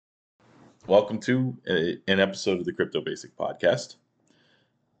Welcome to an episode of the Crypto Basic Podcast.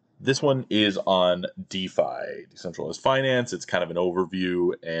 This one is on DeFi, decentralized finance. It's kind of an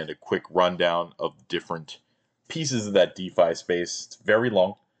overview and a quick rundown of different pieces of that DeFi space. It's very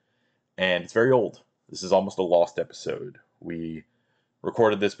long and it's very old. This is almost a lost episode. We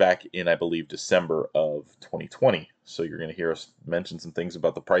recorded this back in, I believe, December of 2020. So you're going to hear us mention some things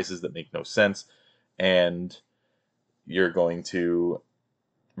about the prices that make no sense, and you're going to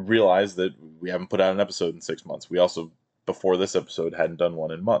realize that we haven't put out an episode in 6 months. We also, before this episode, hadn't done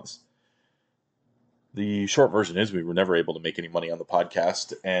one in months. The short version is we were never able to make any money on the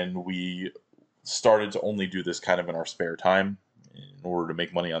podcast, and we started to only do this kind of in our spare time. In order to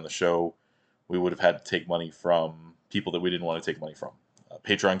make money on the show, we would have had to take money from people that we didn't want to take money from.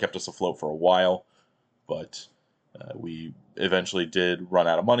 Patreon kept us afloat for a while, but we eventually did run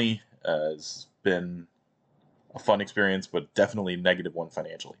out of money. It's been a fun experience, but definitely a negative one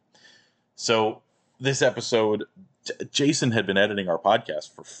financially. So this episode, Jason had been editing our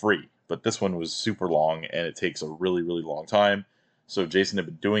podcast for free, but this one was super long and it takes a really, really long time. So Jason had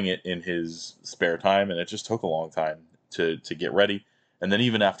been doing it in his spare time, and it just took a long time to get ready. And then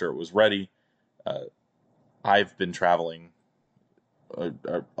even after it was ready, I've been traveling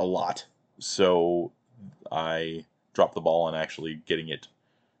a lot. So I dropped the ball on actually getting it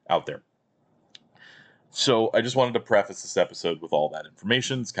out there. So I just wanted to preface this episode with all that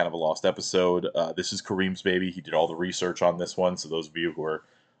information. It's kind of a lost episode. This is Kareem's baby. He did all the research on this one. So those of you who are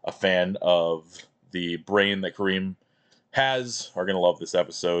a fan of the brain that Kareem has are going to love this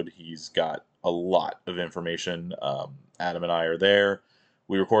episode. He's got a lot of information. Adam and I are there.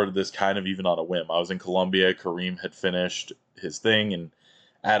 We recorded this kind of even on a whim. I was in Colombia. Kareem had finished his thing, and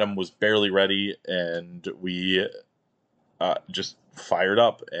Adam was barely ready, and we just fired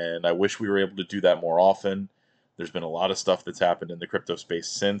up. And I wish we were able to do that more often. There's been a lot of stuff that's happened in the crypto space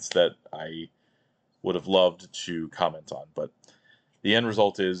since that I would have loved to comment on. But the end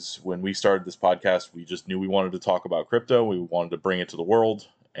result is, when we started this podcast, we just knew we wanted to talk about crypto. We wanted to bring it to the world,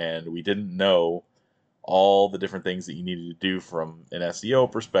 and we didn't know all the different things that you needed to do from an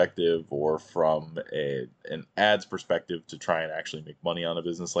SEO perspective or from an ads perspective to try and actually make money on a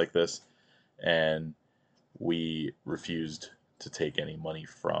business like this. And we refused to take any money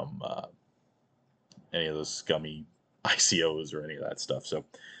from any of those scummy ICOs or any of that stuff. So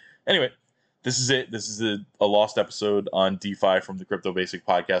anyway, this is it. This is a lost episode on DeFi from the Crypto Basic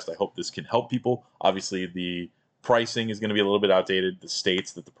Podcast. I hope this can help people. Obviously, the pricing is going to be a little bit outdated. The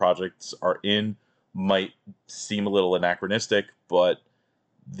states that the projects are in might seem a little anachronistic, but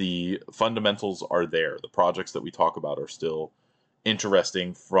the fundamentals are there. The projects that we talk about are still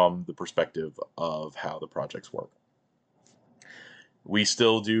interesting from the perspective of how the projects work. We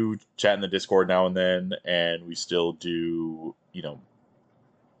still do chat in the Discord now and then, and we still do,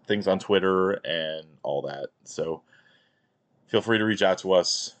 things on Twitter and all that. So feel free to reach out to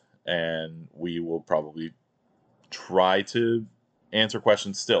us, and we will probably try to answer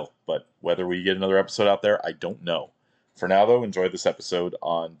questions still. But whether we get another episode out there, I don't know. For now, though, enjoy this episode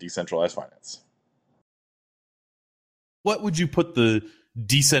on decentralized finance. What would you put the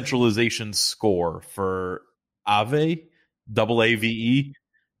decentralization score for Aave, AAVE,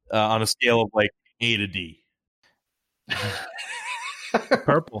 on a scale of like A to D?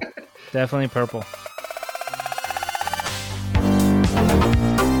 Purple. Definitely purple.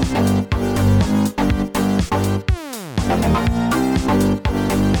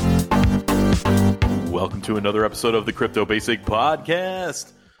 Welcome to another episode of the Crypto Basic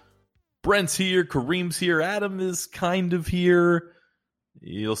Podcast. Brent's here, Kareem's here, Adam is kind of here.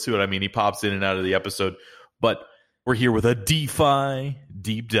 You'll see what I mean. He pops in and out of the episode. But we're here with a DeFi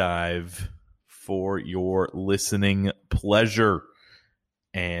deep dive for your listening pleasure.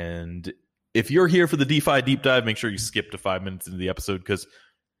 And if you're here for the DeFi deep dive, make sure you skip to 5 minutes into the episode, because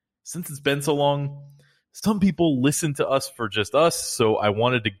since it's been so long, some people listen to us for just us. So I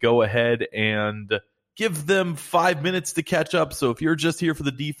wanted to go ahead and give them 5 minutes to catch up. So if you're just here for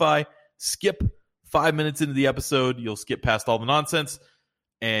the DeFi, skip 5 minutes into the episode. You'll skip past all the nonsense,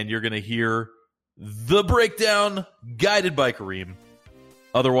 and you're going to hear the breakdown guided by Kareem.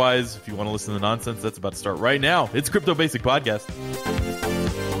 Otherwise, if you want to listen to the nonsense, that's about to start right now. It's Crypto Basic Podcast.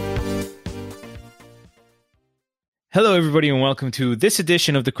 Hello, everybody, and welcome to this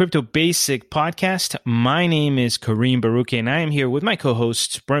edition of the Crypto Basic Podcast. My name is Kareem Baruchi, and I am here with my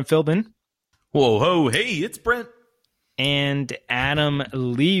co-host, Brent Philbin. Whoa, ho, hey, it's Brent. And Adam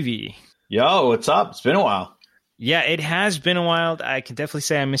Levy. Yo, what's up? It's been a while. Yeah, it has been a while. I can definitely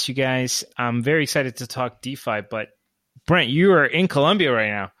say I miss you guys. I'm very excited to talk DeFi, but Brent, you are in Colombia right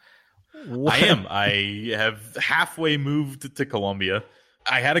now. I am. I have halfway moved to Colombia.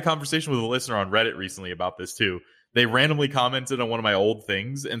 I had a conversation with a listener on Reddit recently about this too. They randomly commented on one of my old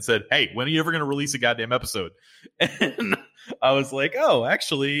things and said, "Hey, when are you ever going to release a goddamn episode?" And I was like, "Oh,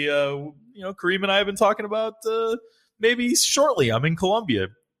 actually, Kareem and I have been talking about maybe shortly. I'm in Colombia,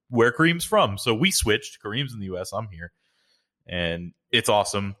 where Kareem's from, so we switched. Kareem's in the U.S. I'm here, and it's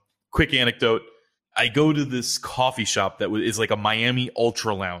awesome." Quick anecdote: I go to this coffee shop that is like a Miami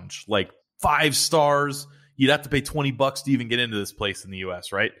Ultra Lounge, like 5 stars. You'd have to pay $20 to even get into this place in the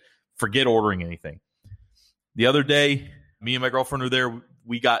U.S., right? Forget ordering anything. The other day, me and my girlfriend were there.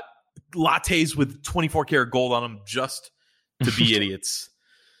 We got lattes with 24 karat gold on them just to be idiots.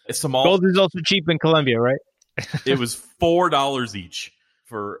 Gold is also cheap in Colombia, right? It was $4 each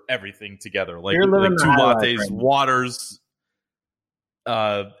for everything together. Like 2 lattes, right? Waters,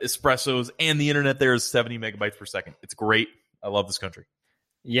 espressos, and the internet there is 70 megabytes per second. It's great. I love this country.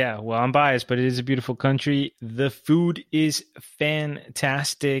 Yeah, well, I'm biased, but it is a beautiful country. The food is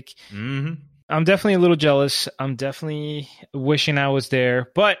fantastic. Mm-hmm. I'm definitely a little jealous. I'm definitely wishing I was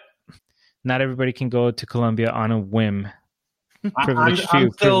there, but not everybody can go to Colombia on a whim. I'm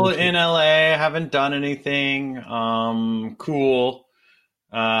still in LA. Haven't done anything. Cool.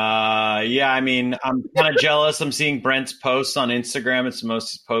 Yeah, I mean, I'm kind of jealous. I'm seeing Brent's posts on Instagram. It's the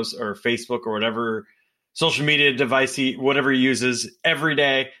most posts, or Facebook, or whatever social media device whatever he uses every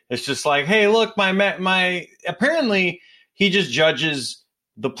day. It's just like, hey, look, my apparently he just judges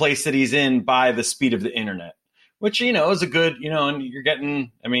the place that he's in by the speed of the internet, which, is a good, and you're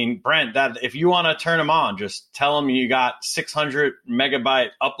getting, I mean, Brent, that if you want to turn him on, just tell him you got 600 megabyte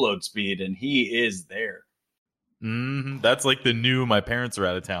upload speed and he is there. Mm-hmm. That's like the new, my parents are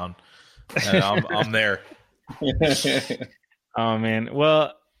out of town and I'm there. Oh man.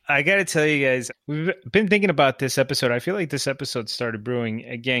 Well, I got to tell you guys, we've been thinking about this episode. I feel like this episode started brewing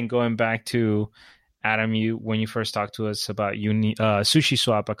again, going back to Adam, when you first talked to us about Sushi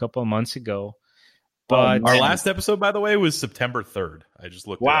Swap a couple of months ago. But our last episode, by the way, was September 3rd. I just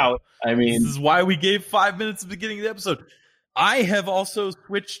looked. Wow. I mean, this is why we gave 5 minutes at the beginning of the episode. I have also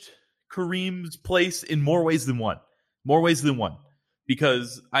switched Kareem's place in more ways than one.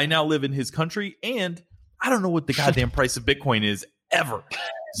 Because I now live in his country and I don't know what the goddamn price of Bitcoin is ever.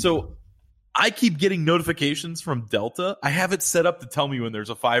 So I keep getting notifications from Delta. I have it set up to tell me when there's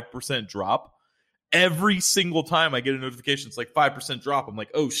a 5% drop. Every single time I get a notification, it's like 5% drop. I'm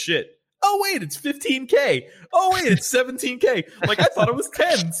like, oh shit. Oh wait, it's 15K. Oh wait, it's 17K. Like I thought it was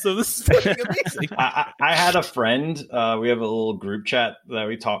 10. So this is fucking amazing. I had a friend. We have a little group chat that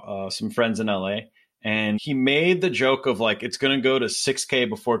we talk. Some friends in LA, and he made the joke of like it's going to go to 6K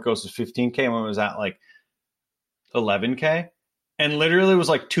before it goes to 15K when it was at like 11K. And literally it was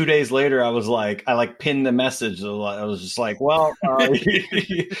like 2 days later, I pinned the message. I was just like, well,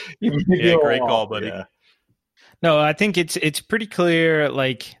 yeah, great call, buddy. Yeah. No, I think it's pretty clear.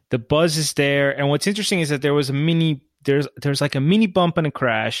 Like the buzz is there, and what's interesting is that there was there's like a mini bump and a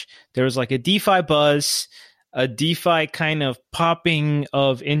crash. There was like a DeFi buzz, a DeFi kind of popping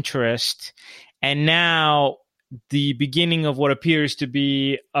of interest, and now the beginning of what appears to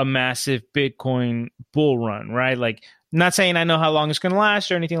be a massive Bitcoin bull run. Right, like. Not saying I know how long it's going to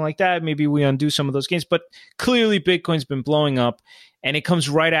last or anything like that. Maybe we undo some of those gains, but clearly Bitcoin's been blowing up, and it comes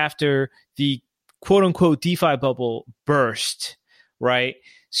right after the quote unquote DeFi bubble burst, right?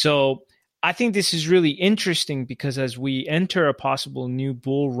 So I think this is really interesting because as we enter a possible new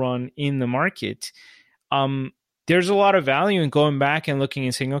bull run in the market, there's a lot of value in going back and looking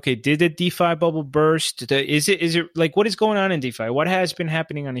and saying, okay, did the DeFi bubble burst? Is it like, what is going on in DeFi? What has been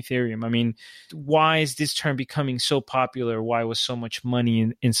happening on Ethereum? I mean, why is this term becoming so popular? Why was so much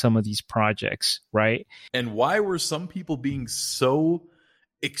money in some of these projects, right? And why were some people being so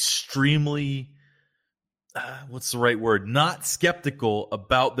extremely, what's the right word? Not skeptical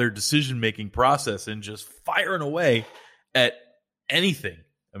about their decision-making process and just firing away at anything?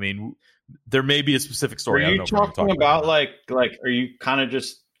 I mean, there may be a specific story. Are you talking about like, are you kind of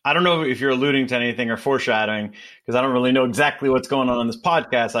just, I don't know if you're alluding to anything or foreshadowing, because I don't really know exactly what's going on in this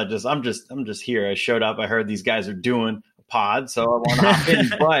podcast. I'm just here. I showed up. I heard these guys are doing a pod, so I want to hop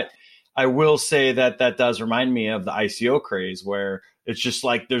in. But I will say that does remind me of the ICO craze, where it's just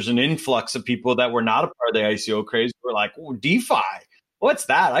like there's an influx of people that were not a part of the ICO craze. We're like, oh, DeFi, what's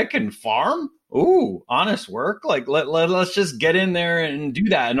that? I can farm. Ooh, honest work. Like let's just get in there and do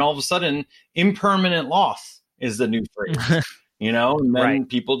that. And all of a sudden, impermanent loss is the new phrase, and then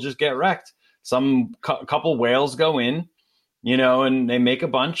people just get wrecked. Some couple whales go in, and they make a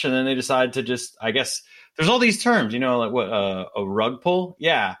bunch, and then they decide to just, I guess there's all these terms, like what, a rug pull.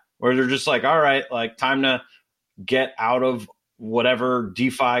 Yeah. Where they're just like, all right, like time to get out of whatever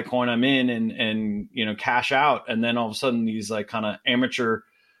DeFi coin I'm in and cash out. And then all of a sudden these like kind of amateur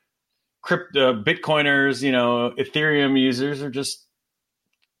crypto Bitcoiners, Ethereum users are just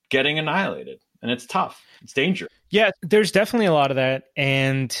getting annihilated, and it's tough. It's dangerous. Yeah, there's definitely a lot of that.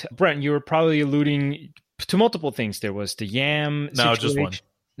 And Brent, you were probably alluding to multiple things. There was the yam No, situation, just one.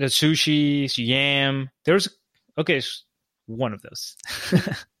 the sushi, yam. One of those.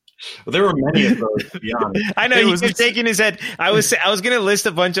 Well, there were many of those, to be honest. I know he was shaking his head. I was going to list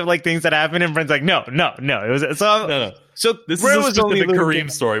a bunch of like things that happened, and Brent's like, no. It was No. So This Brent is a was only specific alluding-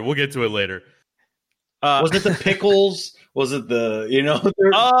 Kareem story. We'll get to it later. Was it the pickles? Was it the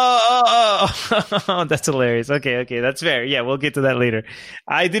Oh, that's hilarious. Okay, that's fair. Yeah, we'll get to that later.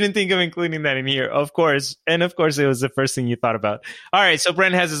 I didn't think of including that in here, of course. And of course, it was the first thing you thought about. All right, so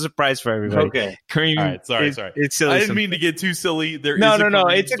Brent has a surprise for everybody. Okay. Kareem, All right, sorry. It's silly. I didn't mean to get too silly. There No, is a no,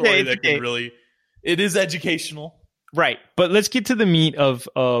 Kareem it's okay, story it's that okay. can really. It is educational. Right. But let's get to the meat of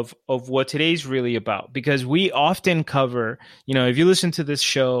what today's really about, because we often cover, if you listen to this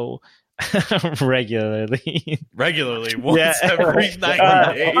show regularly, once every 90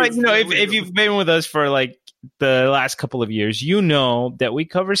 days. if you've been with us for like the last couple of years, you know that we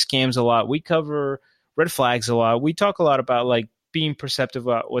cover scams a lot. We cover red flags a lot. We talk a lot about like being perceptive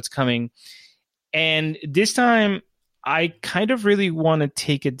about what's coming. And this time, I kind of really want to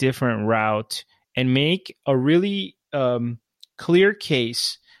take a different route and make a really clear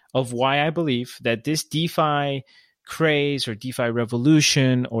case of why I believe that this DeFi craze or DeFi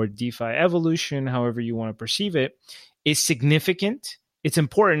revolution or DeFi evolution, however you want to perceive it, is significant. It's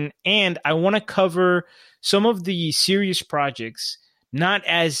important. And I want to cover some of the serious projects, not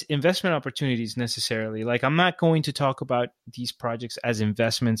as investment opportunities necessarily. Like, I'm not going to talk about these projects as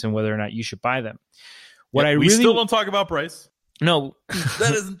investments and whether or not you should buy them. We still don't talk about price. No,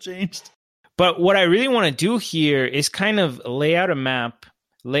 that hasn't changed. But what I really want to do here is kind of lay out a map,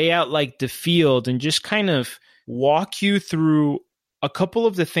 lay out like the field, and just kind of walk you through a couple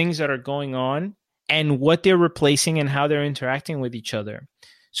of the things that are going on and what they're replacing and how they're interacting with each other.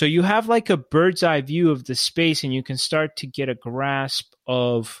 So you have like a bird's eye view of the space, and you can start to get a grasp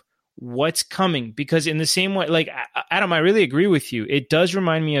of what's coming. Because in the same way, like Adam, I really agree with you. It does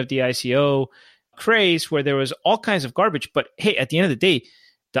remind me of the ICO craze where there was all kinds of garbage. But hey, at the end of the day,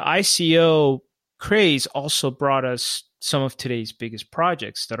 the ICO craze also brought us some of today's biggest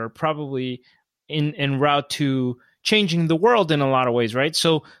projects that are probably en route to changing the world in a lot of ways, right?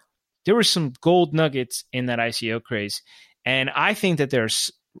 So there were some gold nuggets in that ICO craze. And I think that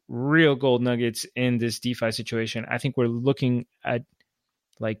there's real gold nuggets in this DeFi situation. I think we're looking at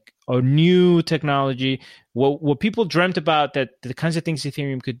like a new technology, what people dreamt about, that the kinds of things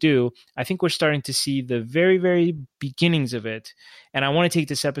Ethereum could do. I think we're starting to see the very, very beginnings of it. And I want to take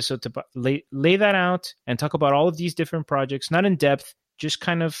this episode to lay that out and talk about all of these different projects, not in depth, just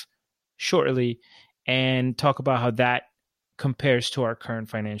kind of shortly, and talk about how that compares to our current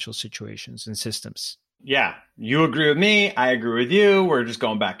financial situations and systems. Yeah, you agree with me. I agree with you. We're just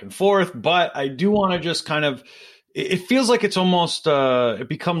going back and forth. But I do want to just kind of, it feels like it's almost, it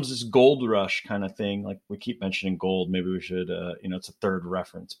becomes this gold rush kind of thing. Like we keep mentioning gold. Maybe we should, it's a third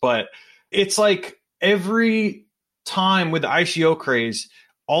reference. But it's like every time with the ICO craze,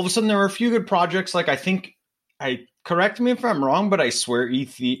 all of a sudden there were a few good projects. Like correct me if I'm wrong, but I swear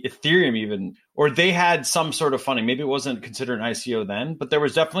Ethereum even, or they had some sort of funding. Maybe it wasn't considered an ICO then, but there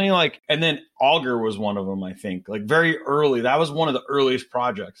was definitely like, and then Augur was one of them, I think, like very early. That was one of the earliest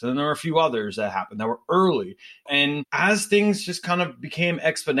projects. And then there were a few others that happened that were early. And as things just kind of became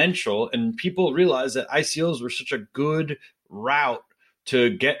exponential and people realized that ICOs were such a good route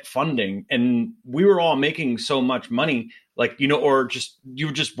to get funding, and we were all making so much money, like, or just, you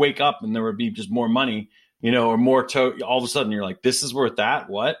would just wake up and there would be just more money, or more all of a sudden you're like, this is worth that?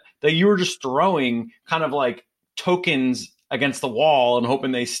 What? That you were just throwing kind of like tokens against the wall and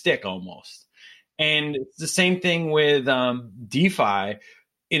hoping they stick almost. And it's the same thing with DeFi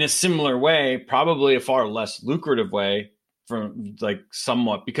in a similar way, probably a far less lucrative way from like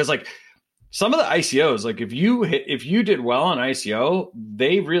somewhat, because like some of the ICOs, like if you did well on ICO,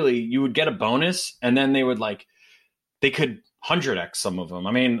 you would get a bonus, and then they could 100x some of them.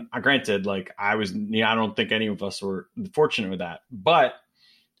 I mean, granted, like I don't think any of us were fortunate with that. But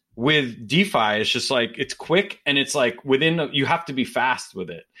with DeFi, it's just like, it's quick, and it's like you have to be fast with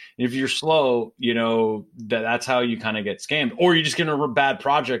it. And if you're slow, that's how you kind of get scammed, or you just get a bad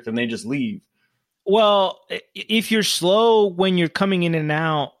project and they just leave. Well, if you're slow when you're coming in and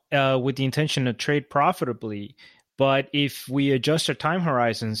out with the intention to trade profitably, but if we adjust our time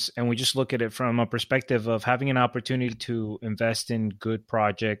horizons and we just look at it from a perspective of having an opportunity to invest in good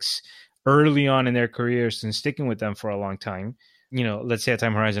projects early on in their careers and sticking with them for a long time, let's say a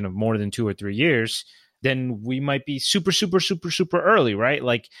time horizon of more than 2 or 3 years, then we might be super, super, super, super early, right?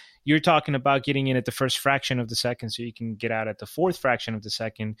 Like you're talking about getting in at the first fraction of the second so you can get out at the fourth fraction of the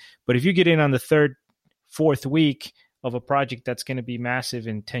second. But if you get in on the third, fourth week of a project that's going to be massive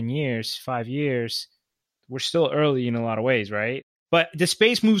in 10 years, 5 years, we're still early in a lot of ways, right? But the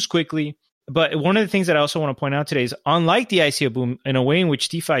space moves quickly. But one of the things that I also want to point out today is, unlike the ICO boom, in a way in which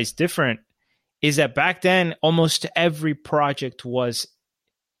DeFi is different, is that back then, almost every project was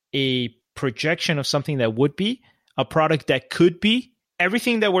a projection of something that would be, a product that could be.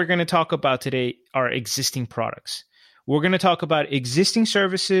 Everything that we're going to talk about today are existing products. We're going to talk about existing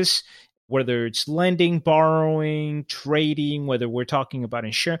services, whether it's lending, borrowing, trading, whether we're talking about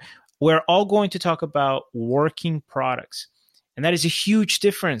insurance. We're all going to talk about working products. And that is a huge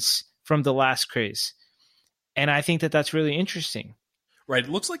difference from the last craze. And I think that that's really interesting. Right.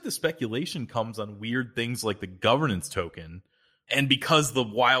 It looks like the speculation comes on weird things like the governance token. And because the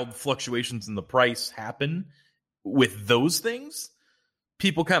wild fluctuations in the price happen with those things,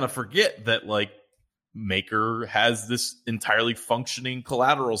 people kind of forget that like Maker has this entirely functioning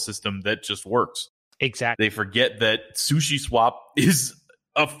collateral system that just works. Exactly. They forget that SushiSwap is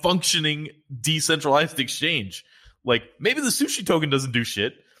a functioning decentralized exchange. Like maybe the sushi token doesn't do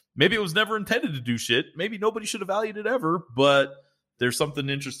shit. Maybe it was never intended to do shit. Maybe nobody should have valued it ever, but there's something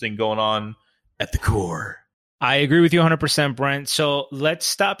interesting going on at the core. I agree with you 100%, Brent. So let's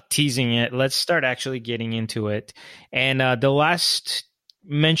stop teasing it. Let's start actually getting into it. And the last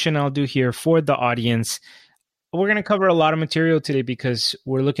mention I'll do here for the audience, we're going to cover a lot of material today because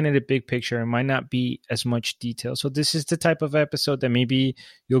we're looking at a big picture and might not be as much detail. So this is the type of episode that maybe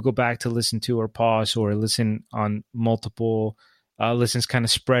you'll go back to listen to or pause or listen on multiple listens, kind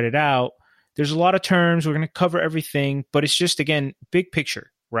of spread it out. There's a lot of terms. We're going to cover everything, but it's just, again, big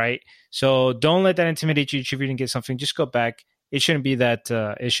picture, right? So don't let that intimidate you if you didn't get something. Just go back. It shouldn't be that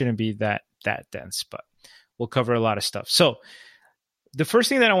dense, but we'll cover a lot of stuff. So the first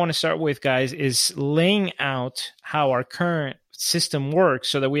thing that I want to start with, guys, is laying out how our current system works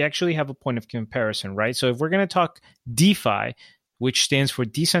so that we actually have a point of comparison, right? So if we're going to talk DeFi, which stands for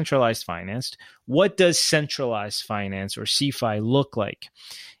decentralized finance, what does centralized finance or CeFi look like?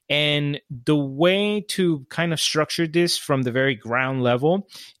 And the way to kind of structure this from the very ground level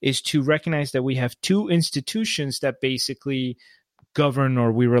is to recognize that we have two institutions that basically govern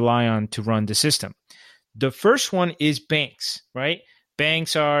or we rely on to run the system. The first one is banks, right?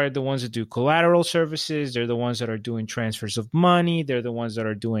 Banks are the ones that do collateral services. They're the ones that are doing transfers of money. They're the ones that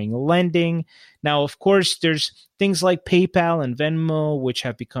are doing lending. Now, of course, there's things like PayPal and Venmo, which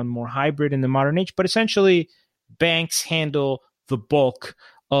have become more hybrid in the modern age. But essentially, banks handle the bulk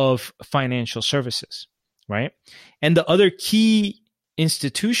of financial services, right? And the other key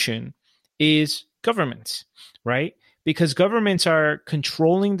institution is governments, right? Because governments are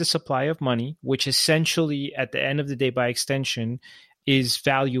controlling the supply of money, which essentially, at the end of the day, by extension, is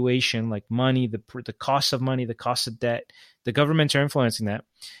valuation, like money, the cost of money, the cost of debt. The governments are influencing that.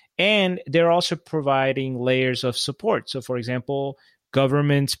 And they're also providing layers of support. So, for example,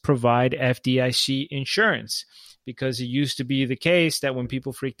 governments provide FDIC insurance, because it used to be the case that when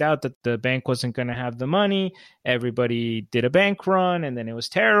people freaked out that the bank wasn't going to have the money, everybody did a bank run, and then it was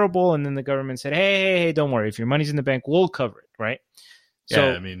terrible. And then the government said, hey, don't worry. If your money's in the bank, we'll cover it, right? Yeah,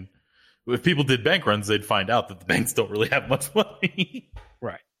 so, I mean, if people did bank runs, they'd find out that the banks don't really have much money.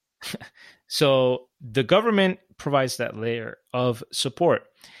 Right. So the government provides that layer of support.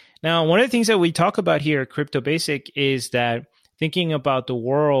 Now, one of the things that we talk about here at Crypto Basic is that thinking about the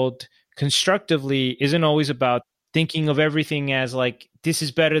world constructively isn't always about thinking of everything as like, this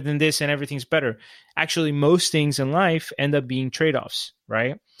is better than this and everything's better. Actually, most things in life end up being trade-offs,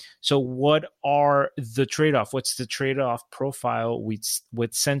 right? So what are the trade-off? What's the trade-off profile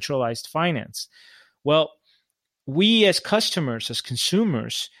with centralized finance? Well, we as customers, as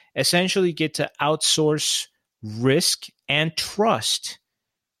consumers, essentially get to outsource risk and trust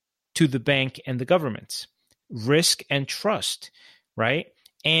to the bank and the government. Risk and trust, right?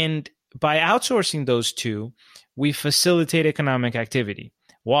 And by outsourcing those two, we facilitate economic activity.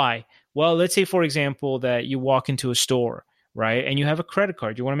 Why? Well, let's say, for example, that you walk into a store, right? And you have a credit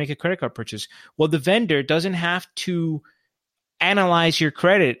card. You want to make a credit card purchase. Well, the vendor doesn't have to analyze your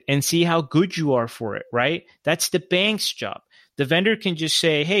credit and see how good you are for it, right? That's the bank's job. The vendor can just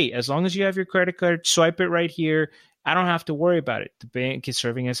say, hey, as long as you have your credit card, swipe it right here. I don't have to worry about it. The bank is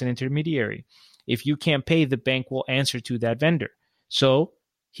serving as an intermediary. If you can't pay, the bank will answer to that vendor. So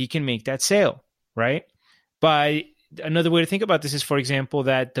he can make that sale, right? By another way to think about this is, for example,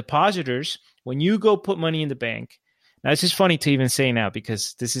 that depositors, when you go put money in the bank, Now, this is funny to even say now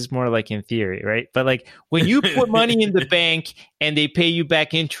because this is more like in theory, right? But like when you put money in the bank and they pay you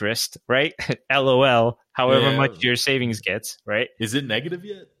back interest, right? LOL, however much your savings gets, right? Is it negative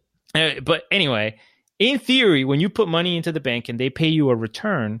yet? But anyway, in theory, when you put money into the bank and they pay you a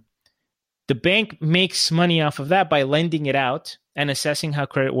return, the bank makes money off of that by lending it out and assessing how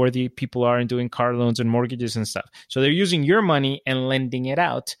creditworthy people are and doing car loans and mortgages and stuff. So they're using your money and lending it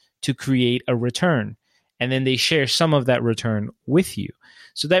out to create a return. And then they share some of that return with you.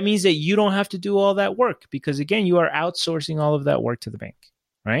 So that means that you don't have to do all that work because, again, you are outsourcing all of that work to the bank,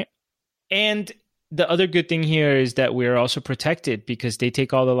 right? And the other good thing here is that we're also protected because they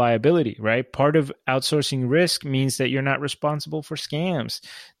take all the liability, right? Part of outsourcing risk means that you're not responsible for scams,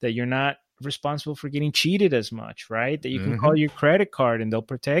 that you're not responsible for getting cheated as much, right? That you can call your credit card and they'll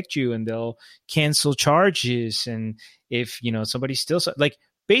protect you and they'll cancel charges. And if, somebody steals, like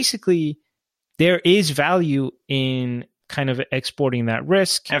basically there is value in kind of exporting that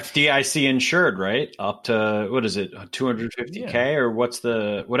risk. FDIC insured, right? Up to, what is it, 250K or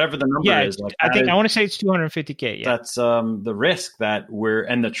whatever the number is. Like I want to say it's 250K. Yeah. That's the risk that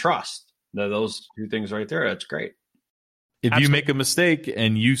and the trust. Those two things right there. That's great. If you make a mistake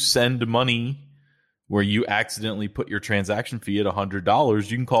and you send money where you accidentally put your transaction fee at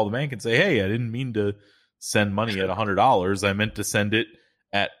 $100, you can call the bank and say, hey, I didn't mean to send money at $100. I meant to send it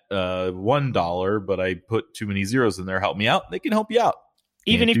at $1, but I put too many zeros in there. Help me out. They can help you out.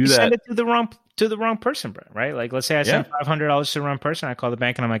 Even if you send it to the wrong person, right? Like let's say I send $500 to the wrong person. I call the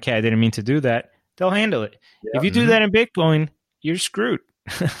bank and I'm like, hey, I didn't mean to do that. They'll handle it. Yeah. If you do that in Bitcoin, you're screwed.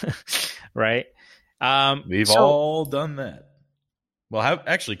 Right? We've all done that. Well,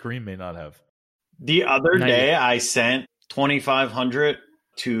 actually, Kareem may not have. The other day, I sent $2,500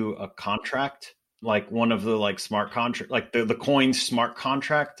 to a contract, like one of the smart contract, like the coin smart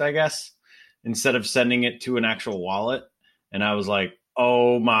contract, I guess, instead of sending it to an actual wallet. And I was like,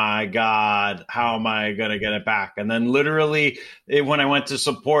 oh my God, how am I going to get it back? And then literally when I went to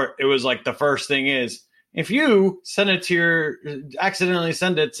support, it was like the first thing is, if you accidentally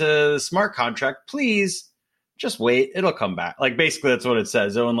send it to the smart contract, please just wait. It'll come back. Like basically that's what it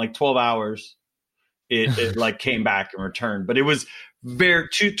says. So in like 12 hours, it like came back and returned. But it was very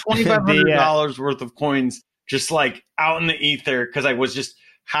 $2,500 worth of coins just like out in the ether because I was just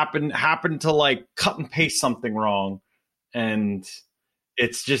happened to like cut and paste something wrong. And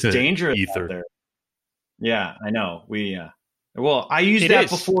it's just dangerous out there. Yeah, I know. Well, I used that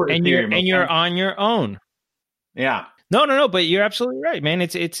before, and you're on your own. Yeah. No, but you're absolutely right, man.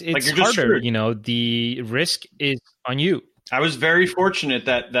 It's like harder. The risk is on you. I was very fortunate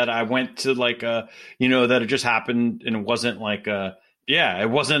that I went to that it just happened, and it wasn't it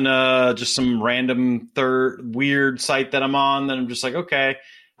wasn't just some random third weird site that I'm on. That I'm just like, okay,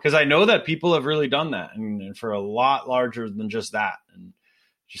 because I know that people have really done that, and for a lot larger than just that, and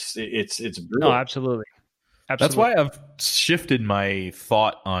just it's brutal. No, absolutely. That's why I've shifted my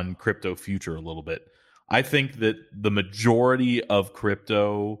thought on crypto future a little bit. I think that the majority of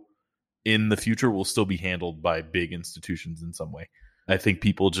crypto in the future will still be handled by big institutions in some way. I think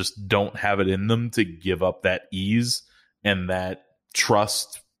people just don't have it in them to give up that ease and that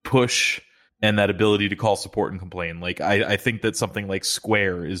trust push and that ability to call support and complain. Like I think that something like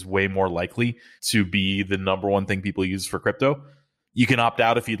Square is way more likely to be the number one thing people use for crypto. You can opt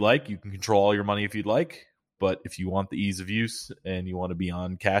out if you'd like. You can control all your money if you'd like. But if you want the ease of use and you want to be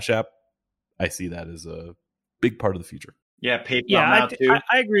on Cash App, I see that as a big part of the future. Yeah, PayPal now too.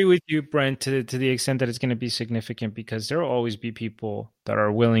 I agree with you, Brent, to the extent that it's going to be significant because there will always be people that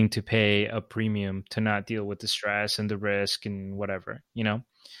are willing to pay a premium to not deal with the stress and the risk and whatever,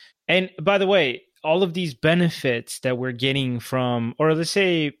 And by the way, all of these benefits that we're getting from, or let's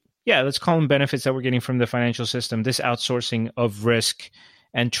call them benefits that we're getting from the financial system, this outsourcing of risk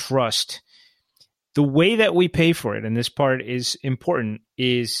and trust, the way that we pay for it, and this part is important,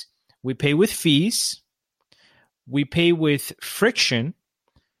 is we pay with fees, we pay with friction.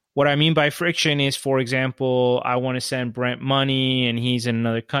 What I mean by friction is, for example, I want to send Brent money and he's in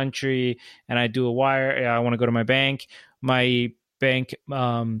another country and I do a wire. I want to go to my bank. My bank,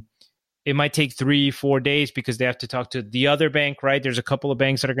 it might take 3-4 days because they have to talk to the other bank, right? There's a couple of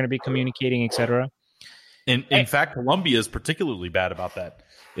banks that are going to be communicating, et cetera. In fact, Colombia is particularly bad about that.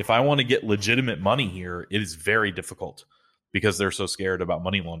 If I want to get legitimate money here, it is very difficult because they're so scared about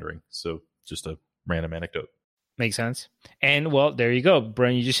money laundering. So just a random anecdote. Makes sense. And well, there you go,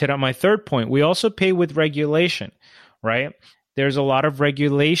 Brent. You just hit on my third point. We also pay with regulation, right? There's a lot of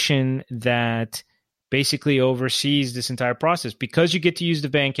regulation that basically oversees this entire process. Because you get to use the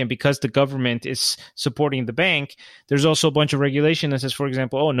bank and because the government is supporting the bank, there's also a bunch of regulation that says, for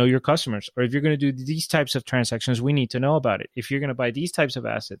example, oh, know your customers. Or if you're going to do these types of transactions, we need to know about it. If you're going to buy these types of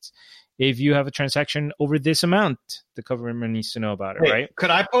assets, if you have a transaction over this amount, the government needs to know about it, right?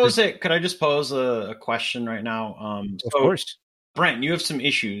 Could I just pose a question right now? Of course. Brent, you have some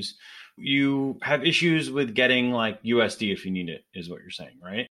issues. You have issues with getting like USD if you need it, is what you're saying,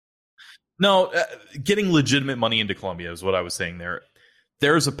 right? No, getting legitimate money into Colombia is what I was saying there.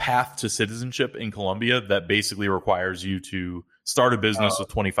 There's a path to citizenship in Colombia that basically requires you to start a business with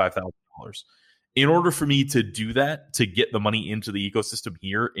 $25,000. In order for me to do that, to get the money into the ecosystem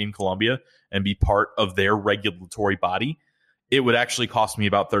here in Colombia and be part of their regulatory body, it would actually cost me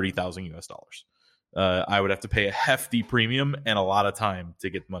about $30,000 US dollars. I would have to pay a hefty premium and a lot of time to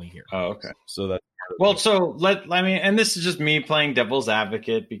get money here. Oh, okay. So that. Well, so and this is just me playing devil's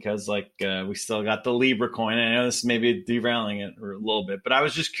advocate because we still got the Libra coin. I know this may be derailing it a little bit, but I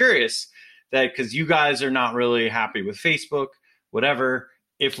was just curious that because you guys are not really happy with Facebook, whatever.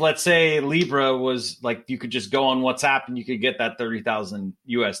 If let's say Libra was like, you could just go on WhatsApp and you could get that 30,000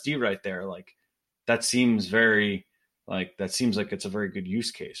 USD right there. Like that seems like it's a very good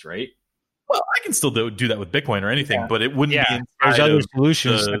use case, right? Well, I can still do that with Bitcoin or anything, but it wouldn't be. There's other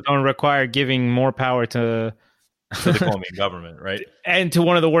solutions that don't require giving more power to the Colombian government, right? And to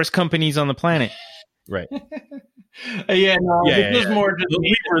one of the worst companies on the planet. Right. This is more just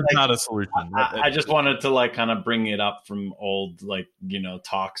Libra is not a solution. I just wanted to kind of bring it up from old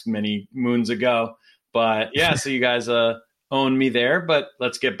talks many moons ago. But yeah, so you guys own me there. But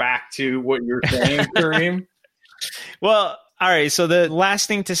let's get back to what you're saying, Kareem. Well, all right. So the last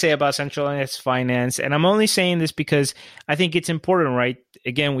thing to say about centralized finance, and I'm only saying this because I think it's important, right?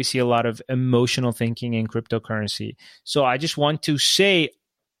 Again, we see a lot of emotional thinking in cryptocurrency. So I just want to say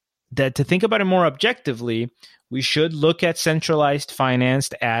that to think about it more objectively, we should look at centralized finance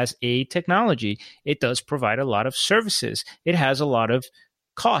as a technology. It does provide a lot of services. It has a lot of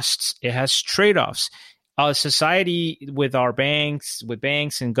costs. It has trade-offs. A society with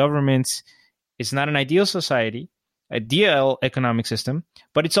banks and governments is not an ideal society, ideal economic system,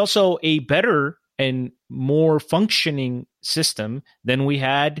 but it's also a better and more functioning system than we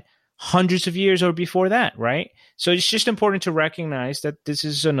had hundreds of years or before that, right? So it's just important to recognize that this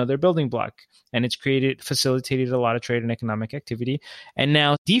is another building block, and it's facilitated a lot of trade and economic activity. And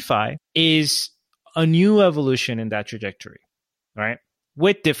now DeFi is a new evolution in that trajectory, right?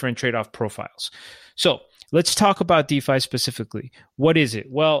 With different trade-off profiles. So let's talk about DeFi specifically. What is it?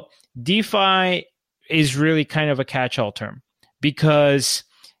 Well, DeFi is really kind of a catch-all term because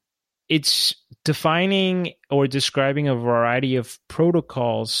it's defining or describing a variety of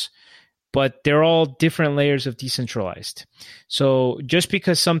protocols, but they're all different layers of decentralized. So just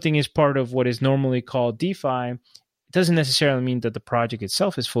because something is part of what is normally called DeFi, it doesn't necessarily mean that the project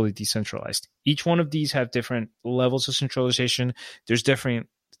itself is fully decentralized. Each one of these have different levels of centralization. There's different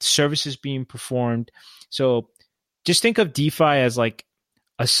services being performed. So just think of DeFi as like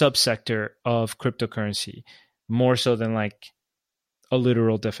a subsector of cryptocurrency, more so than like a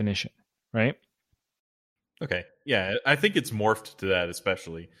literal definition, right? Okay. Yeah, I think it's morphed to that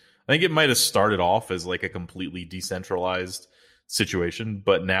especially. I think it might have started off as like a completely decentralized situation,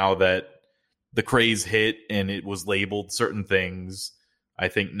 but now that the craze hit and it was labeled certain things, I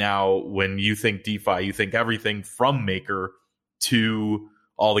think now when you think DeFi, you think everything from Maker to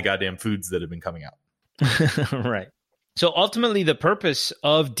all the goddamn foods that have been coming out. Right. So ultimately, the purpose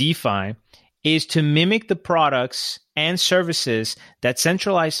of DeFi is to mimic the products and services that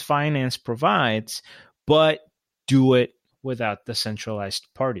centralized finance provides, but do it without the centralized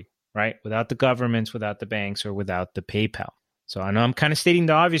party, right? Without the governments, without the banks, or without the PayPal. So I know I'm kind of stating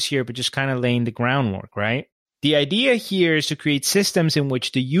the obvious here, but just kind of laying the groundwork, right? The idea here is to create systems in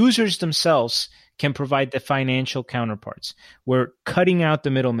which the users themselves can provide the financial counterparts. We're cutting out the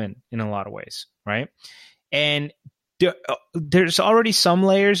middlemen in a lot of ways, right? And there's already some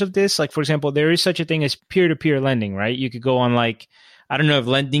layers of this. Like, for example, there is such a thing as peer-to-peer lending, right? You could go on I don't know if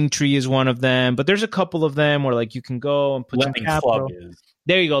Lending Tree is one of them, but there's a couple of them where you can go and put Lending some capital. Club is.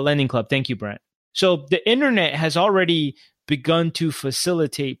 There you go, Lending Club. Thank you, Brent. So the internet has already begun to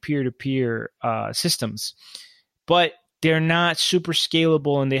facilitate peer-to-peer systems, but they're not super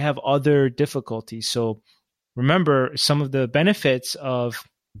scalable and they have other difficulties. So remember, some of the benefits of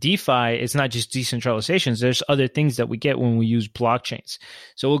DeFi is not just decentralizations. There's other things that we get when we use blockchains.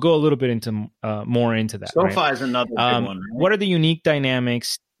 So we'll go a little bit into more into that. SoFi right? is another big one. Right? What are the unique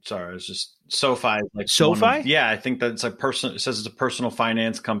dynamics? Sorry, it's just SoFi. SoFi? I think that it's it says it's a personal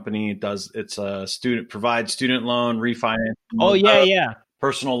finance company. It's a provides student loan refinance. Oh yeah.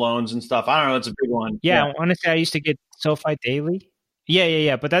 personal loans and stuff. I don't know. It's a big one. Yeah. Honestly, I used to get SoFi Daily.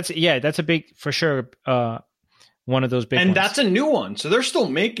 Yeah. But that's a big, for sure, one of those big and ones. That's a new one. So they're still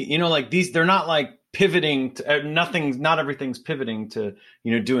making, like these, they're not like pivoting to not everything's pivoting to,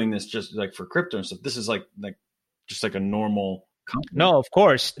 doing this just like for crypto and stuff. This is like just like a normal company. No, of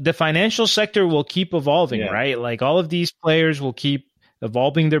course. The financial sector will keep evolving, right? Like all of these players will keep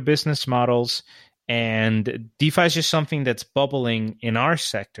evolving their business models. And DeFi is just something that's bubbling in our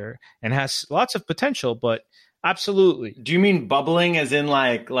sector and has lots of potential, but absolutely. Do you mean bubbling as in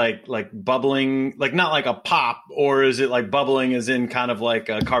like bubbling, like not like a pop, or is it like bubbling as in kind of like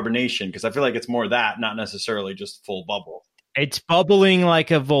a carbonation? Because I feel like it's more that, not necessarily just full bubble. It's bubbling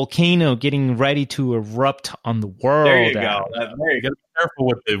like a volcano getting ready to erupt on the world. There you go. There you go. Be careful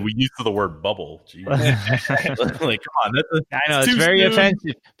with we use of the word bubble. Like, come on. I know it's very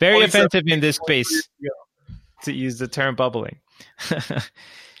offensive. Very offensive in this space to use the term bubbling.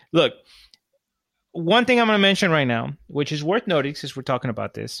 Look, one thing I'm going to mention right now, which is worth noting since we're talking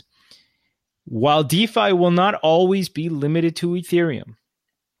about this, while DeFi will not always be limited to Ethereum,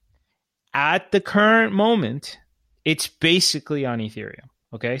 at the current moment, it's basically on Ethereum.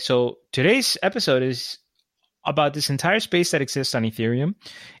 Okay, so today's episode is about this entire space that exists on Ethereum,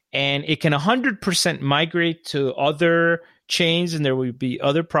 and it can 100% migrate to other chains, and there will be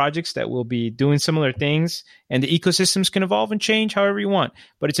other projects that will be doing similar things, and the ecosystems can evolve and change however you want.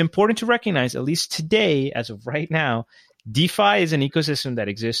 But it's important to recognize, at least today, as of right now, DeFi is an ecosystem that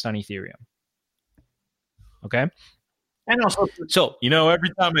exists on Ethereum. Okay? And also, so every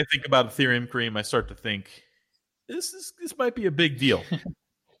time I think about Ethereum, Kareem, I start to think this might be a big deal.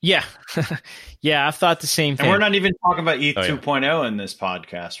 Yeah. Yeah, I've thought the same thing. And we're not even talking about ETH 2.0 in this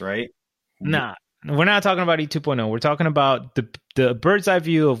podcast, right? Nah, we're not talking about ETH 2.0. We're talking about the bird's eye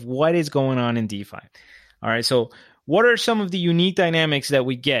view of what is going on in DeFi. All right, so what are some of the unique dynamics that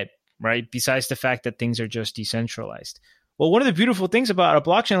we get, right, besides the fact that things are just decentralized? Well, one of the beautiful things about a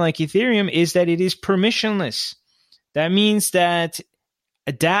blockchain like Ethereum is that it is permissionless. That means that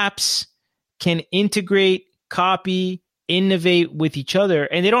dApps can integrate, copy, innovate with each other,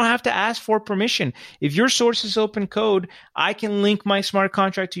 and they don't have to ask for permission. If your source is open code, I can link my smart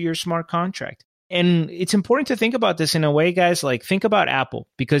contract to your smart contract. And it's important to think about this in a way, guys, like think about Apple,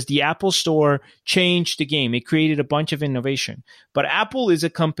 because the Apple Store changed the game. It created a bunch of innovation. But Apple is a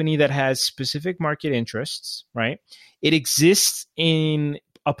company that has specific market interests, right? It exists in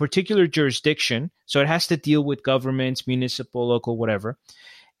a particular jurisdiction, so it has to deal with governments, municipal, local, whatever.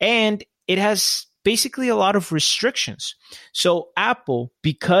 And it has basically a lot of restrictions. So Apple,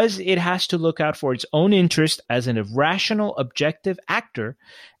 because it has to look out for its own interest as an irrational, objective actor,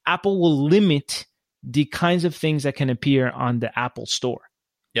 Apple will limit the kinds of things that can appear on the Apple Store.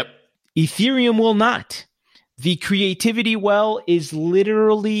 Yep. Ethereum will not. The creativity well is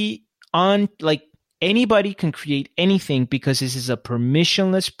literally on, like, anybody can create anything because this is a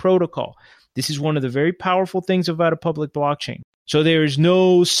permissionless protocol. This is one of the very powerful things about a public blockchain. So there is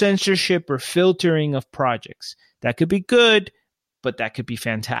no censorship or filtering of projects. That could be good, but that could be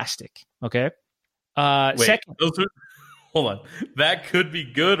fantastic. Okay. Wait, second, hold on. That could be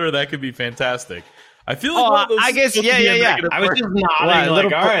good or that could be fantastic. I feel like one of those I guess, yeah. I was just nodding like,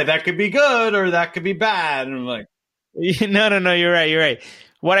 all right, that could be good or that could be bad. And I'm like, no, you're right.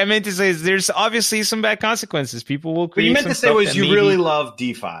 What I meant to say is there's obviously some bad consequences. People will create. What you meant to say was you really love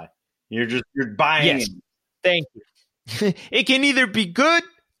DeFi. You're buying. Yes. Thank you. It can either be good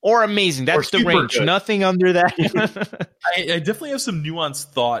or amazing. That's the range. Good. Nothing under that. I definitely have some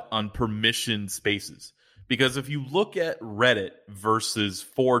nuanced thought on permission spaces, because if you look at Reddit versus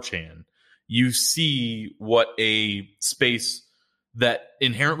 4chan, you see what a space that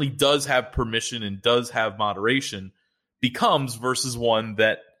inherently does have permission and does have moderation becomes versus one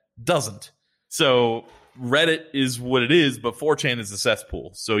that doesn't. So Reddit is what it is, but 4chan is a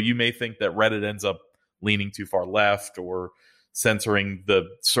cesspool. So you may think that Reddit ends up leaning too far left or censoring the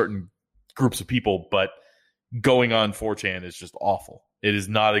certain groups of people, but going on 4chan is just awful. It is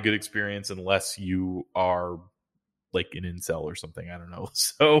not a good experience unless you are like an incel or something. I don't know.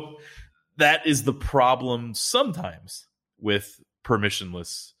 So that is the problem sometimes with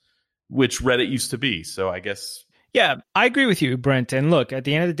permissionless, which Reddit used to be. So I guess. Yeah, I agree with you, Brent. And look, at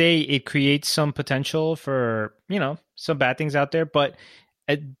the end of the day, it creates some potential for, some bad things out there, but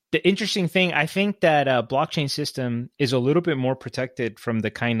the interesting thing, I think that a blockchain system is a little bit more protected from the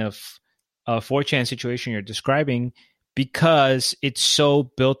kind of 4chan situation you're describing, because it's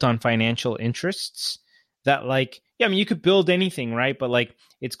so built on financial interests that, like, you could build anything, right? But like,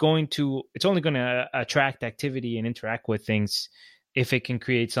 it's only going to attract activity and interact with things if it can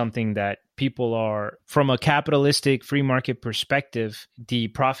create something that people are, from a capitalistic free market perspective, the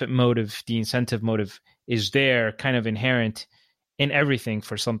profit motive, the incentive motive is there, kind of inherent in everything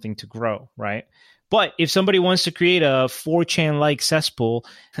for something to grow, right? But if somebody wants to create a 4chan-like cesspool,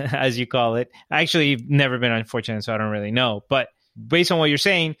 as you call it, actually, I've never been on 4chan, so I don't really know. But based on what you're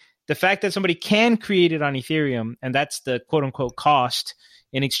saying, the fact that somebody can create it on Ethereum, and that's the quote-unquote cost,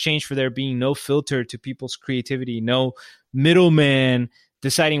 in exchange for there being no filter to people's creativity, no middleman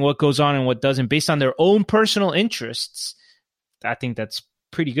deciding what goes on and what doesn't based on their own personal interests, I think that's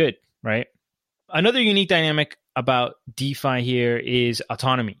pretty good, right? Another unique dynamic about DeFi here is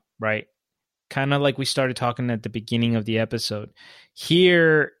autonomy, right? Kind of like we started talking at the beginning of the episode.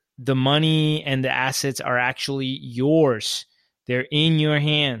 Here, the money and the assets are actually yours. They're in your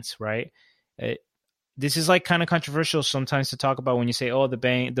hands, right? This is like kind of controversial sometimes to talk about when you say, oh,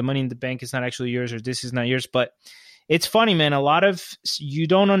 the money in the bank is not actually yours, or this is not yours. But it's funny, man. A lot of you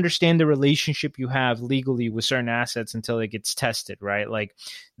don't understand the relationship you have legally with certain assets until it gets tested, right? Like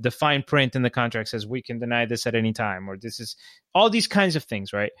the fine print in the contract says we can deny this at any time, or this is all these kinds of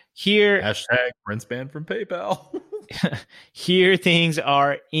things, right? Here, hashtag Brent's banned from PayPal. Here, things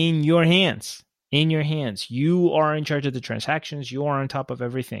are in your hands. In your hands. You are in charge of the transactions. You are on top of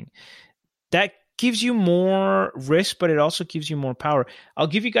everything. That gives you more risk, but it also gives you more power. I'll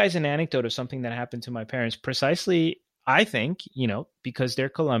give you guys an anecdote of something that happened to my parents. Precisely, I think, because they're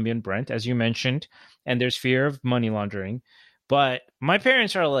Colombian, Brent, as you mentioned, and there's fear of money laundering. But my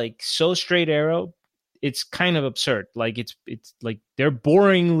parents are like so straight arrow, it's kind of absurd. Like it's like they're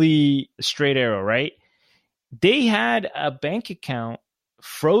boringly straight arrow, right? They had a bank account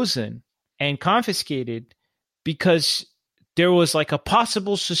frozen and confiscated because there was like a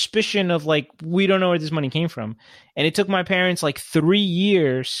possible suspicion of like, we don't know where this money came from. And it took my parents like 3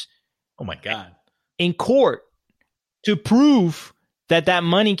 years. Oh my God. In court to prove that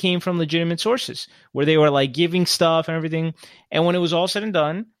money came from legitimate sources, where they were like giving stuff and everything. And when it was all said and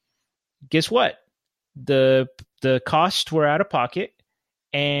done, guess what? The costs were out of pocket.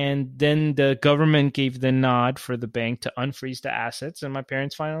 And then the government gave the nod for the bank to unfreeze the assets. And my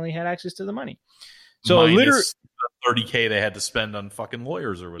parents finally had access to the money. So literally $30K they had to spend on fucking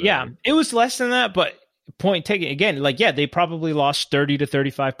lawyers or whatever. Yeah, it was less than that, but point taken again. Like, yeah, they probably lost 30 to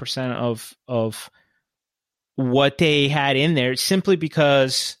 35% of what they had in there simply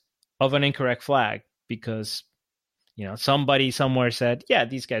because of an incorrect flag. Because somebody somewhere said, yeah,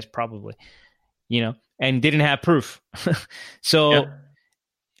 these guys probably, and didn't have proof. So yeah.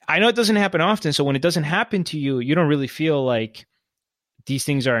 I know it doesn't happen often. So when it doesn't happen to you, you don't really feel like these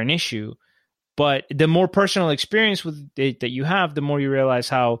things are an issue. But the more personal experience with it that you have, the more you realize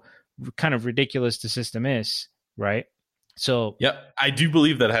how kind of ridiculous the system is, right? So, yeah, I do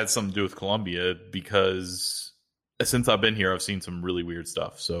believe that had something to do with Colombia because since I've been here, I've seen some really weird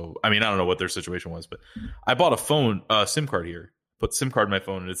stuff. So, I mean, I don't know what their situation was, but I bought a SIM card here, put SIM card in my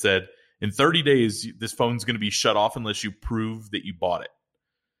phone, and it said, in 30 days, this phone's going to be shut off unless you prove that you bought it.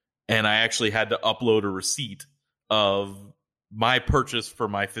 And I actually had to upload a receipt of my purchase for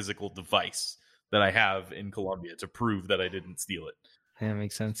my physical device that I have in Colombia to prove that I didn't steal it. That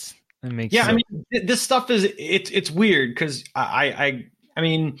makes sense. That makes sense. I mean, this stuff it's weird because I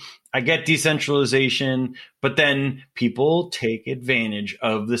mean, I get decentralization, but then people take advantage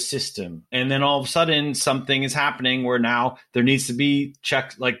of the system. And then all of a sudden something is happening where now there needs to be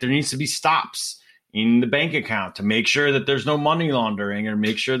checks, like there needs to be stops in the bank account to make sure that there's no money laundering or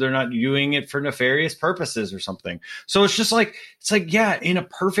make sure they're not doing it for nefarious purposes or something. So it's just like, yeah, in a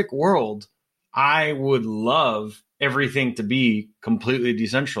perfect world, I would love everything to be completely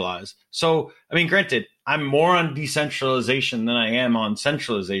decentralized. So, I mean, granted, I'm more on decentralization than I am on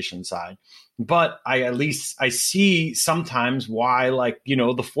centralization side, but I see sometimes why, like, the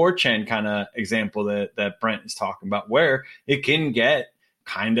 4chan kind of example that Brent is talking about, where it can get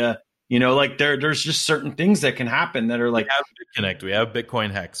kind of, like there's just certain things that can happen that are like, we have BitConnect, we have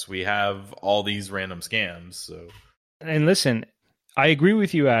Bitcoin Hex, we have all these random scams. So, and listen, I agree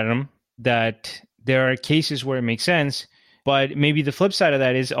with you, Adam, that there are cases where it makes sense, but maybe the flip side of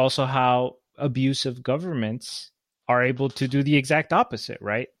that is also how abusive governments are able to do the exact opposite,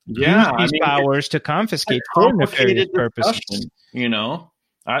 right? Yeah, use these powers to confiscate for nefarious purposes.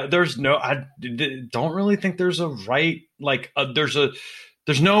 There's no, I don't really think there's a right, like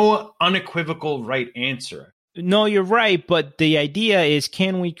there's no unequivocal right answer. No, you're right, but the idea is,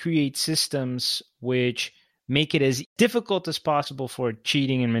 can we create systems which make it as difficult as possible for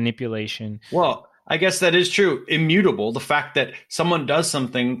cheating and manipulation? Well, I guess that is true. Immutable. The fact that someone does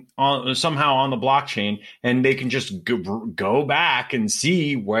something somehow on the blockchain and they can just go back and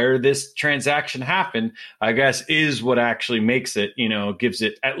see where this transaction happened, I guess, is what actually makes it, gives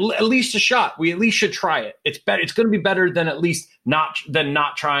it at least a shot. We at least should try it. It's better. It's going to be better than at least not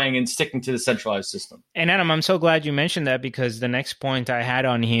trying and sticking to the centralized system. And Adam, I'm so glad you mentioned that, because the next point I had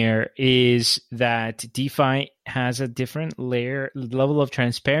on here is that DeFi has a different level of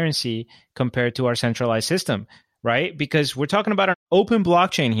transparency compared to our centralized system, right? Because we're talking about an open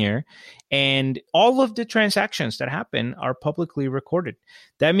blockchain here, and all of the transactions that happen are publicly recorded.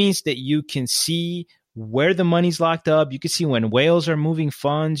 That means that you can see where the money's locked up. You can see when whales are moving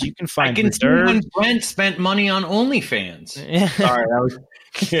funds. You can find I can see when Brent spent money on OnlyFans. Sorry, that was...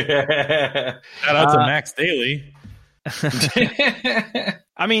 Shout out to Max Daly.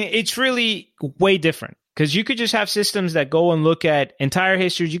 I mean, it's really way different, because you could just have systems that go and look at entire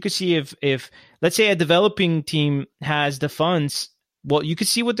histories. You could see if let's say a developing team has the funds, well, you could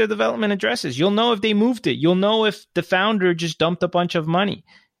see what their development address is. You'll know if they moved it. You'll know if the founder just dumped a bunch of money.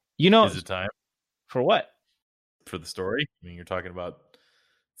 Is it time for what? For the story? I mean, you're talking about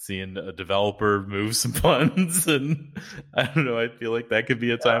seeing a developer move some funds, and I don't know. I feel like that could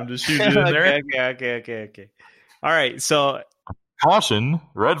be a time to shoot it in there. Okay. All right, so caution,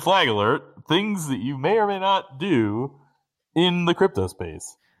 red flag alert, things that you may or may not do in the crypto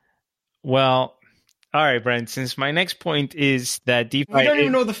space. Well, all right, Brent, since my next point is that DeFi... We don't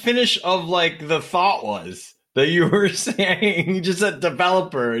even know the finish of the thought was that you were saying. You just said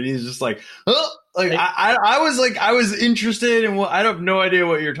developer, and he's just like, oh, I was interested in what, I have no idea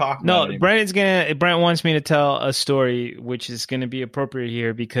what you're talking about. No, Brent wants me to tell a story, which is going to be appropriate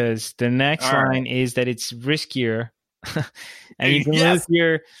here, because the next line is that it's riskier. And you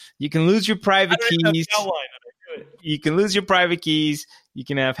can lose your private keys. You can lose your private keys. You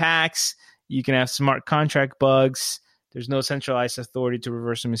can have hacks. You can have smart contract bugs. There's no centralized authority to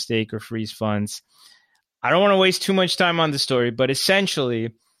reverse a mistake or freeze funds. I don't want to waste too much time on the story, but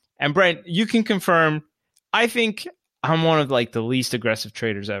essentially, and Brent, you can confirm, I think I'm one of the least aggressive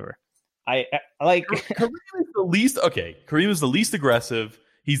traders ever. I like Kareem is the least. Okay, Kareem is the least aggressive.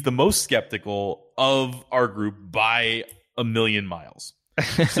 He's the most skeptical of our group by a million miles.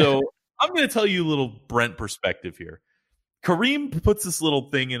 So I'm going to tell you a little Brent perspective here. Kareem puts this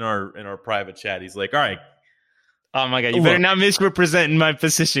little thing in our private chat. He's like, all right. Oh my God, you better not misrepresent my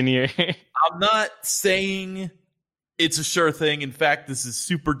position here. I'm not saying it's a sure thing. In fact, this is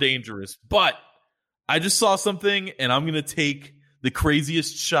super dangerous. But I just saw something, and I'm going to take the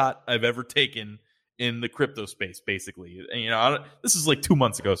craziest shot I've ever taken in the crypto space, basically. And, this is 2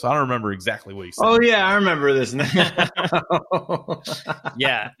 months ago, so I don't remember exactly what he said. Oh, yeah, I remember this now.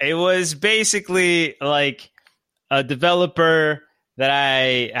 Yeah, it was basically a developer that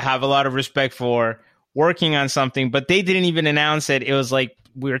I have a lot of respect for working on something, but they didn't even announce it. It was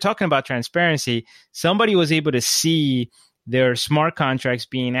we were talking about transparency. Somebody was able to see their smart contracts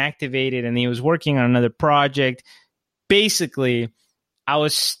being activated, and he was working on another project. Basically, I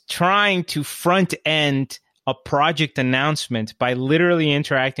was trying to front end a project announcement by literally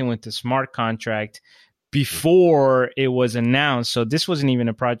interacting with the smart contract before it was announced. So this wasn't even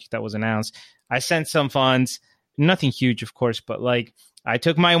a project that was announced. I sent some funds, nothing huge, of course, but I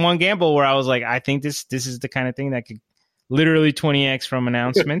took my one gamble where I was I think this is the kind of thing that could literally 20x from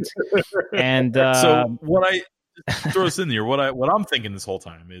announcement. And so what I throw this in here, what I'm thinking this whole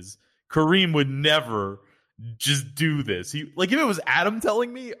time is Kareem would never just do this. He if it was Adam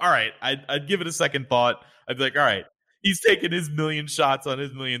telling me, all right, I'd give it a second thought. I'd be like, all right, he's taking his million shots on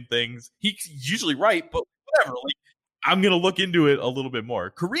his million things. He's usually right, but whatever. I'm gonna look into it a little bit more.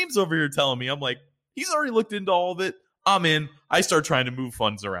 Kareem's over here telling me, I'm like, he's already looked into all of it. I'm in. I start trying to move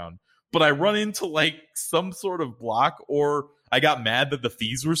funds around, but I run into some sort of block, or I got mad that the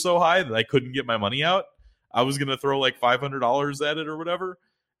fees were so high that I couldn't get my money out. I was gonna throw $500 at it or whatever,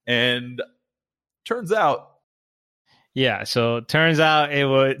 and turns out,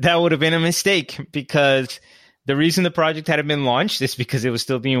 that would have been a mistake, because the reason the project hadn't been launched is because it was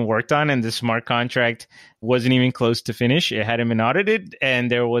still being worked on, and the smart contract wasn't even close to finish. It hadn't been audited,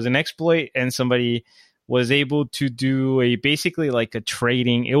 and there was an exploit, and somebody was able to do basically a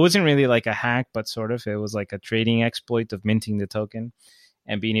trading. It wasn't really a hack, but sort of. It was a trading exploit of minting the token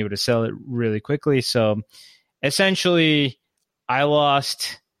and being able to sell it really quickly. So essentially, I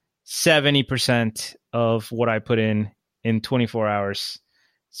lost 70% of what I put in 24 hours.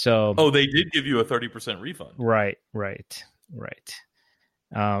 So they did give you a 30% refund. Right.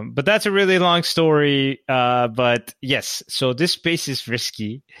 But that's a really long story. But yes, so this space is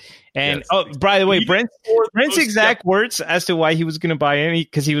risky. And by the way, Brent's exact words as to why he was going to buy any,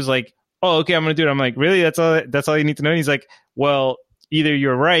 because he was like, oh, okay, I'm going to do it. I'm like, really? That's all you need to know? And he's like, well, either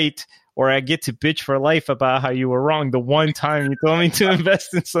you're right or I get to bitch for life about how you were wrong the one time you told me to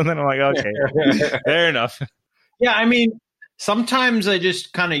invest in something. I'm like, okay, fair enough. Yeah, I mean, sometimes I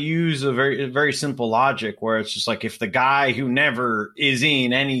just kind of use a very simple logic where it's just like, if the guy who never is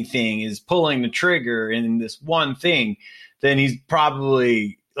in anything is pulling the trigger in this one thing, then he's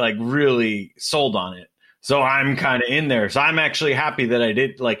probably like really sold on it. So I'm kind of in there. So I'm actually happy that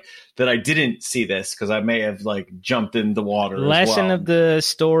I didn't see this, because I may have like jumped in the water. Lesson of the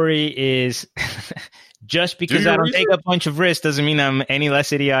story is just because I don't take a bunch of risks doesn't mean I'm any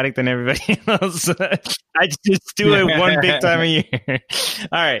less idiotic than everybody else. I just do it one big time a year.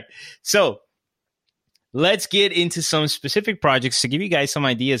 All right. So let's get into some specific projects to give you guys some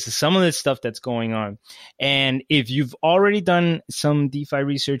ideas of some of the stuff that's going on. And if you've already done some DeFi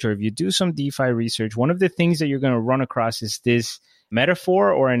research, or if you do some DeFi research, one of the things that you're going to run across is this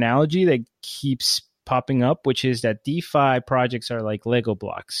metaphor or analogy that keeps popping up, which is that DeFi projects are like Lego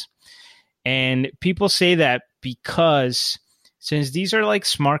blocks. And people say that because since these are like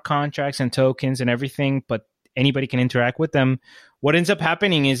smart contracts and tokens and everything, but anybody can interact with them, what ends up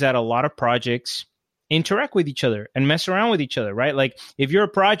happening is that a lot of projects interact with each other and mess around with each other, right? Like if you're a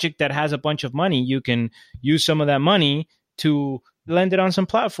project that has a bunch of money, you can use some of that money to lend it on some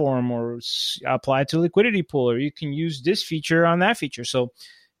platform or apply it to a liquidity pool, or you can use this feature on that feature. So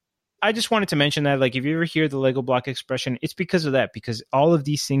I just wanted to mention that, like, if you ever hear the Lego block expression, it's because of that, because all of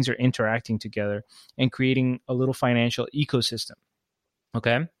these things are interacting together and creating a little financial ecosystem.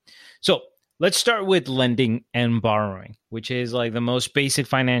 Okay. So let's start with lending and borrowing, which is like the most basic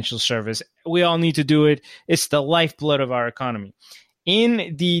financial service. We all need to do it. It's the lifeblood of our economy.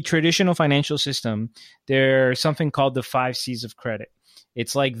 In the traditional financial system, there's something called the 5 C's of credit.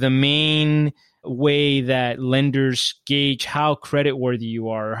 It's like the main way that lenders gauge how creditworthy you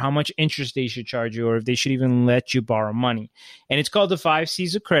are, or how much interest they should charge you, or if they should even let you borrow money. And it's called the 5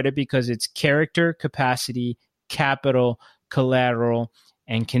 C's of credit because it's character, capacity, capital, collateral,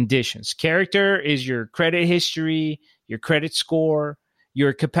 and conditions. Character is your credit history, your credit score.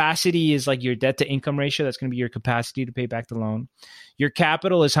 Your capacity is like your debt to income ratio. That's going to be your capacity to pay back the loan. Your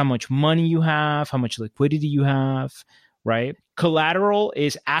capital is how much money you have, how much liquidity you have, right? Collateral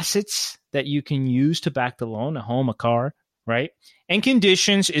is assets that you can use to back the loan, a home, a car, right? And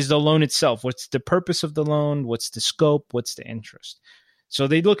conditions is the loan itself. What's the purpose of the loan? What's the scope? What's the interest? So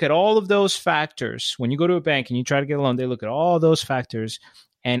they look at all of those factors. When you go to a bank and you try to get a loan, they look at all those factors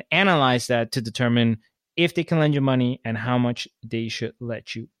and analyze that to determine if they can lend you money and how much they should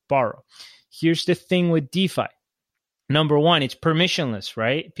let you borrow. Here's the thing with DeFi. Number one, it's permissionless,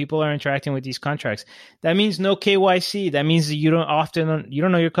 right? People are interacting with these contracts. That means no KYC. That means that you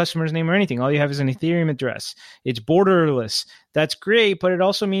don't know your customer's name or anything. All you have is an Ethereum address. It's borderless. That's great, but it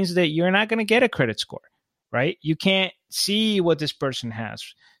also means that you're not going to get a credit score, right? You can't see what this person has.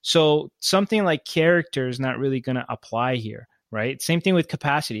 So something like character is not really going to apply here, right? Same thing with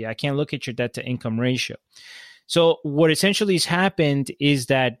capacity. I can't look at your debt to income ratio. So what essentially has happened is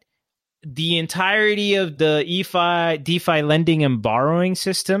that the entirety of the DeFi lending and borrowing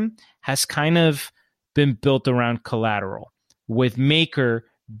system has kind of been built around collateral, with Maker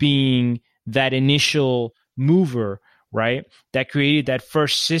being that initial mover, right? That created that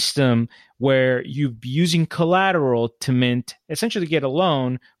first system where you'd be using collateral to mint, essentially get a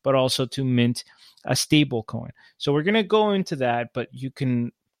loan, but also to mint a stable coin. So we're going to go into that, but you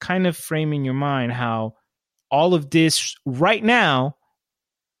can kind of frame in your mind how all of this right now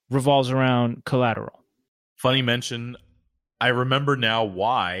revolves around collateral. Funny mention. I remember now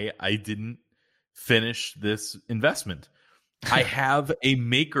why I didn't finish this investment. I have a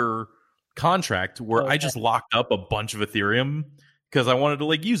Maker contract where I just locked up a bunch of Ethereum because I wanted to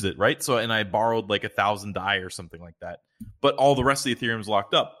like use it, right? So, and I borrowed like 1,000 DAI or something like that. But all the rest of the Ethereum's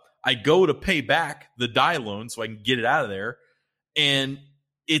locked up. I go to pay back the DAI loan so I can get it out of there, and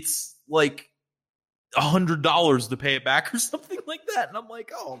it's like $100 to pay it back or something like that. And I'm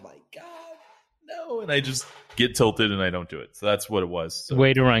like, oh my God, no. And I just get tilted and I don't do it. So that's what it was. So.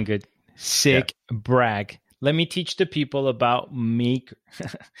 Way to run good. Sick brag. Let me teach the people about Maker.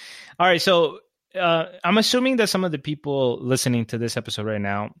 All right. So I'm assuming that some of the people listening to this episode right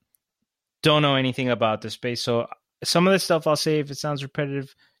now don't know anything about the space. So some of the stuff I'll say, if it sounds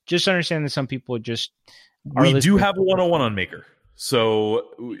repetitive, just understand that some people just we do have a 101 on Maker. So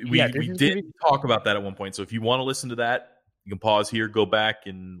we did talk about that at one point. So if you want to listen to that, you can pause here, go back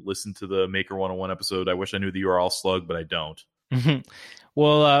and listen to the Maker 101 episode. I wish I knew the URL slug, but I don't. Mm-hmm.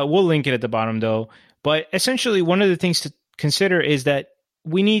 Well, we'll link it at the bottom though. But essentially, one of the things to consider is that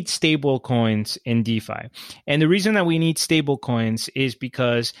we need stable coins in DeFi. And the reason that we need stable coins is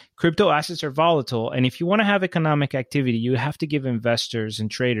because crypto assets are volatile. And if you want to have economic activity, you have to give investors and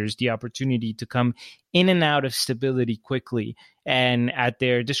traders the opportunity to come in and out of stability quickly and at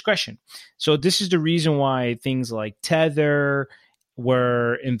their discretion. So this is the reason why things like Tether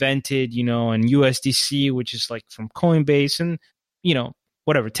were invented, and USDC, which is like from Coinbase, and,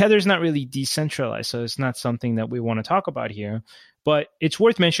 whatever. Tether's not really decentralized, so it's not something that we want to talk about here. But it's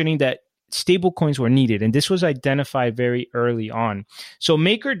worth mentioning that stable coins were needed, and this was identified very early on. So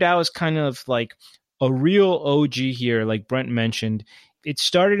MakerDAO is kind of like a real OG here, like Brent mentioned. It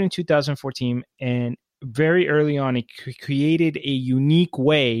started in 2014, and very early on, it created a unique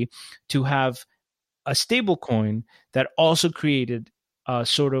way to have a stable coin that also created a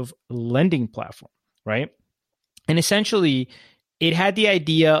sort of lending platform, right? And essentially, it had the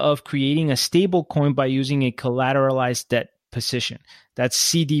idea of creating a stable coin by using a collateralized debt position. That's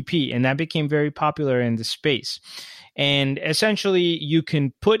CDP, and that became very popular in the space. And essentially, you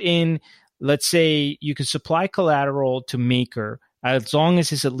can put in, let's say, you can supply collateral to Maker as long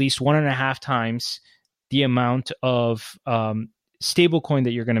as it's at least 1.5 times the amount of stablecoin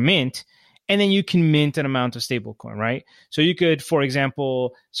that you're going to mint, and then you can mint an amount of stablecoin, right? So you could, for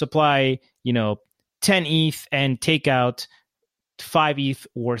example, supply 10 ETH and take out 5 ETH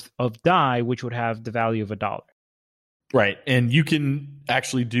worth of DAI, which would have the value of $1. Right. And you can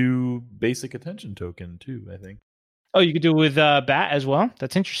actually do basic attention token too, I think. Oh, you could do it with BAT as well?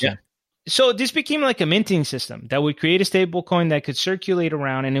 That's interesting. Yeah. So this became like a minting system that would create a stable coin that could circulate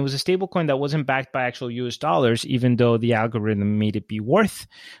around, and it was a stable coin that wasn't backed by actual US dollars, even though the algorithm made it be worth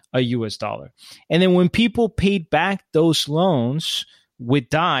a US dollar. And then when people paid back those loans with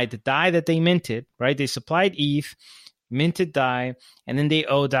DAI, the DAI that they minted, right? They supplied ETH, minted DAI, and then they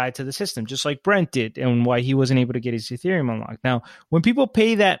owe DAI to the system, just like Brent did, and why he wasn't able to get his Ethereum unlocked. Now, when people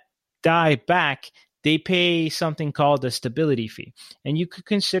pay that DAI back, they pay something called a stability fee. And you could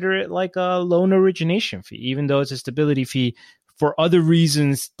consider it like a loan origination fee, even though it's a stability fee for other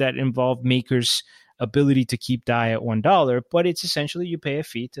reasons that involve Maker's ability to keep DAI at $1. But it's essentially you pay a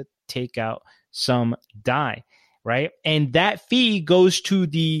fee to take out some DAI, right? And that fee goes to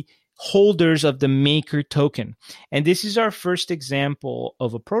the holders of the Maker token. And this is our first example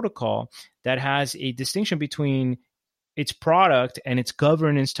of a protocol that has a distinction between its product and its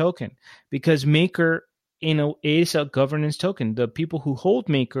governance token, because Maker is a governance token. The people who hold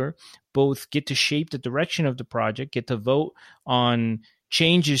Maker both get to shape the direction of the project, get to vote on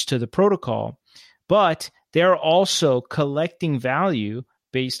changes to the protocol, but they're also collecting value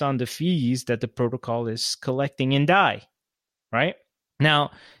based on the fees that the protocol is collecting in DAI, right?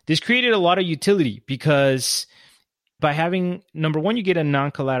 Now, this created a lot of utility because by having, number one, you get a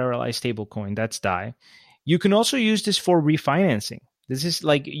non-collateralized stablecoin, that's DAI. You can also use this for refinancing. This is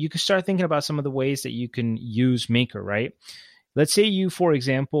like, you can start thinking about some of the ways that you can use Maker, right? Let's say you, for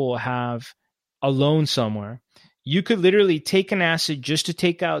example, have a loan somewhere. You could literally take an asset just to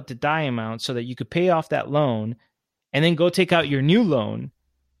take out the DAI amount so that you could pay off that loan and then go take out your new loan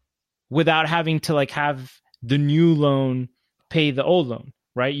without having to like have the new loan pay the old loan,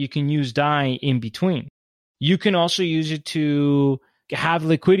 right? You can use DAI in between. You can also use it to have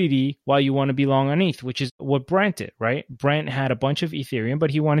liquidity while you want to be long on ETH, which is what Brent did, right? Brent had a bunch of Ethereum,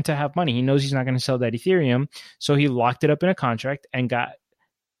 but he wanted to have money. He knows he's not going to sell that Ethereum, so he locked it up in a contract and got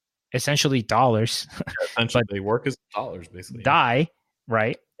essentially dollars. Essentially, they work as dollars, basically. DAI,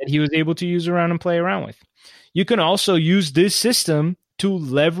 right? That he was able to use around and play around with. You can also use this system to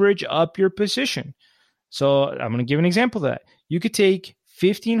leverage up your position. So I'm going to give an example of that. You could take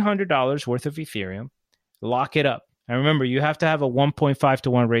 $1,500 worth of Ethereum, lock it up. And remember, you have to have a 1.5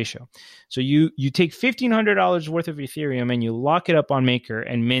 to 1 ratio. So you take $1,500 worth of Ethereum and you lock it up on Maker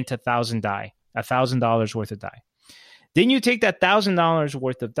and mint $1,000 worth of DAI. Then you take that $1,000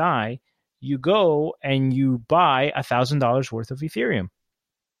 worth of DAI, you go and you buy $1,000 worth of Ethereum.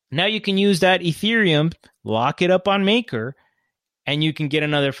 Now you can use that Ethereum, lock it up on Maker, and you can get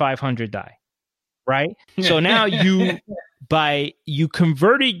another 500 DAI, right? So now you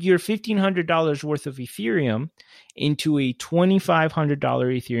converted your $1,500 worth of Ethereum into a $2,500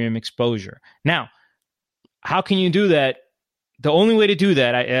 Ethereum exposure. Now, how can you do that? The only way to do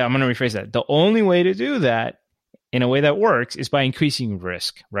that, I'm going to rephrase that. The only way to do that in a way that works is by increasing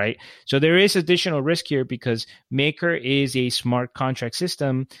risk, right? So there is additional risk here because Maker is a smart contract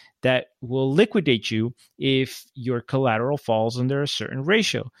system that will liquidate you if your collateral falls under a certain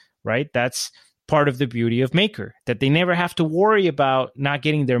ratio, right? That's part of the beauty of Maker, that they never have to worry about not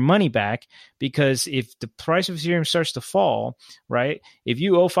getting their money back, because if the price of Ethereum starts to fall, right, if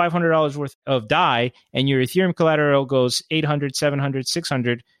you owe $500 worth of DAI and your Ethereum collateral goes 800, 700,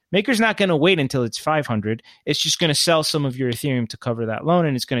 600, Maker's not going to wait until it's 500. It's just going to sell some of your Ethereum to cover that loan,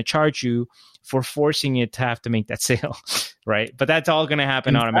 and it's going to charge you for forcing it to have to make that sale, right? But that's all going to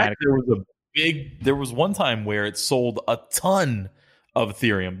happen automatically. There was one time where it sold a ton of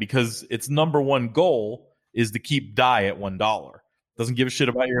Ethereum because its number one goal is to keep DAI at $1. Doesn't give a shit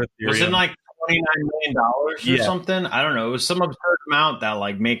about your Ethereum. Was it like $29 million or something? I don't know. It was some absurd amount that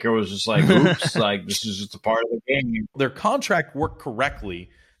like Maker was just like, oops, like this is just a part of the game. Their contract worked correctly.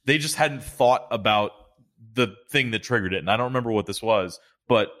 They just hadn't thought about the thing that triggered it. And I don't remember what this was,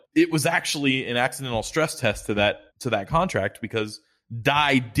 but it was actually an accidental stress test to that contract, because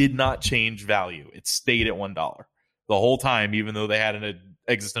DAI did not change value. It stayed at $1 the whole time, even though they had an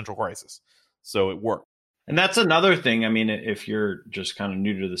existential crisis. So it worked. And that's another thing. I mean, if you're just kind of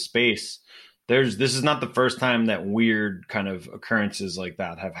new to the space, this is not the first time that weird kind of occurrences like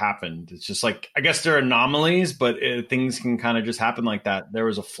that have happened. It's just like, I guess they're anomalies, but things can kind of just happen like that. There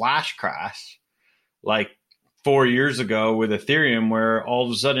was a flash crash like 4 years ago with Ethereum where all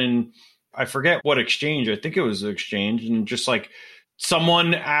of a sudden, I forget what exchange, I think it was the exchange, and just like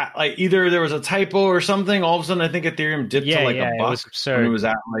someone at like either there was a typo or something, all of a sudden I think Ethereum dipped to like $1. It was absurd. When it was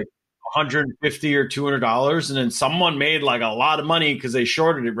at like $150 or $200, and then someone made like a lot of money because they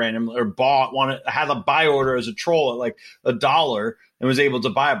shorted it randomly or had a buy order as a troll at like $1 and was able to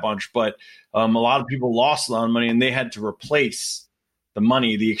buy a bunch. But a lot of people lost a lot of money, and they had to replace the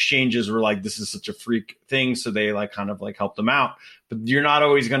money. The exchanges were like, this is such a freak thing, so they like kind of like helped them out. But you're not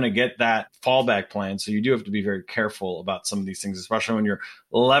always going to get that fallback plan, so you do have to be very careful about some of these things, especially when you're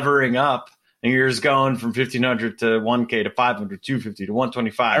levering up. And you're just going from 1,500 to 1K to 500, 250 to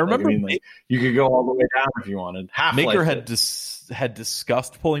 125. I remember you could go all the way down if you wanted. Maker had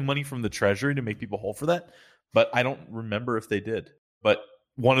discussed pulling money from the treasury to make people whole for that, but I don't remember if they did. But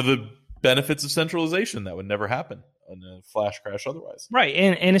one of the benefits of centralization that would never happen in a flash crash otherwise. Right.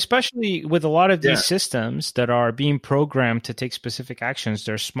 And especially with a lot of these systems that are being programmed to take specific actions,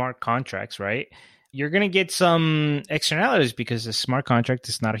 they're smart contracts, right? You're going to get some externalities because a smart contract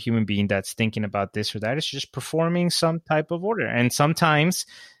is not a human being that's thinking about this or that. It's just performing some type of order. And sometimes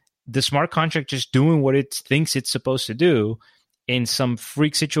the smart contract just doing what it thinks it's supposed to do in some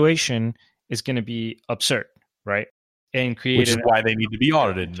freak situation is going to be absurd, right? And which is why they need to be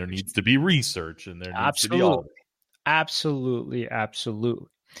audited, and there needs to be research, and there needs to be audited. Absolutely.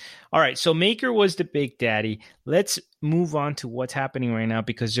 All right, so Maker was the big daddy. Let's move on to what's happening right now,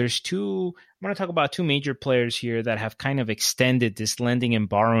 because I'm going to talk about two major players here that have kind of extended this lending and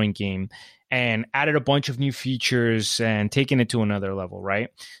borrowing game and added a bunch of new features and taken it to another level, right?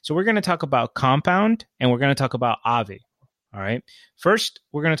 So we're going to talk about Compound and we're going to talk about Aave, all right? First,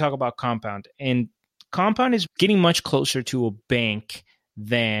 we're going to talk about Compound. And Compound is getting much closer to a bank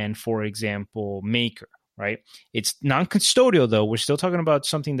than, for example, Maker. Right? It's non-custodial, though. We're still talking about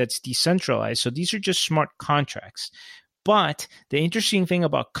something that's decentralized. So these are just smart contracts. But the interesting thing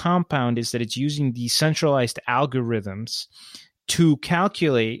about Compound is that it's using decentralized algorithms to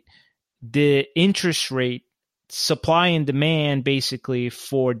calculate the interest rate, supply and demand, basically,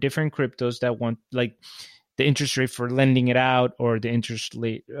 for different cryptos that want, like the interest rate for lending it out or the interest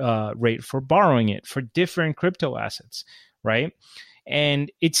rate for borrowing it for different crypto assets, right?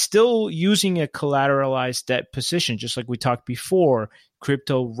 And it's still using a collateralized debt position. Just like we talked before,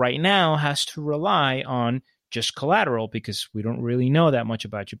 crypto right now has to rely on just collateral because we don't really know that much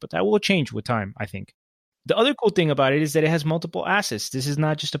about you. But that will change with time, I think. The other cool thing about it is that it has multiple assets. This is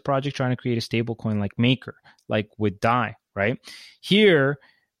not just a project trying to create a stable coin like Maker, like with DAI, right? Here,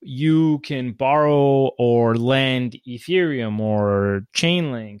 you can borrow or lend Ethereum or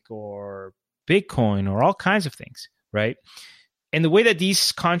Chainlink or Bitcoin or all kinds of things, right? And the way that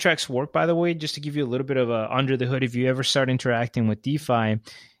these contracts work, by the way, just to give you a little bit of a under the hood, if you ever start interacting with DeFi,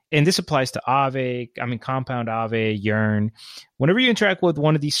 and this applies to Aave, Compound, Aave, Yearn. Whenever you interact with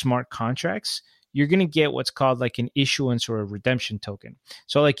one of these smart contracts, you're going to get what's called like an issuance or a redemption token.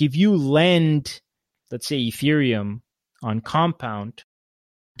 So like if you lend, let's say Ethereum on Compound,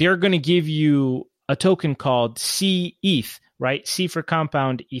 they're going to give you a token called CETH, right? C for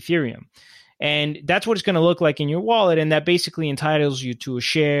Compound Ethereum. And that's what it's going to look like in your wallet. And that basically entitles you to a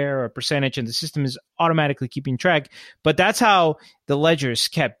share or a percentage, and the system is automatically keeping track. But that's how the ledger is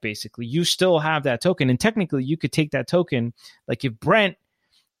kept, basically. You still have that token. And technically, you could take that token, like if Brent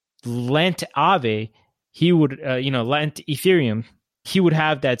lent Aave, he would, lent Ethereum, he would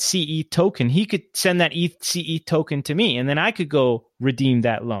have that CE token. He could send that CE token to me, and then I could go redeem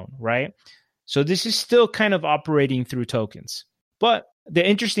that loan, right? So this is still kind of operating through tokens. But the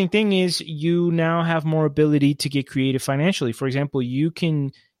interesting thing is you now have more ability to get creative financially. For example, you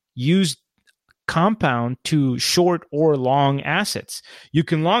can use Compound to short or long assets. You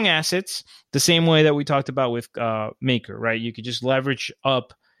can long assets the same way that we talked about with Maker, right? You could just leverage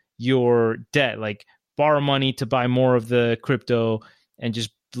up your debt, like borrow money to buy more of the crypto and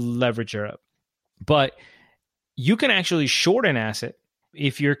just leverage it up. But you can actually short an asset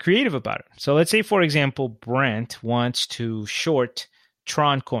if you're creative about it. So let's say, for example, Brent wants to short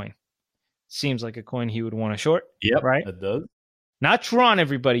Tron coin. Seems like a coin he would want to short. Yep, right? It does. Not Tron,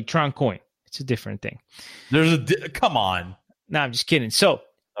 everybody. Tron coin. It's a different thing. Come on. No, I'm just kidding. So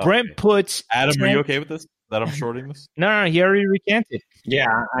Okay. Brent puts Adam, are you okay with this? That I'm shorting this? No, he already recanted.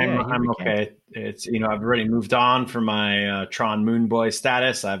 Yeah, he I'm okay. It's I've already moved on from my Tron Moonboy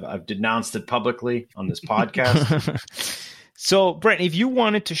status. I've denounced it publicly on this podcast. So Brent, if you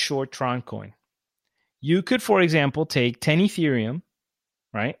wanted to short Tron coin, you could, for example, take 10 Ethereum,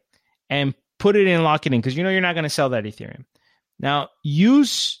 right, and put it in, lock it in, because you're not going to sell that Ethereum. Now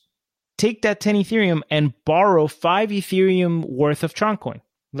take that 10 Ethereum and borrow 5 Ethereum worth of Tron coin.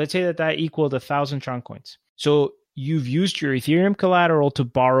 Let's say that equaled 1,000 Tron coins. So you've used your Ethereum collateral to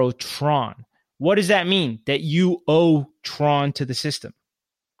borrow Tron. What does that mean? That you owe Tron to the system,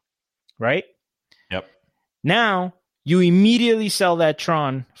 right? Yep. Now you immediately sell that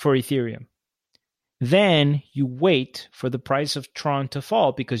Tron for Ethereum. Then you wait for the price of Tron to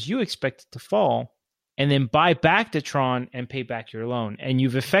fall because you expect it to fall, and then buy back the Tron and pay back your loan. And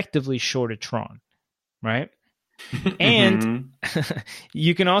you've effectively shorted Tron, right? And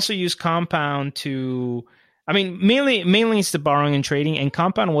you can also use Compound to, mainly it's the borrowing and trading. And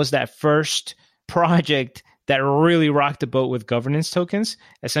Compound was that first project that really rocked the boat with governance tokens.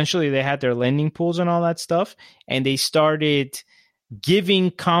 Essentially, they had their lending pools and all that stuff. And they started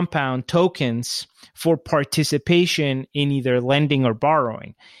giving Compound tokens for participation in either lending or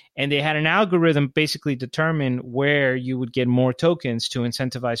borrowing. And they had an algorithm basically determine where you would get more tokens to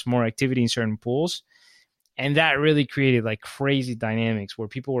incentivize more activity in certain pools. And that really created like crazy dynamics where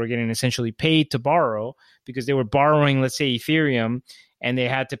people were getting essentially paid to borrow because they were borrowing, let's say, Ethereum, and they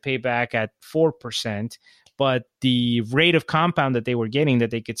had to pay back at 4%. But the rate of Compound that they were getting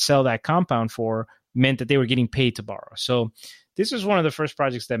that they could sell that Compound for meant that they were getting paid to borrow. So this was one of the first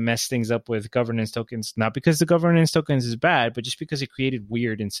projects that messed things up with governance tokens, not because the governance tokens is bad, but just because it created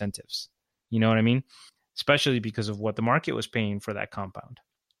weird incentives. You know what I mean? Especially because of what the market was paying for that Compound.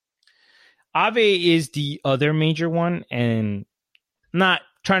 Aave is the other major one, and not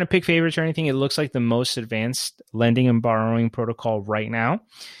trying to pick favorites or anything. It looks like the most advanced lending and borrowing protocol right now.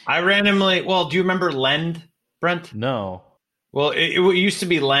 Do you remember Lend, Brent? No. Well, it used to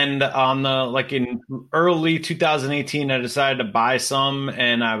be Lend on in early 2018. I decided to buy some,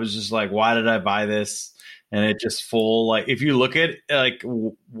 and I was just like, why did I buy this? And it just if you look at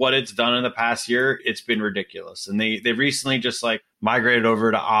what it's done in the past year, it's been ridiculous. And they recently just migrated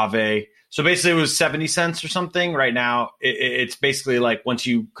over to Aave. So basically it was 70 cents or something. Right now, it's basically once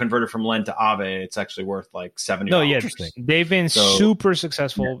you convert it from Lend to Aave, it's actually worth $70. No, yeah, they've been super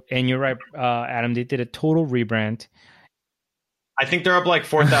successful. Yeah. And you're right, Adam, they did a total rebrand. I think they're up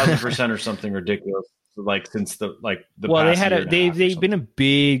 4,000% or something ridiculous. Since the they've been a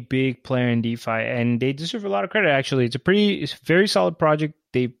big player in DeFi, and they deserve a lot of credit. Actually, it's a very solid project.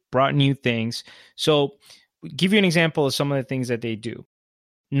 They brought new things. So, give you an example of some of the things that they do.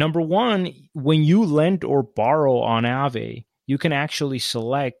 Number one, when you lend or borrow on Aave, you can actually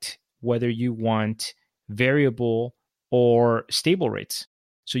select whether you want variable or stable rates.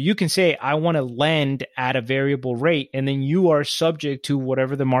 So you can say, I want to lend at a variable rate, and then you are subject to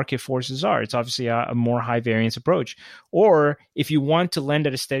whatever the market forces are. It's obviously a more high variance approach. Or if you want to lend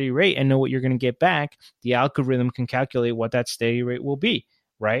at a steady rate and know what you're going to get back, the algorithm can calculate what that steady rate will be,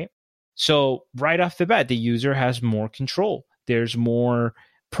 right? So right off the bat, the user has more control. There's more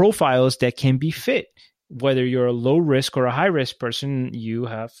profiles that can be fit. Whether you're a low risk or a high risk person, you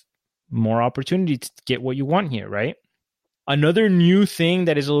have more opportunity to get what you want here, right? Another new thing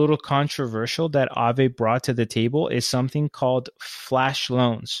that is a little controversial that Aave brought to the table is something called flash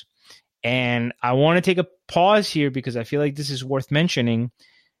loans. And I want to take a pause here because I feel like this is worth mentioning.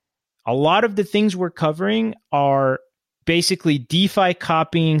 A lot of the things we're covering are basically DeFi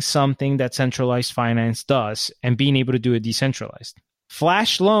copying something that centralized finance does and being able to do it decentralized.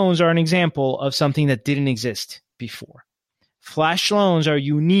 Flash loans are an example of something that didn't exist before. Flash loans are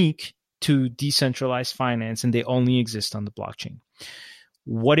unique to decentralized finance, and they only exist on the blockchain.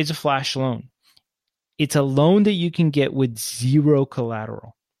 What is a flash loan? It's a loan that you can get with zero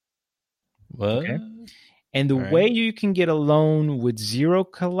collateral. What? Okay? And the way you can get a loan with zero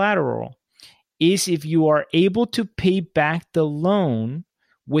collateral is if you are able to pay back the loan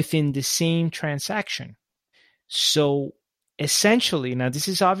within the same transaction. So essentially, now this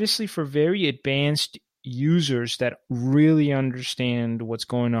is obviously for very advanced users that really understand what's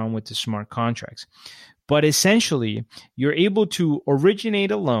going on with the smart contracts. But essentially, you're able to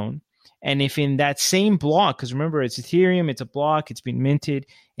originate a loan. And if in that same block, because remember, it's Ethereum, it's a block, it's been minted.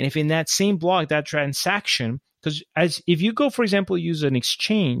 And if in that same block, that transaction, because if you go, for example, use an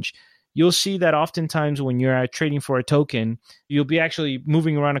exchange, you'll see that oftentimes when you're trading for a token, you'll be actually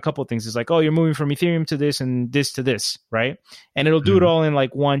moving around a couple of things. It's like, oh, you're moving from Ethereum to this and this to this, right? And it'll do it all in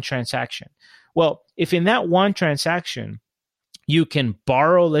like one transaction. Well, if in that one transaction, you can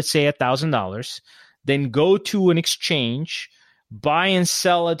borrow, let's say $1,000, then go to an exchange, buy and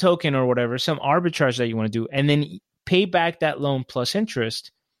sell a token or whatever, some arbitrage that you want to do, and then pay back that loan plus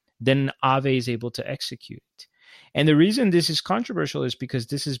interest, then Aave is able to execute it. And the reason this is controversial is because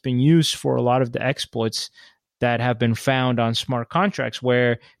this has been used for a lot of the exploits that have been found on smart contracts,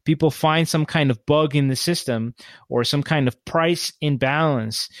 where people find some kind of bug in the system or some kind of price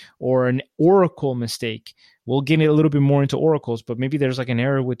imbalance or an Oracle mistake. We'll get a little bit more into oracles, but maybe there's like an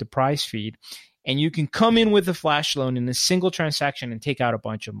error with the price feed. And you can come in with a flash loan in a single transaction and take out a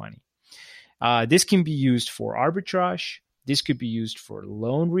bunch of money. This can be used for arbitrage. This could be used for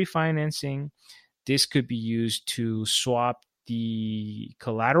loan refinancing. This could be used to swap the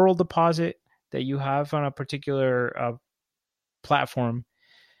collateral deposit that you have on a particular platform.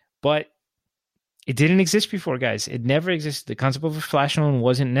 But it didn't exist before, guys. It never existed. The concept of a flash loan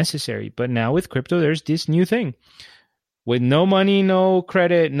wasn't necessary. But now with crypto, there's this new thing. With no money, no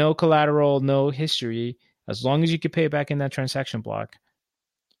credit, no collateral, no history, as long as you can pay back in that transaction block,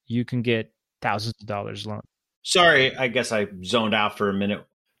 you can get thousands of dollars loan. Sorry, I guess I zoned out for a minute.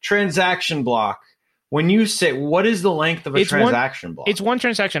 Transaction block. When you say, what is the length of a transaction block? It's one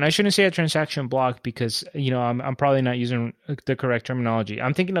transaction. I shouldn't say a transaction block because, I'm probably not using the correct terminology.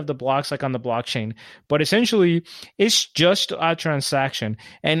 I'm thinking of the blocks like on the blockchain, but essentially it's just a transaction.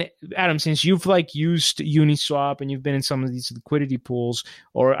 And Adam, since you've used Uniswap and you've been in some of these liquidity pools,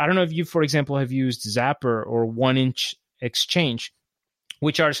 or I don't know if you, for example, have used Zapper or 1inch Exchange,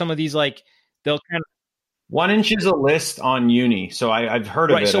 which are some of these they'll kind of 1inch is a list on Uni, so I've heard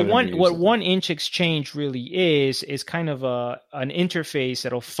of it. So what 1inch Exchange really is kind of an interface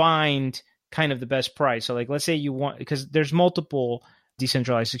that'll find kind of the best price. So let's say you want, because there's multiple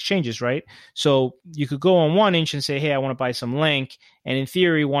decentralized exchanges, right? So you could go on 1inch and say, hey, I want to buy some Link, and in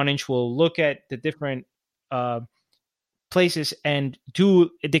theory, 1inch will look at the different places and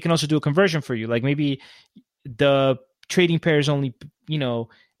they can also do a conversion for you. Like maybe the trading pair is only,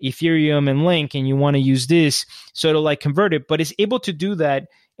 Ethereum and Link, and you want to use this, so it'll convert it, but it's able to do that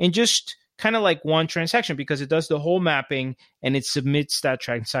in just kind of one transaction because it does the whole mapping and it submits that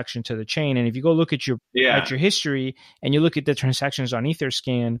transaction to the chain. And if you go look at your history and you look at the transactions on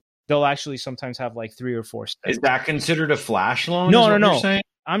Etherscan, they'll actually sometimes have 3 or 4 steps. Is that considered a flash loan? No.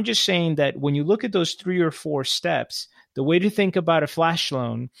 I'm just saying that when you look at those 3 or 4 steps, the way to think about a flash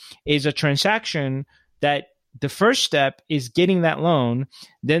loan is a transaction that the first step is getting that loan.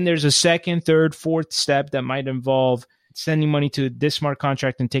 Then there's a second, third, fourth step that might involve sending money to this smart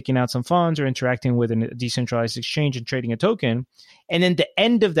contract and taking out some funds or interacting with a decentralized exchange and trading a token. And then the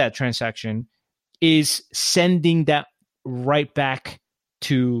end of that transaction is sending that right back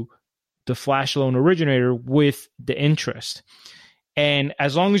to the flash loan originator with the interest. And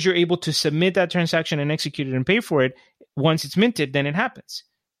as long as you're able to submit that transaction and execute it and pay for it, once it's minted, then it happens.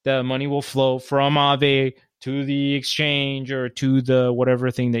 The money will flow from Aave to the exchange or to the whatever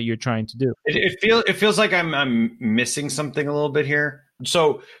thing that you're trying to do. It feels like I'm missing something a little bit here.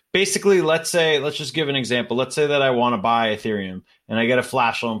 So basically, let's just give an example. Let's say that I want to buy Ethereum and I get a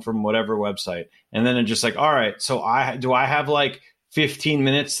flash loan from whatever website, and then it's just all right. So I have 15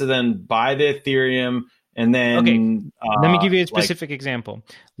 minutes to then buy the Ethereum, and then let me give you a specific example.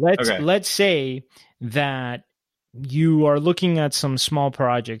 Let's say that you are looking at some small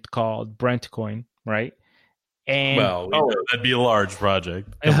project called Brentcoin, right? And that'd be a large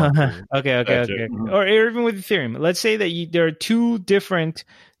project. Okay. Or even with Ethereum. Let's say that there are 2 different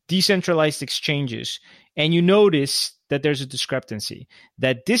decentralized exchanges, and you notice that there's a discrepancy.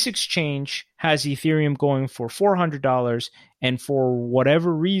 That this exchange has Ethereum going for $400, and for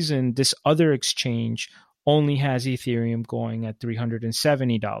whatever reason, this other exchange only has Ethereum going at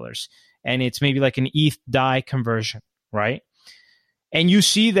 $370. And it's maybe an ETH DAI conversion, right? And you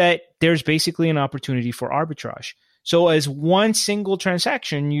see that there's basically an opportunity for arbitrage. So as one single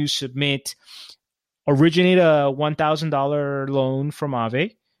transaction, you originate a $1,000 loan from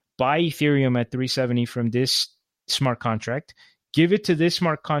Aave, buy Ethereum at $370 from this smart contract, give it to this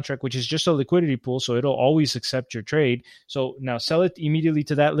smart contract, which is just a liquidity pool, so it'll always accept your trade. So now sell it immediately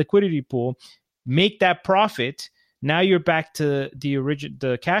to that liquidity pool, make that profit. Now you're back to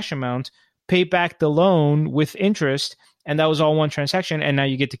the cash amount, pay back the loan with interest, and that was all one transaction, and now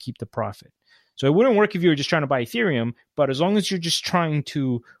you get to keep the profit. So it wouldn't work if you were just trying to buy Ethereum, but as long as you're just trying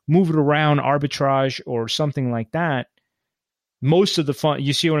to move it around, arbitrage or something like that, most of the fun,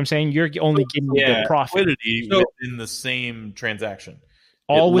 you see what I'm saying? You're only getting the profit. Liquidity within the same transaction.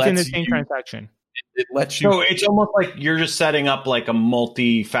 All within the same transaction. It lets you. So it's almost like you're just setting up like a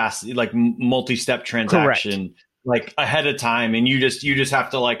multi-step transaction. Correct. Like ahead of time, and you just have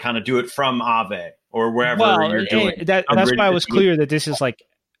to like kind of do it from Aave or wherever you're doing. That's why I was clear that this is like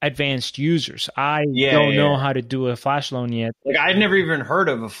advanced users. I don't know how to do a flash loan yet. Like I'd never even heard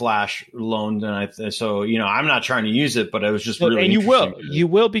of a flash loan, and so I'm not trying to use it, but it was just really. And you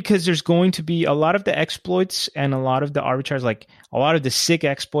will because there's going to be a lot of the exploits and a lot of the arbitrage, like a lot of the sick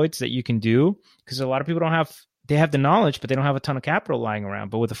exploits that you can do, because a lot of people they have the knowledge, but they don't have a ton of capital lying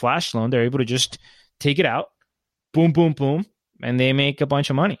around. But with a flash loan, they're able to just take it out. Boom, boom, boom, and they make a bunch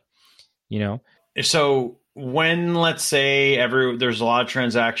of money, So when, let's say, there's a lot of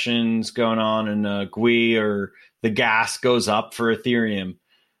transactions going on in GUI or the gas goes up for Ethereum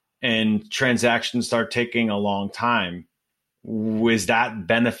and transactions start taking a long time, is that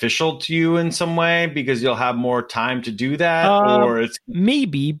beneficial to you in some way because you'll have more time to do that? Or it's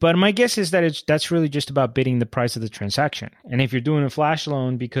maybe, but my guess is that that's really just about bidding the price of the transaction. And if you're doing a flash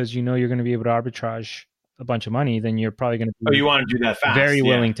loan because you're going to be able to arbitrage a bunch of money, then you're probably going to be you want to do that fast. Very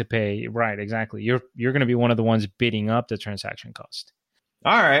willing to pay. Right, exactly. You're going to be one of the ones bidding up the transaction cost.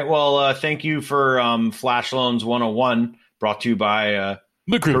 All right. Well, thank you for Flash Loans 101, brought to you by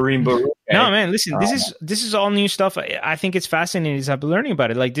Kareem Baruch. No, man, listen, this is all new stuff. I think it's fascinating as I've been learning about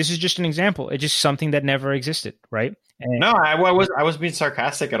it. Like, this is just an example. It's just something that never existed, right? And no, I was being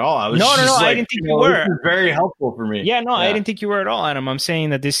sarcastic at all. I was no, like, I didn't think you were. This is very helpful for me. Yeah, I didn't think you were at all, Adam. I'm saying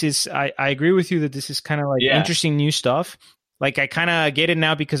that this is, I agree with you that this is kind of like interesting new stuff. Like, I kind of get it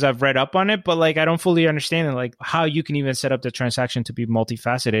now because I've read up on it, but like, I don't fully understand it, like how you can even set up the transaction to be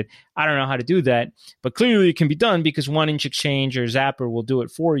multifaceted. I don't know how to do that, but clearly it can be done because 1inch Exchange or Zapper will do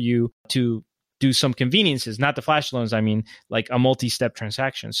it for you to do some conveniences, not the flash loans. I mean, like a multi-step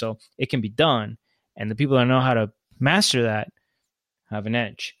transaction. So it can be done. And the people that know how to master that have an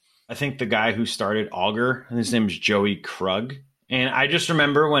edge. I think the guy who started Augur, his name is Joey Krug. And I just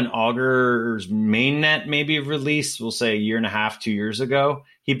remember when Augur's mainnet maybe released, we'll say 1.5 years, 2 years ago,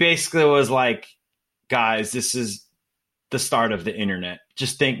 he basically was like, guys, this is the start of the internet.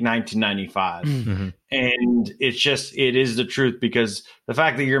 Just think 1995. Mm-hmm. And it is the truth, because the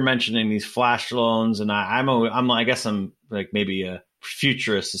fact that you're mentioning these flash loans, and I guess I'm like maybe a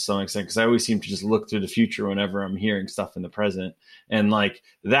futurist to some extent, because I always seem to just look through the future whenever I'm hearing stuff in the present. And like,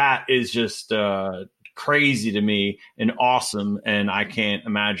 that is just, crazy to me and awesome, and I can't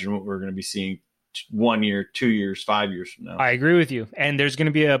imagine what we're going to be seeing 1 year, 2 years, 5 years from now. I agree with you, and there's going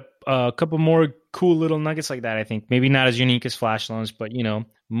to be a couple more cool little nuggets like that. I think maybe not as unique as flash loans, but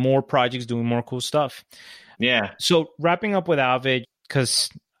more projects doing more cool stuff. Yeah. So wrapping up with Aave, because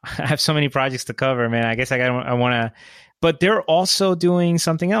I have so many projects to cover, man. I guess I want to, but they're also doing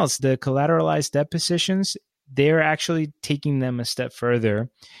something else. The collateralized debt positions, they're actually taking them a step further.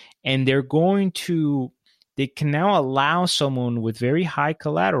 And they can now allow someone with very high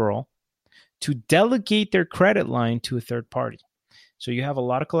collateral to delegate their credit line to a third party. So you have a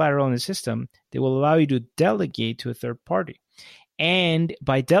lot of collateral in the system. They will allow you to delegate to a third party. And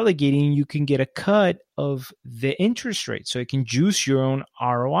by delegating, you can get a cut of the interest rate. So it can juice your own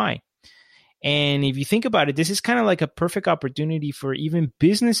ROI. And if you think about it, this is kind of like a perfect opportunity for even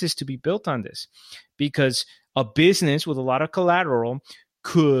businesses to be built on this, because a business with a lot of collateral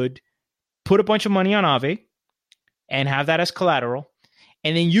could put a bunch of money on Aave and have that as collateral.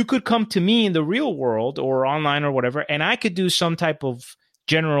 And then you could come to me in the real world or online or whatever, and I could do some type of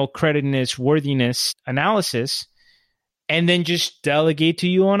general creditness, worthiness analysis, and then just delegate to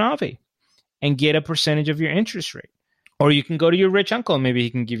you on Aave and get a percentage of your interest rate. Or you can go to your rich uncle and maybe he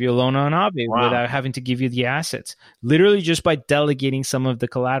can give you a loan on Aave without having to give you the assets, literally just by delegating some of the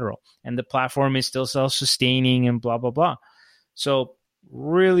collateral. And the platform is still self-sustaining and blah, blah, blah. So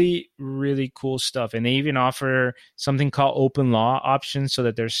really, really cool stuff. And they even offer something called open law options so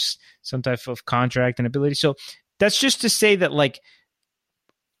that there's some type of contract and ability. So that's just to say that, like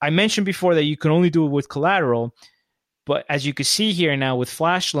I mentioned before, that you can only do it with collateral. But as you can see here now with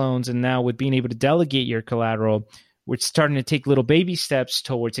flash loans and now with being able to delegate your collateral, we're starting to take little baby steps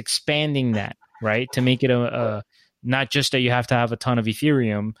towards expanding that, right? To make it a not just that you have to have a ton of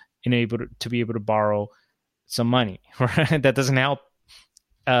Ethereum to be able to borrow some money, right? That doesn't help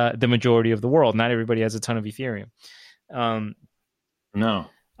the majority of the world. Not everybody has a ton of Ethereum. No.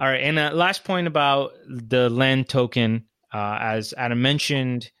 All right. And last point about the Lend token, as Adam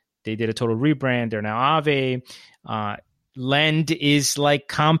mentioned, they did a total rebrand. They're now Aave. Lend is like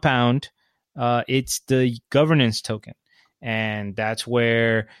Compound. It's the governance token. And that's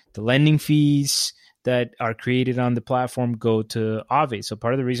where the lending fees that are created on the platform go to Aave. So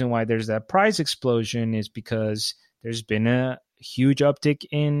part of the reason why there's that price explosion is because there's been a huge uptick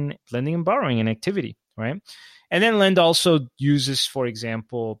in lending and borrowing and activity, right? And then Lend also uses, for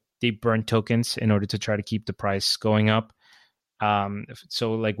example, they burn tokens in order to try to keep the price going up.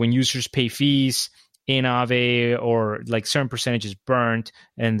 So like when users pay fees in Aave, or like certain percentage is burnt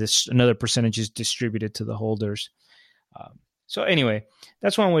and this another percentage is distributed to the holders. So anyway,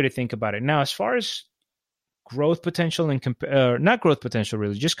 that's one way to think about it. Now, as far as growth potential and not growth potential,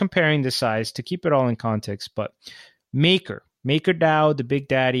 really, just comparing the size to keep it all in context. But MakerDAO, the big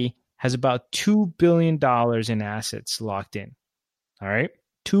daddy, has about $2 billion in assets locked in. All right,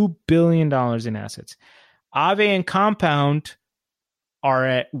 $2 billion in assets. Aave and Compound are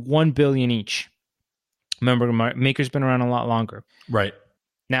at $1 billion each. Remember, Maker's been around a lot longer. Right.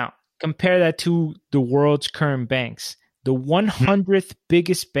 Now, compare that to the world's current banks. The 100th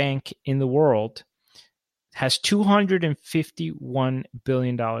biggest bank in the world has $251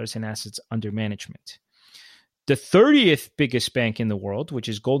 billion in assets under management. The 30th biggest bank in the world, which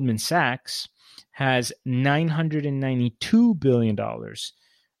is Goldman Sachs, has $992 billion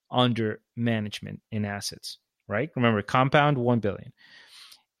under management in assets, right? Remember, Compound, $1 billion.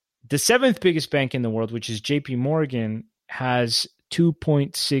 The 7th biggest bank in the world, which is JP Morgan, has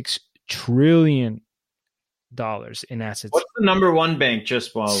 $2.6 trillion in assets. What's the number one bank?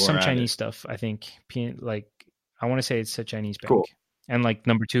 Just while some we're Chinese stuff, I think. Like, I want to say it's a Chinese bank. Cool. And like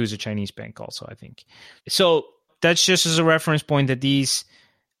number 2 is a Chinese bank also, I think. So that's just as a reference point that these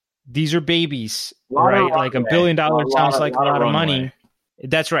are babies, right? Like $1 billion sounds like a lot of money.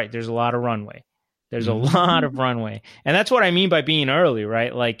 That's right. There's a lot of runway. There's a lot of runway. And that's what I mean by being early,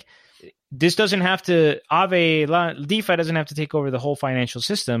 right? Like, this doesn't have to, Aave, DeFi doesn't have to take over the whole financial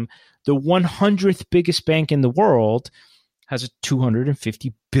system. The 100th biggest bank in the world has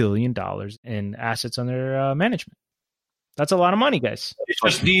 $250 billion in assets under management. That's a lot of money, guys. It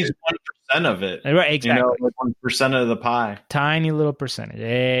just needs 1% of it. Right, exactly. Like 1% of the pie. Tiny little percentage.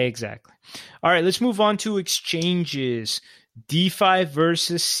 Exactly. All right, let's move on to exchanges. DeFi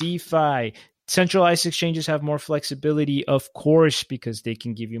versus CeFi. Centralized exchanges have more flexibility, of course, because they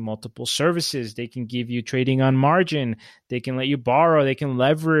can give you multiple services. They can give you trading on margin. They can let you borrow. They can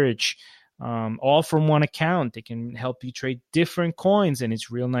leverage, all from one account. They can help you trade different coins, and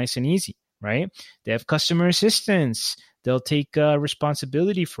it's real nice and easy, right? They have customer assistance. They'll take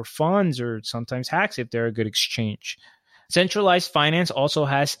responsibility for funds or sometimes hacks if they're a good exchange. Centralized finance also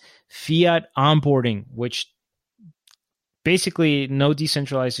has fiat onboarding, which basically no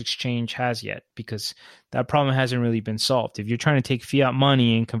decentralized exchange has yet, because that problem hasn't really been solved. If you're trying to take fiat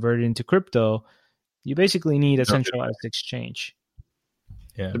money and convert it into crypto, you basically need a centralized exchange.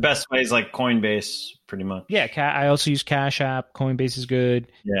 Yeah. The best way is like Coinbase, pretty much. Yeah, I also use Cash App. Coinbase is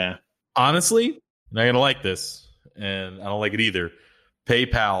good. Yeah. Honestly, you're not going to like this, and I don't like it either.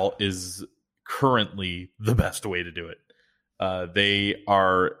 PayPal is currently the best way to do it. They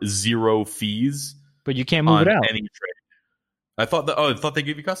are zero fees, but you can't move it out. Any trade. I thought they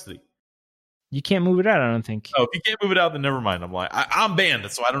gave you custody. You can't move it out, I don't think. Oh, if you can't move it out, then never mind. I'm like, I'm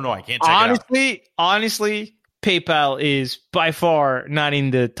banned, so I don't know. I can't check it out. Honestly, PayPal is by far not in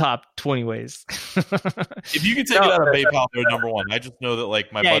the top 20 ways. If you can take it out of PayPal, they're number one. I just know that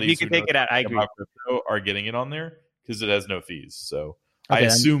like my buddies if you can take it out, I agree. Crypto are getting it on there because it has no fees. So I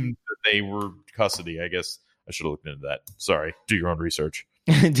assumed that they were custody. I guess I should have looked into that. Sorry. Do your own research.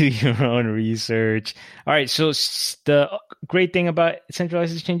 Do your own research. All right. So the great thing about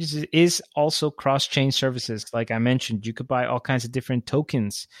centralized exchanges is also cross-chain services. Like I mentioned, you could buy all kinds of different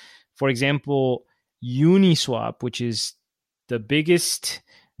tokens. For example, Uniswap, which is the biggest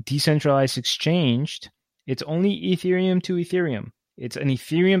decentralized exchange, it's only Ethereum to Ethereum. It's an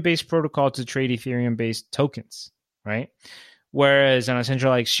Ethereum-based protocol to trade Ethereum-based tokens, right? Whereas on a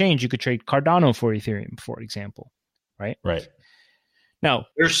centralized exchange, you could trade Cardano for Ethereum, for example, right? Right. Now,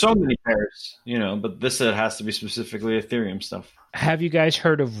 there's so many pairs, but this has to be specifically Ethereum stuff. Have you guys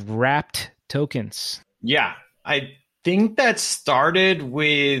heard of wrapped tokens? Yeah, I think that started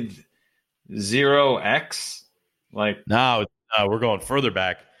with 0x. Like no, we're going further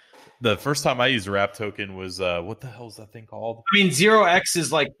back. The first time I used a wrap token was what the hell is that thing called? I mean, 0x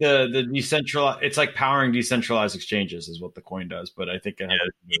is like the decentralized. It's like powering decentralized exchanges is what the coin does. But I think it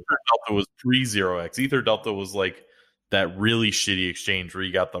Ether Delta was pre-0x. Ether Delta was like that really shitty exchange where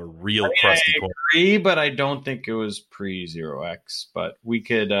you got the real crusty coin. I agree, but I don't think it was pre-0x. But we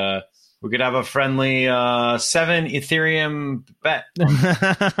could have a friendly 7 Ethereum bet.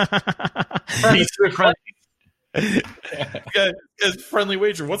 Friendly. Friendly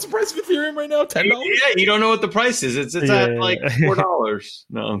wager. What's the price of Ethereum right now? $10? Yeah, you don't know what the price is. It's at like $4.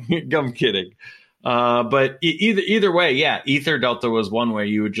 No, I'm kidding. But either way, yeah, Ether Delta was one way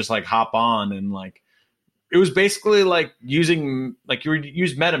you would just like hop on and like it was basically like using like you would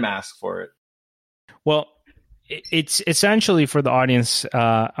use MetaMask for it. Well, it's essentially for the audience.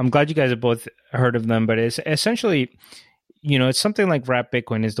 I'm glad you guys have both heard of them, but it's essentially, it's something like Wrapped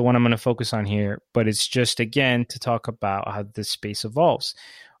Bitcoin is the one I'm going to focus on here, but it's just, again, to talk about how this space evolves.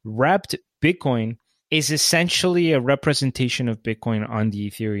 Wrapped Bitcoin is essentially a representation of Bitcoin on the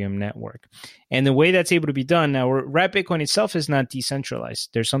Ethereum network. And the way that's able to be done now, Wrapped Bitcoin itself is not decentralized.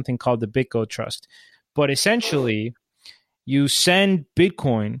 There's something called the BitGo Trust. But essentially, you send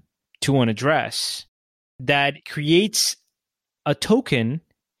Bitcoin to an address that creates a token,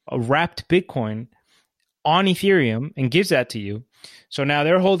 a wrapped Bitcoin, on Ethereum and gives that to you. So now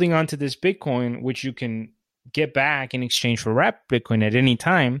they're holding on to this Bitcoin, which you can get back in exchange for wrapped Bitcoin at any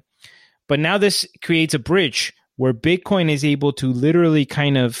time. But now this creates a bridge where Bitcoin is able to literally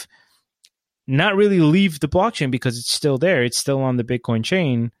kind of not really leave the blockchain because it's still there. It's still on the Bitcoin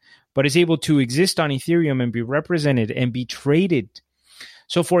chain, but is able to exist on Ethereum and be represented and be traded.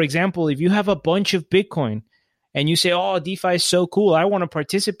 So for example, if you have a bunch of Bitcoin and you say, oh, DeFi is so cool, I want to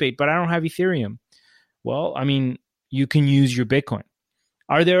participate, but I don't have Ethereum. Well, I mean, you can use your Bitcoin.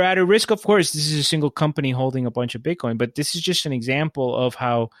 Are they at a risk? Of course, this is a single company holding a bunch of Bitcoin, but this is just an example of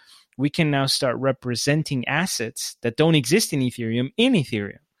how we can now start representing assets that don't exist in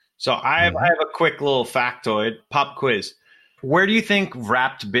Ethereum. So I have a quick little factoid, pop quiz. Where do you think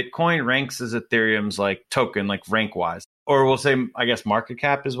wrapped Bitcoin ranks as Ethereum's like token, like rank wise? Or we'll say, I guess market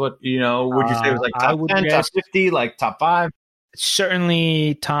cap is what, would you say it was like top 10, top 50, like top 5?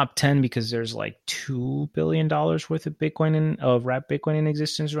 Certainly top 10 because there's like $2 billion worth of Bitcoin of wrapped Bitcoin in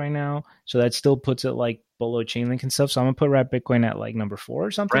existence right now. So that still puts it like below Chainlink and stuff. So I'm going to put wrapped Bitcoin at like number 4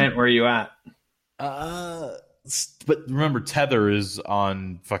 or something. Brent, where are you at? But remember, Tether is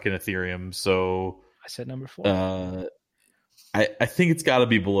on fucking Ethereum. So I said number 4. I think it's got to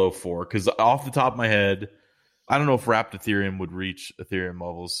be below 4 because off the top of my head, I don't know if wrapped Ethereum would reach Ethereum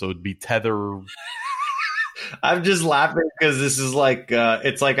levels. So it'd be Tether. I'm just laughing because this is like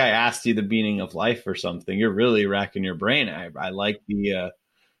it's like I asked you the meaning of life or something. You're really racking your brain. I like the.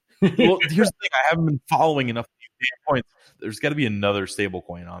 Well, here's the thing: I haven't been following enough points. There's got to be another stable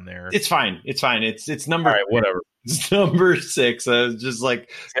coin on there. It's fine. It's fine. It's number. All right, whatever. It's number 6. I was just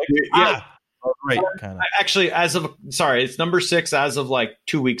like, yeah. Right. Kind of. Actually, it's number 6 as of like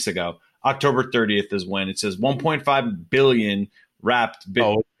 2 weeks ago. October 30th is when it says 1.5 billion wrapped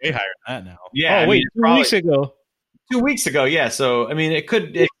Bitcoin. Oh, way higher than that now. Yeah. Oh, wait, 2 weeks ago. 2 weeks ago, yeah. So, I mean, it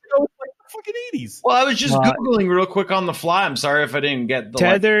could. It, like the fucking 80s. Well, I was just Googling real quick on the fly. I'm sorry if I didn't get the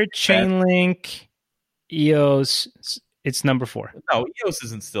Tether, Chainlink, EOS. It's number 4. No, EOS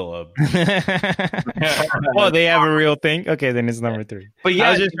isn't still a. Oh, they have a real thing? Okay, then it's number 3. But yeah, I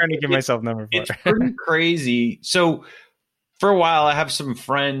was just trying to give myself number 4. It's pretty crazy. So, for a while, I have some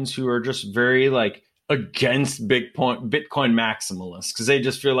friends who are just very like against Bitcoin maximalists because they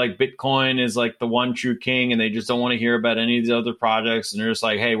just feel like Bitcoin is like the one true king and they just don't want to hear about any of the other projects. And they're just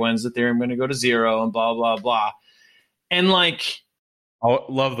like, hey, when's Ethereum going to go to 0 and blah, blah, blah. And like, I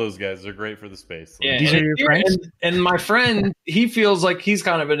love those guys. They're great for the space. Yeah, these are your friends? And my friend, he feels like he's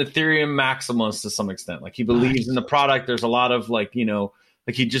kind of an Ethereum maximalist to some extent. Like he believes in the product. There's a lot of like,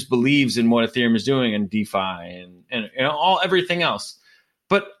 like he just believes in what Ethereum is doing and DeFi and everything else.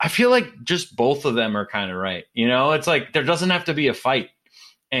 But I feel like just both of them are kind of right. It's like there doesn't have to be a fight.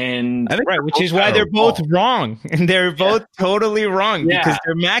 And right, which is why they're both wrong. And they're both totally wrong because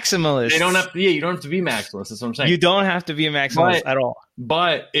they're maximalists. They don't have to, you don't have to be maximalist. That's what I'm saying. You don't have to be a maximalist at all.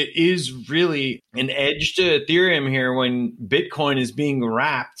 But it is really an edge to Ethereum here when Bitcoin is being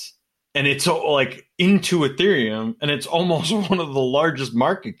wrapped and it's like into Ethereum and it's almost one of the largest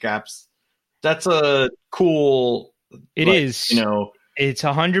market caps. That's a cool. It is. It's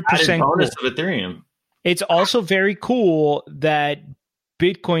 100% bonus of Ethereum. It's also very cool that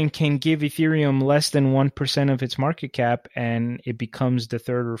Bitcoin can give Ethereum less than 1% of its market cap, and it becomes the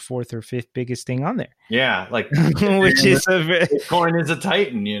third or fourth or fifth biggest thing on there. Yeah, like Which is Bitcoin is a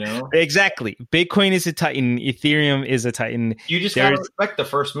titan, you know. Exactly. Bitcoin is a titan. Ethereum is a titan. You just gotta respect the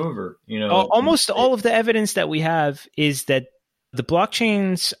first mover, you know. Almost all of the evidence that we have is that the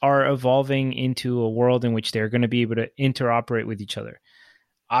blockchains are evolving into a world in which they're going to be able to interoperate with each other.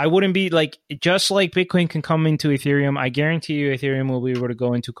 I wouldn't be like, just like Bitcoin can come into Ethereum, I guarantee you Ethereum will be able to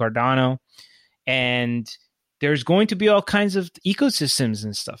go into Cardano, and there's going to be all kinds of ecosystems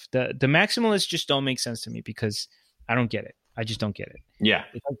and stuff. The maximalists just don't make sense to me because I don't get it. I just don't get it. Yeah.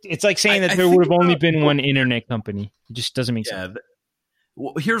 It's like saying that there would have only been one internet company. It just doesn't make sense.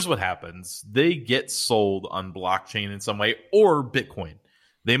 Well, here's what happens. They get sold on blockchain in some way, or Bitcoin.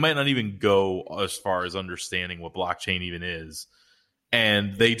 They might not even go as far as understanding what blockchain even is.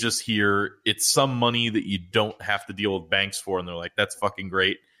 And they just hear it's some money that you don't have to deal with banks for. And they're like, that's fucking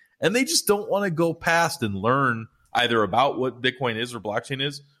great. And they just don't want to go past and learn either about what Bitcoin is or blockchain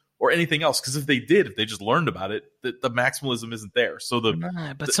is or anything else. Because if they just learned about it, the maximalism isn't there. So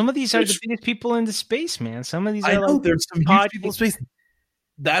but some of these are the biggest people in the space, man. Some of these are like, there's some huge people in space.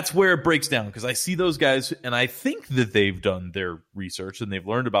 That's where it breaks down, because I see those guys and I think that they've done their research and they've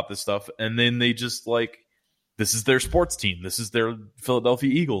learned about this stuff. And then they just like, this is their sports team. This is their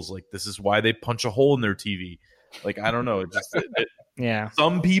Philadelphia Eagles. Like, this is why they punch a hole in their TV. Like, I don't know. Yeah.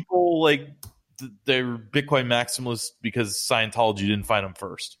 Some people, like, they're Bitcoin maximalists because Scientology didn't find them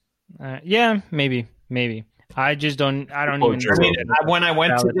first. Yeah, maybe. I just don't. I don't even. I mean, when I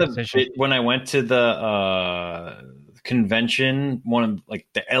went to the convention, one of like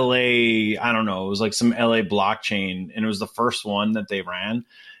the LA, I don't know, it was like some LA blockchain, and it was the first one that they ran.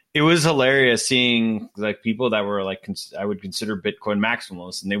 It was hilarious seeing like people that were like, I would consider Bitcoin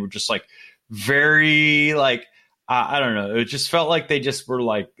maximalists, and they were just like very like, I don't know. It just felt like they just were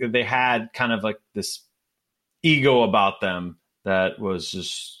like, they had kind of like this ego about them that was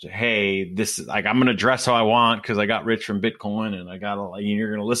just, hey, this is like, I'm going to dress how I want because I got rich from Bitcoin, and I got to, like, you're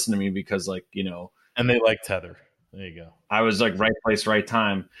going to listen to me because, like, you know. And they like Tether. There you go. I was like right place, right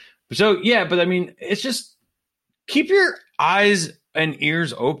time. So, yeah, but I mean, it's just keep your eyes and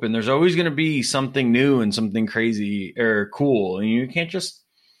ears open. There's always going to be something new and something crazy or cool. And you can't just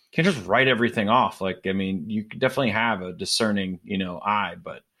write everything off. Like, I mean, you could definitely have a discerning, you know, eye,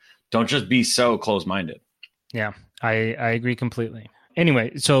 but don't just be so close-minded. Yeah, I agree completely.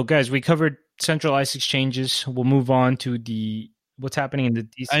 Anyway, so guys, we covered centralized exchanges. We'll move on to what's happening in the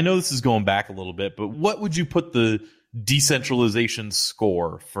I know this is going back a little bit, but what would you put the decentralization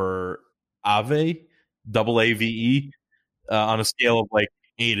score for Aave, AAVE, on a scale of like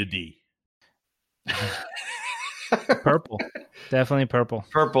A to D? Purple. Definitely purple.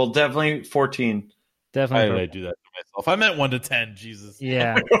 Purple, definitely 14. Definitely. I do that to myself. I meant 1 to 10. Jesus.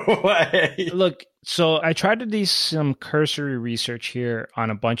 Yeah. Look, so I tried to do some cursory research here on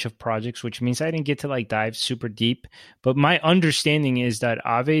a bunch of projects, which means I didn't get to like dive super deep. But my understanding is that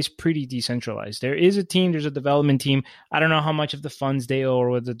Aave is pretty decentralized. There is a team, there's a development team. I don't know how much of the funds they owe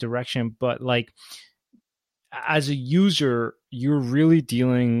or the direction, but like as a user, you're really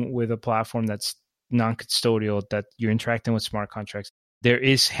dealing with a platform that's non-custodial, that you're interacting with smart contracts. There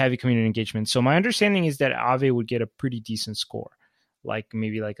is heavy community engagement. So my understanding is that Aave would get a pretty decent score, like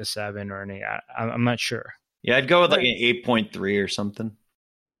maybe like a 7 or an 8. I'm not sure. Yeah, I'd go with like an 8.3 or something.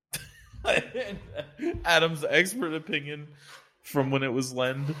 Adam's expert opinion from when it was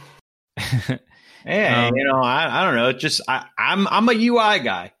Lend. Hey, you know, I don't know. It just I'm a UI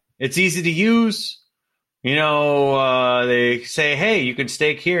guy. It's easy to use. You know, they say, hey, you can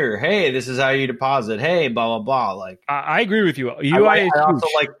stake here. Hey, this is how you deposit. Hey, blah, blah, blah. Like, I agree with you. UI I is also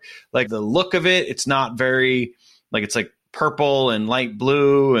huge. like the look of it. It's not very, like, it's like purple and light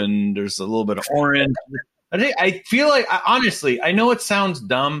blue, and there's a little bit of orange. I feel like, honestly, I know it sounds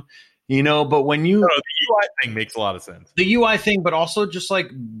dumb, you know, but when you... No, the UI thing makes a lot of sense. The UI thing, but also just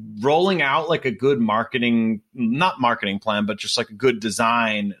like rolling out like a good not marketing plan, but just like a good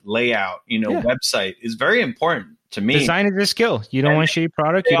design layout, you know, website is very important to me. Design is a skill. You don't want shitty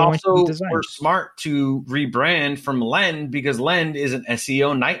product. You don't want shitty design. We're smart to rebrand from Lend because Lend is an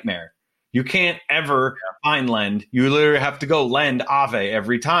SEO nightmare. You can't ever find Lend. You literally have to go Lend Aave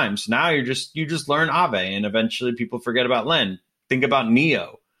every time. So now you just learn Aave, and eventually people forget about Lend. Think about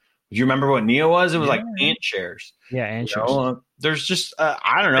Neo. Do you remember what Neo was? It was like ant shares. Yeah, ant shares. There's just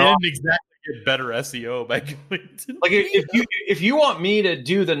I don't know. They didn't exactly get better SEO by going to like if you want me to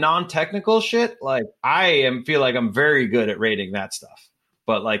do the non-technical shit, like feel like I'm very good at rating that stuff.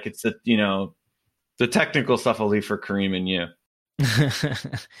 But like it's the technical stuff I'll leave for Kareem and you.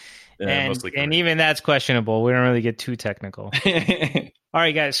 And even that's questionable. We don't really get too technical. All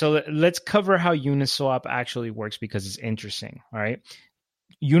right, guys. So let's cover how Uniswap actually works because it's interesting. All right.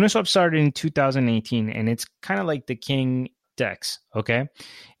 Uniswap started in 2018, and it's kind of like the King DEX. Okay.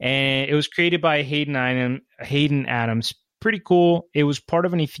 And it was created by Hayden Adams. Pretty cool. It was part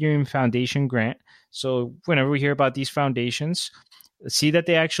of an Ethereum Foundation grant. So whenever we hear about these foundations, see that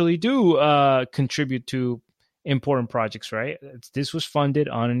they actually do contribute to important projects, right? This was funded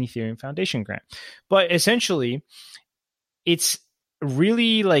on an Ethereum Foundation grant. But essentially, it's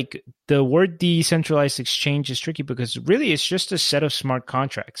really like the word decentralized exchange is tricky because really it's just a set of smart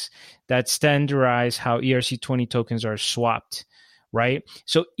contracts that standardize how ERC20 tokens are swapped, right?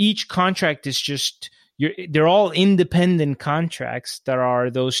 So each contract is just, they're all independent contracts that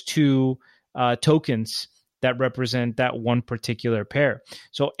are those two tokens that represent that one particular pair.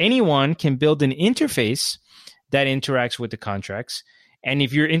 So anyone can build an interface that interacts with the contracts. And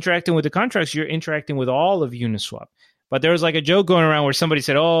if you're interacting with the contracts, you're interacting with all of Uniswap. But there was like a joke going around where somebody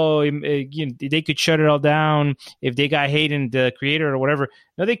said, they could shut it all down if they got Hayden, the creator or whatever.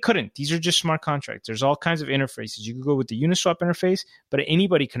 No, they couldn't. These are just smart contracts. There's all kinds of interfaces. You could go with the Uniswap interface, but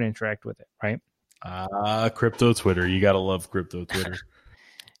anybody can interact with it, right? Crypto Twitter. You got to love crypto Twitter.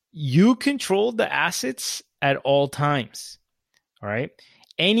 You control the assets at all times, all right?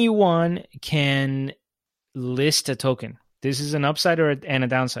 Anyone can list a token. This is an upside and a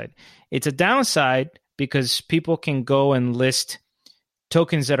downside. It's a downside because people can go and list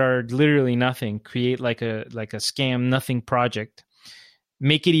tokens that are literally nothing, create like a scam nothing project,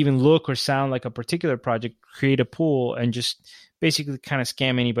 make it even look or sound like a particular project, create a pool, and just basically kind of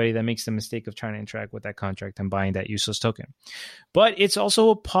scam anybody that makes the mistake of trying to interact with that contract and buying that useless token. But it's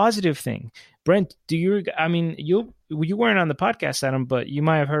also a positive thing. Brent, you weren't on the podcast, Adam, but you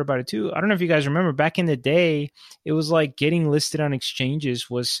might have heard about it too. I don't know if you guys remember back in the day, it was like getting listed on exchanges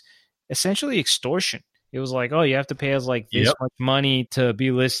was essentially extortion. It was like, oh, you have to pay us like this much money to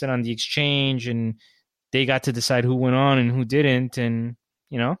be listed on the exchange, and they got to decide who went on and who didn't, and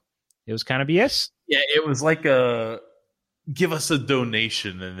it was kind of BS. Yeah, it was like give us a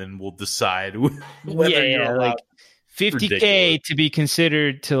donation and then we'll decide whether you're like $50K to be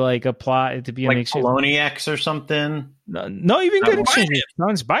considered to like apply to be like an exchange. Poloniex or something. No, even good exchanges. No,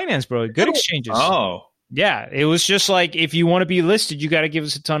 it's Binance, bro. Good exchanges. Oh. Yeah, it was just like, if you want to be listed, you got to give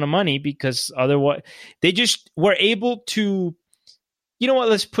us a ton of money, because otherwise they just were able to,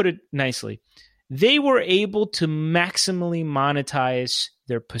 let's put it nicely. They were able to maximally monetize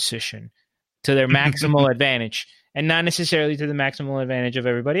their position to their maximal advantage, and not necessarily to the maximal advantage of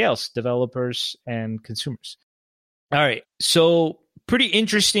everybody else, developers and consumers. All right, so pretty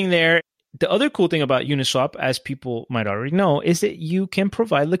interesting there. The other cool thing about Uniswap, as people might already know, is that you can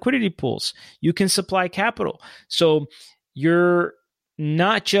provide liquidity pools. You can supply capital. So you're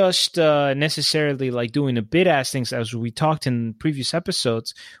not just necessarily like doing the bid-ask things, as we talked in previous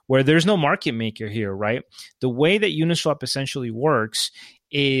episodes, where there's no market maker here, right? The way that Uniswap essentially works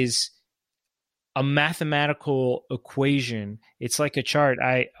is a mathematical equation. It's like a chart.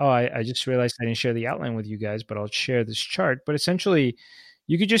 I just realized I didn't share the outline with you guys, but I'll share this chart. But essentially,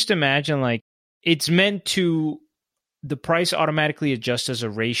 you could just imagine like it's meant to, the price automatically adjusts as a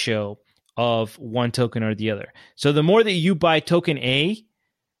ratio of one token or the other. So the more that you buy token A,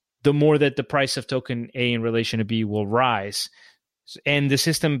 the more that the price of token A in relation to B will rise. And the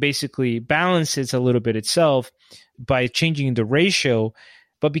system basically balances a little bit itself by changing the ratio.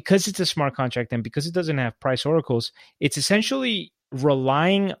 But because it's a smart contract and because it doesn't have price oracles, it's essentially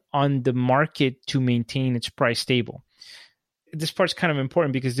relying on the market to maintain its price stable. This part's kind of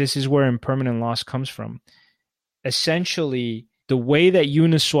important because this is where impermanent loss comes from. Essentially, the way that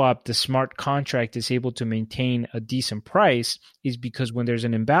Uniswap, the smart contract, is able to maintain a decent price is because when there's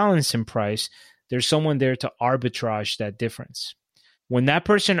an imbalance in price, there's someone there to arbitrage that difference. When that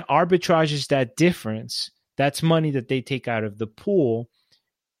person arbitrages that difference, that's money that they take out of the pool,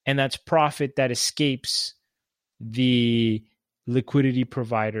 and that's profit that escapes the liquidity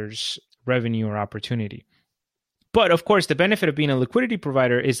provider's revenue or opportunity. But of course, the benefit of being a liquidity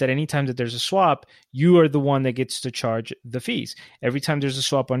provider is that anytime that there's a swap, you are the one that gets to charge the fees. Every time there's a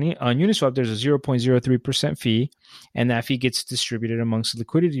swap on Uniswap, there's a 0.03% fee, and that fee gets distributed amongst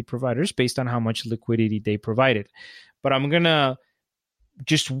liquidity providers based on how much liquidity they provided. But I'm going to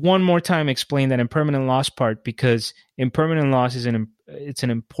just one more time explain that impermanent loss part, because impermanent loss is an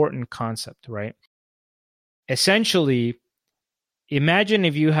important concept, right? Essentially, imagine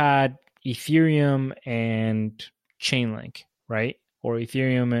if you had Ethereum and Chainlink, right? Or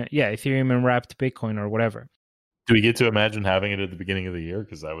Ethereum and wrapped Bitcoin or whatever. Do we get to imagine having it at the beginning of the year?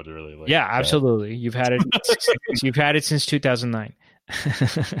 Because I would really like. Yeah, absolutely. You've had it. You've had it since 2009.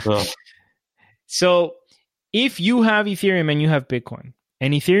 Ugh. So if you have Ethereum and you have Bitcoin,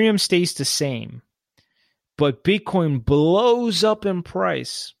 and Ethereum stays the same, but Bitcoin blows up in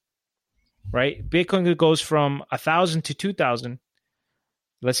price, right? Bitcoin goes from 1,000 to 2,000.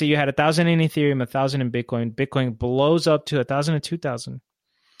 Let's say you had 1,000 in Ethereum, 1,000 in Bitcoin. Bitcoin blows up to 1,000 and 2,000.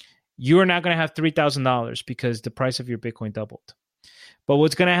 You're not going to have $3,000 because the price of your Bitcoin doubled. But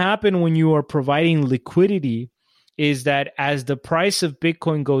what's going to happen when you are providing liquidity is that as the price of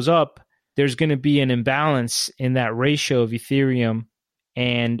Bitcoin goes up, there's going to be an imbalance in that ratio of Ethereum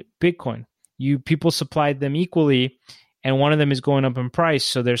and Bitcoin. People supplied them equally, and one of them is going up in price,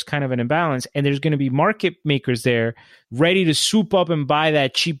 so there's kind of an imbalance, and there's going to be market makers there ready to swoop up and buy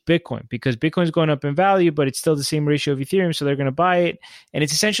that cheap Bitcoin because Bitcoin's going up in value, but it's still the same ratio of Ethereum, so they're going to buy it, and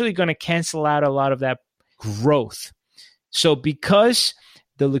it's essentially going to cancel out a lot of that growth. So because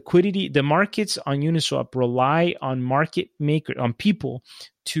the liquidity, the markets on Uniswap rely on market maker, on people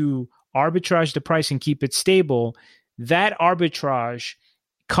to arbitrage the price and keep it stable, that arbitrage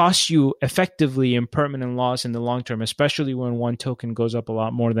costs you effectively in permanent loss in the long term, especially when one token goes up a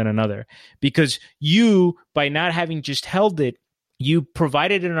lot more than another. Because you, by not having just held it, you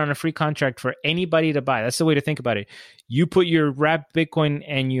provided it on a free contract for anybody to buy. That's the way to think about it. You put your wrapped Bitcoin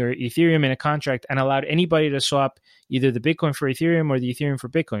and your Ethereum in a contract and allowed anybody to swap either the Bitcoin for Ethereum or the Ethereum for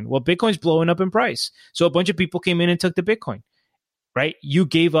Bitcoin. Well, Bitcoin's blowing up in price. So a bunch of people came in and took the Bitcoin, right? You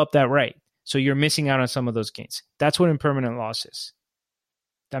gave up that right. So you're missing out on some of those gains. That's what impermanent loss is.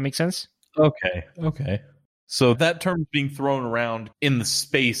 That makes sense? Okay. So that term's being thrown around in the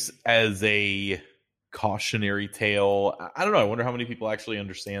space as a cautionary tale. I don't know. I wonder how many people actually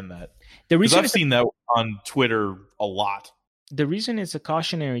understand that. Because I've seen that on Twitter a lot. The reason it's a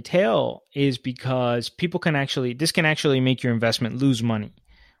cautionary tale is because this can actually make your investment lose money,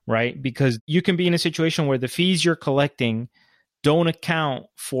 right? Because you can be in a situation where the fees you're collecting don't account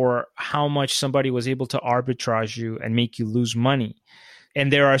for how much somebody was able to arbitrage you and make you lose money.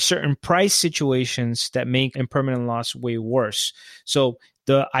 And there are certain price situations that make impermanent loss way worse. So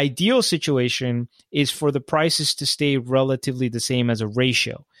the ideal situation is for the prices to stay relatively the same as a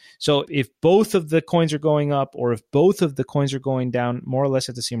ratio. So if both of the coins are going up, or if both of the coins are going down more or less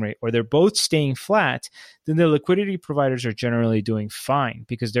at the same rate, or they're both staying flat, then the liquidity providers are generally doing fine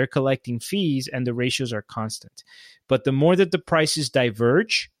because they're collecting fees and the ratios are constant. But the more that the prices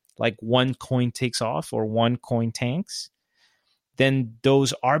diverge, like one coin takes off or one coin tanks, then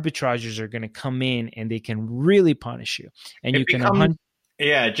those arbitragers are going to come in and they can really punish you. And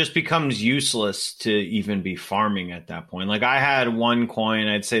it just becomes useless to even be farming at that point. Like I had one coin,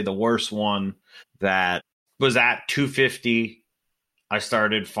 I'd say the worst one, that was at 250. I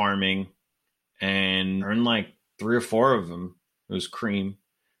started farming and earned like 3 or 4 of them. It was cream.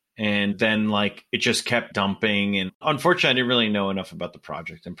 And then like it just kept dumping. And unfortunately, I didn't really know enough about the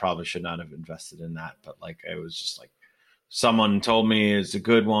project and probably should not have invested in that. But like it was just like, someone told me it's a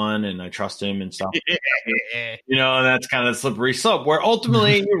good one and I trust him and stuff. You know, and that's kind of the slippery slope where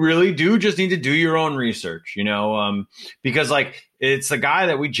ultimately you really do just need to do your own research, you know, because like it's the guy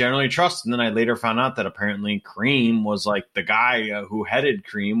that we generally trust. And then I later found out that apparently Cream was like the guy who headed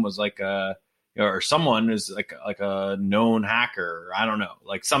Cream was like or someone is like a known hacker. I don't know,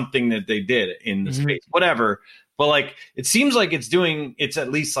 like something that they did in the space, whatever. But like, it seems like it's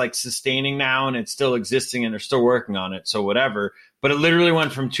at least like sustaining now and it's still existing and they're still working on it. So whatever, but it literally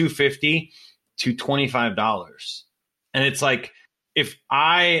went from $250 to $25. And it's like, if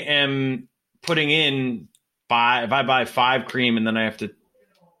I am putting in if I buy 5 cream and then I have to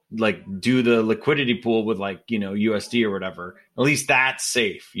like do the liquidity pool with like, you know, USD or whatever, at least that's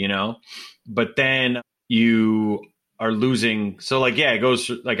safe, you know, but then you are losing. So like, yeah, it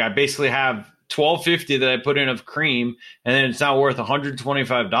goes like, I basically have $12.50 that I put in of cream, and then it's now worth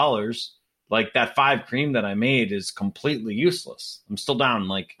 $125. Like that 5 cream that I made is completely useless. I'm still down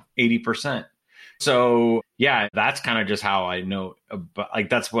like 80%. So yeah, that's kind of just how I know. Like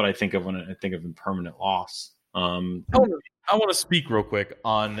that's what I think of when I think of impermanent loss. I want to speak real quick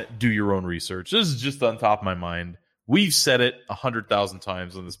on do your own research. This is just on top of my mind. We've said it 100,000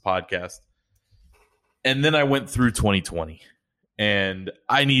 times on this podcast, and then I went through 2020. And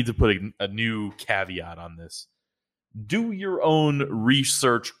I need to put a new caveat on this. Do your own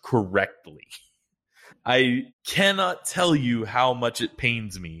research correctly. I cannot tell you how much it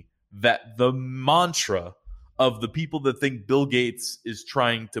pains me that the mantra of the people that think Bill Gates is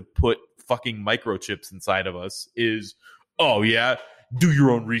trying to put fucking microchips inside of us is, oh yeah, do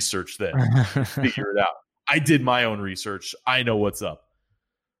your own research then. Figure it out. I did my own research. I know what's up.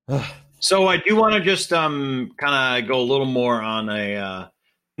 So I do want to just kind of go a little more on a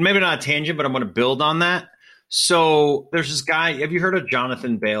maybe not a tangent, but I'm going to build on that. So there's this guy. Have you heard of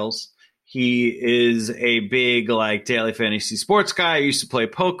Jonathan Bales? He is a big like daily fantasy sports guy. He used to play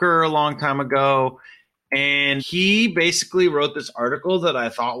poker a long time ago. And he basically wrote this article that I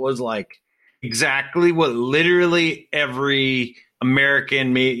thought was like exactly what literally every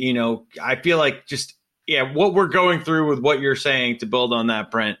American, I feel like just, what we're going through with what you're saying, to build on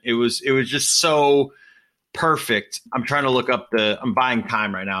that, Brent. It was just so perfect. I'm trying to look up I'm buying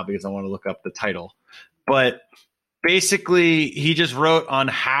time right now because I want to look up the title. But basically, he just wrote on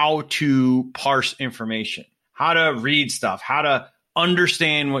how to parse information, how to read stuff, how to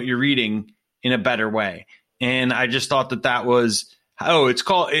understand what you're reading in a better way. And I just thought that was, it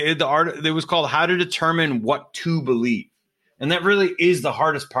was called How to Determine What to Believe. And that really is the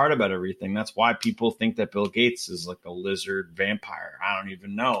hardest part about everything. That's why people think that Bill Gates is like a lizard vampire. I don't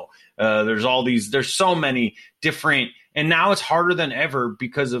even know. There's so many different, and now it's harder than ever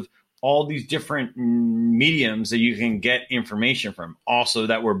because of all these different mediums that you can get information from. Also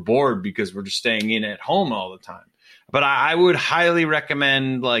that we're bored because we're just staying in at home all the time. But I would highly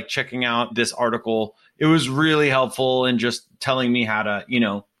recommend like checking out this article. It was really helpful in just telling me how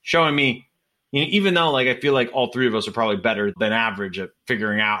to, showing me, even though like I feel like all three of us are probably better than average at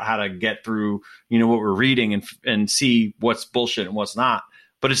figuring out how to get through, what we're reading and see what's bullshit and what's not.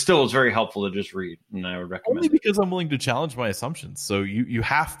 But it still was very helpful to just read, and I would recommend Only it. because I'm willing to challenge my assumptions. So you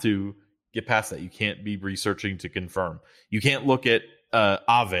have to get past that. You can't be researching to confirm. You can't look at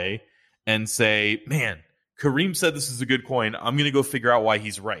Aave and say, man, Kareem said this is a good coin. I'm going to go figure out why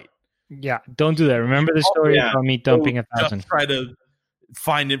he's right. Yeah, don't do that. Remember the story about me dumping 1,000. Just try to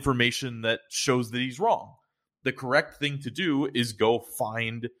find information that shows that he's wrong. The correct thing to do is go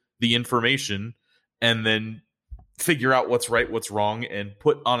find the information and then figure out what's right, what's wrong, and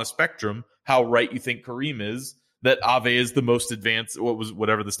put on a spectrum how right you think Kareem is, that Aave is the most advanced,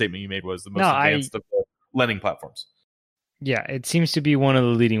 whatever the statement you made was, the most advanced of the lending platforms. Yeah, it seems to be one of the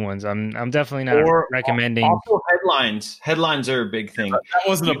leading ones. I'm definitely not recommending. Also headlines. Headlines are a big thing. That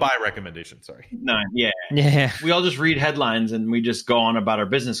wasn't a buy recommendation, sorry. No, yeah. Yeah. We all just read headlines and we just go on about our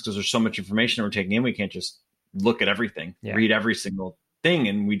business because there's so much information we're taking in. We can't just look at everything, read every single thing,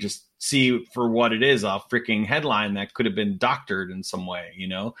 and we just see for what it is, a freaking headline that could have been doctored in some way,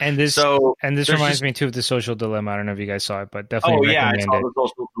 And this reminds me too of The Social Dilemma. I don't know if you guys saw it, but definitely recommend I saw it. The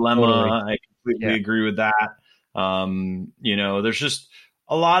Social Dilemma. Totally. I completely agree with that. There's just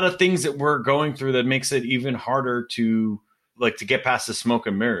a lot of things that we're going through that makes it even harder to get past the smoke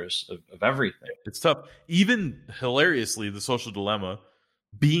and mirrors of everything. It's tough. Even hilariously, The Social Dilemma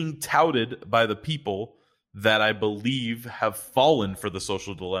being touted by the people that I believe have fallen for the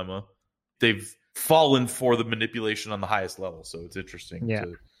social dilemma. They've fallen for the manipulation on the highest level. So it's interesting. Yeah.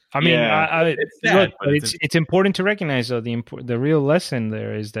 It's important to recognize, though, the real lesson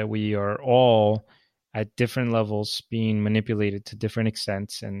there is that we are all at different levels being manipulated to different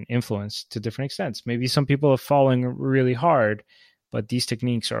extents and influenced to different extents. Maybe some people are falling really hard, but these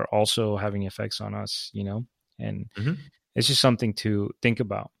techniques are also having effects on us, and it's just something to think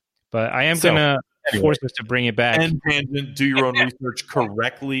about. But I am going to force us to bring it back. And tangent, do your own research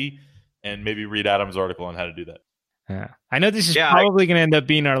correctly, and maybe read Adam's article on how to do that. Yeah. I know this is probably going to end up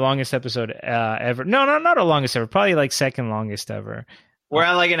being our longest episode ever. No, not our longest ever. Probably like second longest ever. We're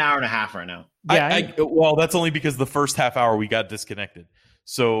at like an hour and a half right now. Yeah. Well, that's only because the first half hour we got disconnected.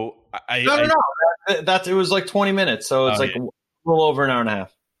 So No. It was like 20 minutes. So it's a little over an hour and a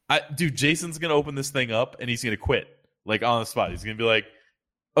half. Dude, Jason's going to open this thing up and he's going to quit like on the spot. He's going to be like,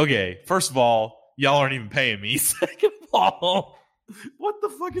 okay, first of all, y'all aren't even paying me. Second of all, what the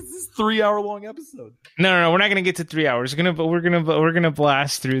fuck is this 3-hour long episode? No, we're not gonna get to 3 hours. We're gonna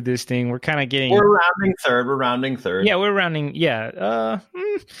blast through this thing. We're kind of getting. We're rounding third. Yeah, we're rounding. Yeah.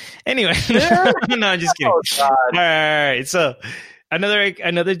 Anyway, no, I'm just kidding. Oh, all right. So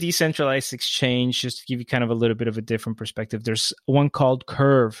another decentralized exchange. Just to give you kind of a little bit of a different perspective. There's one called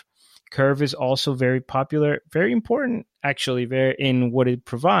Curve. Curve is also very popular, very important, actually, in what it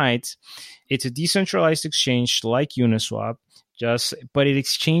provides. It's a decentralized exchange like Uniswap. But it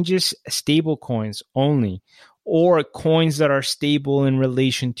exchanges stable coins only, or coins that are stable in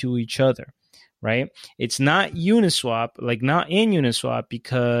relation to each other, right? It's not Uniswap, not in Uniswap,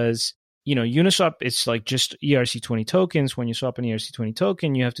 because, Uniswap is like just ERC20 tokens. When you swap an ERC20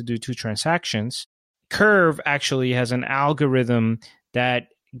 token, you have to do 2 transactions. Curve actually has an algorithm that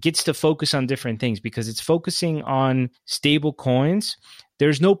gets to focus on different things because it's focusing on stable coins.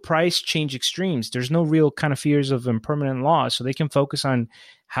 There's no price change extremes. There's no real kind of fears of impermanent loss. So they can focus on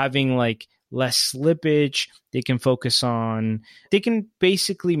having less slippage. They can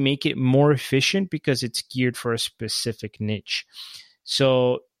basically make it more efficient because it's geared for a specific niche.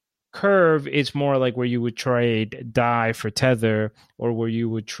 So Curve is more like where you would trade DAI for Tether, or where you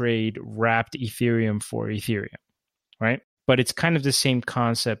would trade wrapped Ethereum for Ethereum, right? But it's kind of the same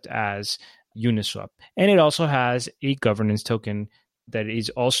concept as Uniswap. And it also has a governance token that is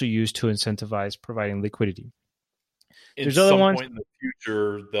also used to incentivize providing liquidity. There's other ones. Point in the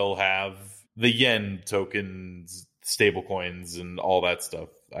future, they'll have the yen tokens, stable coins, and all that stuff,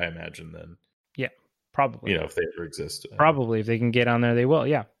 I imagine then. Yeah, probably. If they ever exist. Probably. If they can get on there, they will.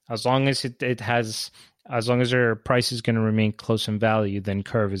 Yeah. As long as as long as their price is going to remain close in value, then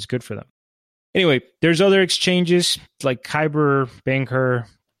Curve is good for them. Anyway, there's other exchanges like Kyber, Banker,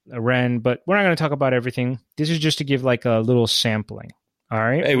 Ren, but we're not going to talk about everything. This is just to give like a little sampling. All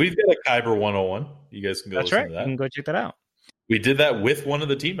right. Hey, we've got a Kyber 101. You guys can go listen to that. You can go check that out. We did that with one of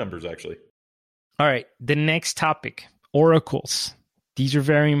the team members, actually. All right. The next topic, oracles. These are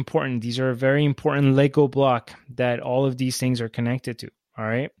very important. These are a very important Lego block that all of these things are connected to. All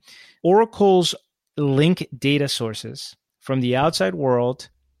right. Oracles link data sources from the outside world,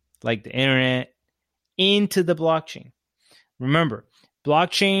 like the internet, into the blockchain. Remember,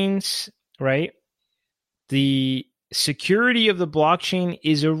 blockchains, right? The security of the blockchain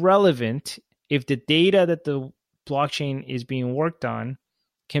is irrelevant if the data that the blockchain is being worked on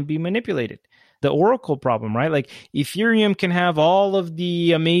can be manipulated. The Oracle problem, right? Like Ethereum can have all of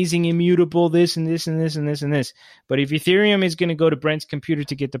the amazing immutable this and this and this and this and this. But if Ethereum is going to go to Brent's computer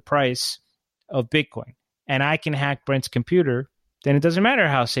to get the price of Bitcoin and I can hack Brent's computer, then it doesn't matter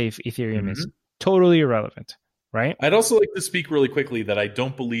how safe Ethereum is. Totally irrelevant, right? I'd also like to speak really quickly that I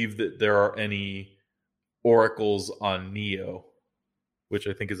don't believe that there are any oracles on Neo, which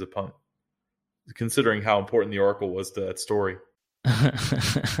I think is a punt, considering how important the oracle was to that story.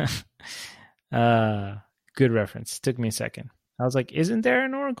 Good reference. Took me a second. I was like, isn't there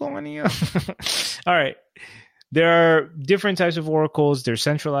an oracle on Neo? All right. There are different types of oracles. There's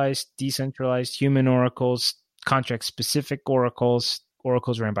centralized, decentralized, human oracles, contract-specific oracles,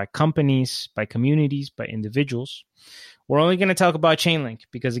 oracles ran by companies, by communities, by individuals. We're only going to talk about Chainlink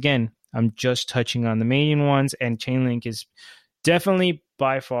because, again, I'm just touching on the main ones, and Chainlink is definitely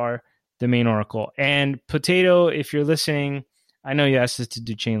by far the main oracle. And Potato, if you're listening, I know you asked us to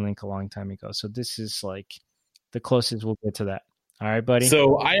do Chainlink a long time ago, so this is like the closest we'll get to that. All right, buddy?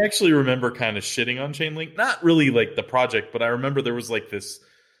 So I actually remember kind of shitting on Chainlink. Not really like the project, but I remember there was like this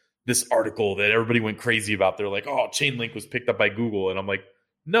article that everybody went crazy about. They're like, oh, Chainlink was picked up by Google. And I'm like,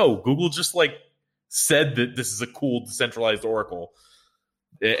 no, Google just like said that this is a cool decentralized oracle.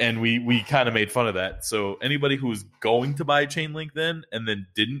 And we kind of made fun of that. So anybody who was going to buy Chainlink then and then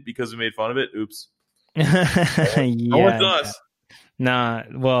didn't because we made fun of it, oops. No one's us. Nah,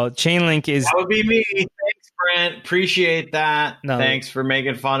 well, Chainlink is... That would be me. Thanks, Brent. Appreciate that. No. Thanks for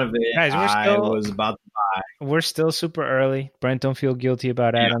making fun of it. Guys, I was about to buy. We're still super early. Brent, don't feel guilty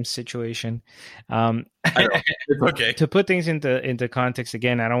about Adam's situation. It's okay. To put things into context,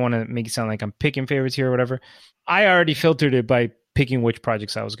 again, I don't want to make it sound like I'm picking favorites here or whatever. I already filtered it by picking which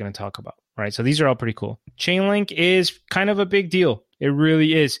projects I was going to talk about, right? So these are all pretty cool. Chainlink is kind of a big deal. It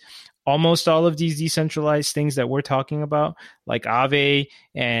really is. Almost all of these decentralized things that we're talking about, like Aave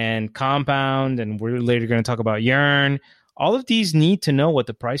and Compound, and we're later going to talk about Yearn, all of these need to know what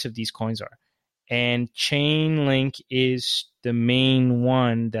the price of these coins are. And Chainlink is the main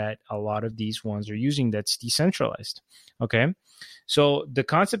one that a lot of these ones are using that's decentralized. Okay. So the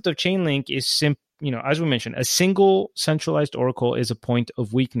concept of Chainlink is simple. As we mentioned, a single centralized oracle is a point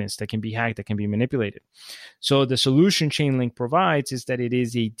of weakness that can be hacked, that can be manipulated. So the solution Chainlink provides is that it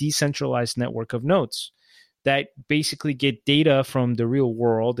is a decentralized network of nodes that basically get data from the real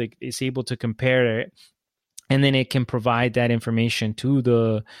world. It is able to compare it, and then it can provide that information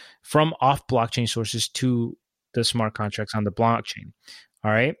from off blockchain sources to the smart contracts on the blockchain. All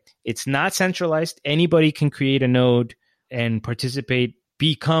right. It's not centralized. Anybody can create a node and participate,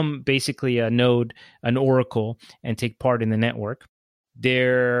 become basically a node, an oracle, and take part in the network.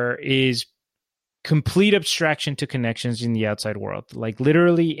 There is complete abstraction to connections in the outside world. Like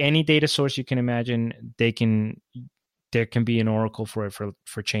literally any data source you can imagine, there can be an oracle for it for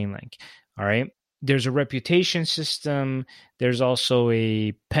Chainlink. All right. There's a reputation system. There's also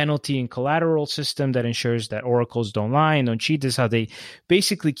a penalty and collateral system that ensures that oracles don't lie and don't cheat. This is how they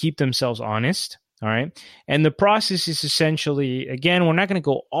basically keep themselves honest. All right. And the process is essentially, again, we're not going to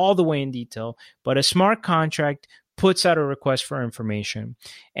go all the way in detail, but a smart contract puts out a request for information,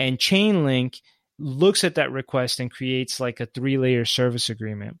 and Chainlink looks at that request and creates like a 3-layer service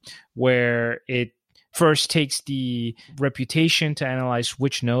agreement where it first takes the reputation to analyze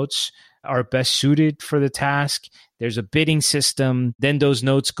which notes are best suited for the task. There's a bidding system. Then those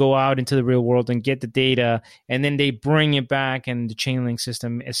notes go out into the real world and get the data, and then they bring it back, and the Chainlink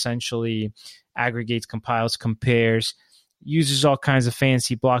system essentially aggregates, compiles, compares, uses all kinds of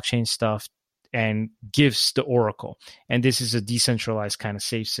fancy blockchain stuff, and gives the oracle. And this is a decentralized kind of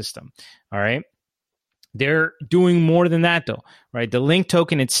safe system. All right. They're doing more than that, though, right? The Link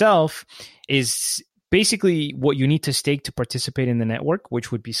token itself is basically what you need to stake to participate in the network,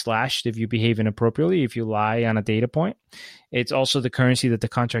 which would be slashed if you behave inappropriately, if you lie on a data point. It's also the currency that the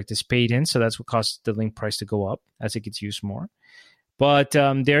contract is paid in, so that's what causes the Link price to go up as it gets used more. But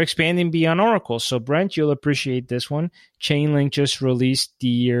they're expanding beyond Oracle. So, Brent, you'll appreciate this one. Chainlink just released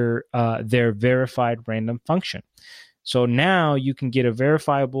their verified random function. So now you can get a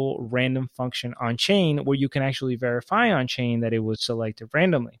verifiable random function on chain where you can actually verify on chain that it was selected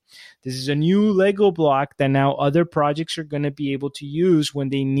randomly. This is a new Lego block that now other projects are going to be able to use when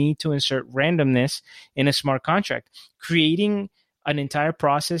they need to insert randomness in a smart contract. Creating an entire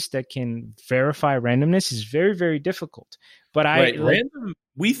process that can verify randomness is very, very difficult. But random.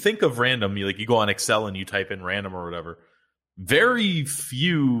 We think of random, like you go on Excel and you type in random or whatever. Very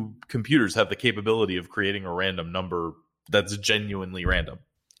few computers have the capability of creating a random number that's genuinely random.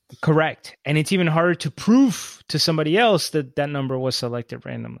 Correct. And it's even harder to prove to somebody else that that number was selected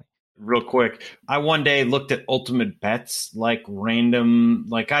randomly. Real quick, I one day looked at Ultimate Bets, like random,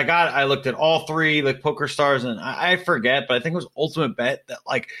 like I looked at all three, like PokerStars, and I forget, but I think it was Ultimate Bet that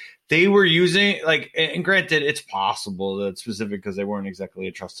like they were using, like, and granted, it's possible that it's specific because they weren't exactly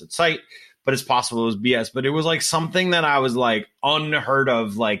a trusted site, but it's possible it was BS. But it was like something that I was like unheard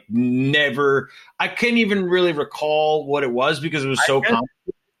of, like never. I couldn't even really recall what it was because it was so complicated.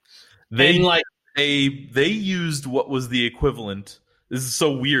 They used what was the equivalent. This is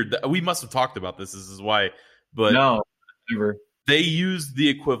so weird. We must have talked about this. This is why. But no, never. They used the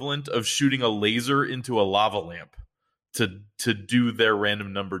equivalent of shooting a laser into a lava lamp to do their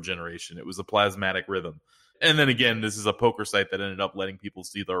random number generation. It was a plasmatic rhythm. And then again, this is a poker site that ended up letting people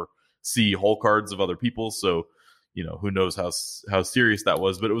see hole cards of other people. So, you know, who knows how serious that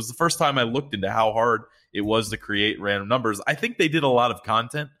was. But it was the first time I looked into how hard it was to create random numbers. I think they did a lot of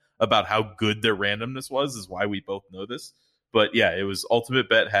content about how good their randomness was, is why we both know this. But yeah, it was Ultimate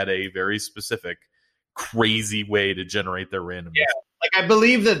Bet had a very specific, crazy way to generate their randomness. Yeah, like I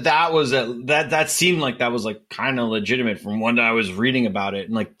believe that was that seemed like that was like kind of legitimate from when I was reading about it,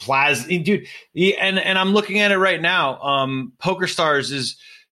 and like dude, and I'm looking at it right now. PokerStars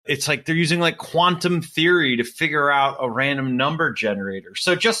it's like they're using like quantum theory to figure out a random number generator.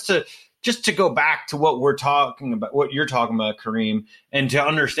 So just to go back to what we're talking about, what you're talking about, Kareem, and to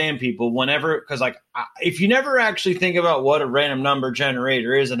understand people whenever, because like if you never actually think about what a random number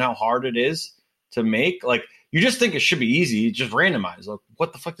generator is and how hard it is to make, like you just think it should be easy, just randomize. Like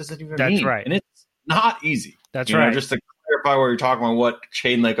what the fuck does that even mean? That's right. And it's not easy. That's right. Just to clarify what you're talking about, what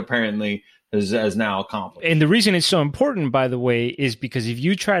Chainlink apparently has now accomplished. And the reason it's so important, by the way, is because if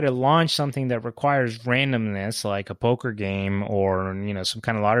you try to launch something that requires randomness, like a poker game or, you know, some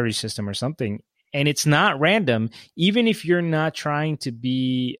kind of lottery system or something, and it's not random, even if you're not trying to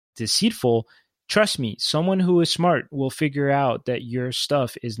be deceitful, trust me, someone who is smart will figure out that your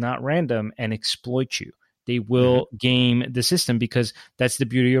stuff is not random and exploit you. They will game the system because that's the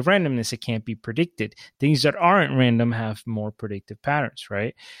beauty of randomness. It can't be predicted. Things that aren't random have more predictive patterns,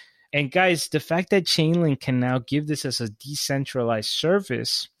 right? And guys, the fact that Chainlink can now give this as a decentralized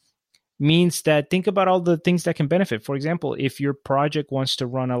service means that think about all the things that can benefit. For example, if your project wants to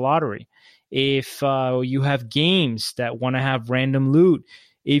run a lottery, if you have games that want to have random loot,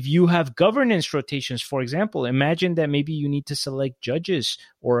 if you have governance rotations, for example, imagine that maybe you need to select judges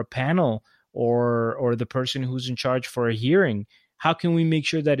or a panel or the person who's in charge for a hearing. How can we make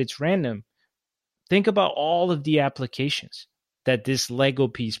sure that it's random? Think about all of the applications that this Lego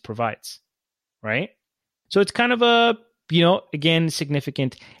piece provides, right? So it's kind of a, you know, again,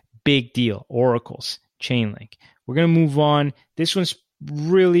 significant big deal. Oracles, Chainlink. We're going to move on. This one's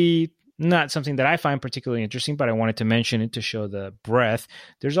really not something that I find particularly interesting, but I wanted to mention it to show the breadth.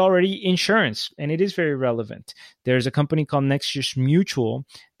 There's already insurance, and it is very relevant. There's a company called Nexus Mutual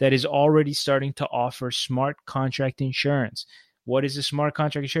that is already starting to offer smart contract insurance. What is a smart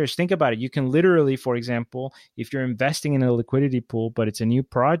contract insurance? Think about it. You can literally, for example, if you're investing in a liquidity pool, but it's a new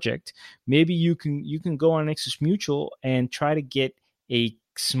project, maybe you can go on Nexus Mutual and try to get a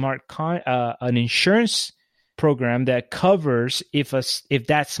an insurance program that covers if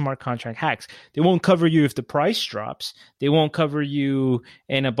that smart contract hacks. They won't cover you if the price drops. They won't cover you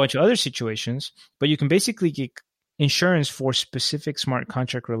in a bunch of other situations, but you can basically get insurance for specific smart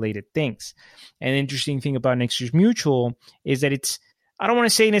contract related things. And the interesting thing about Nexus Mutual is that it's, I don't want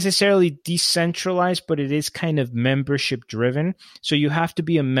to say necessarily decentralized, but it is kind of membership driven. So you have to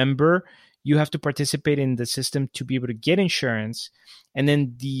be a member, you have to participate in the system to be able to get insurance. And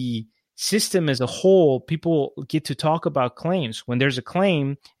then the system as a whole, people get to talk about claims. When there's a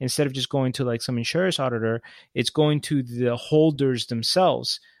claim, instead of just going to like some insurance auditor, it's going to the holders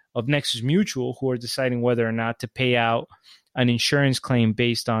themselves of Nexus Mutual, who are deciding whether or not to pay out an insurance claim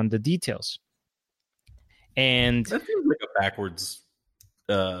based on the details. And that feels like a backwards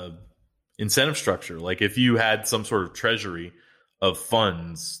incentive structure. Like if you had some sort of treasury of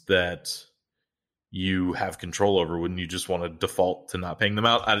funds that you have control over, wouldn't you just want to default to not paying them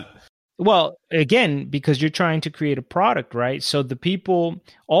out? Well, again, because you're trying to create a product, right? So the people,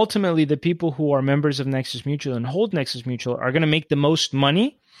 ultimately, the people who are members of Nexus Mutual and hold Nexus Mutual are going to make the most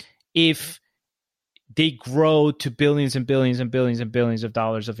money if they grow to billions and billions and billions and billions of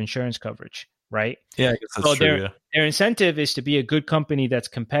dollars of insurance coverage, right? Yeah, I guess that's true. Their incentive is to be a good company that's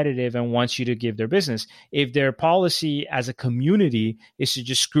competitive and wants you to give their business. If their policy as a community is to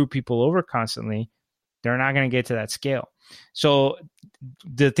just screw people over constantly, they're not going to get to that scale. So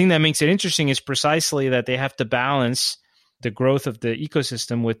the thing that makes it interesting is precisely that they have to balance the growth of the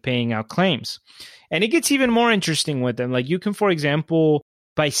ecosystem with paying out claims. And it gets even more interesting with them. Like you can, for example,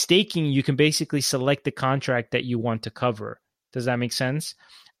 by staking, you can basically select the contract that you want to cover. Does that make sense?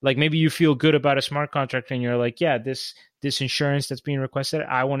 Like maybe you feel good about a smart contract and you're like, yeah, this insurance that's being requested,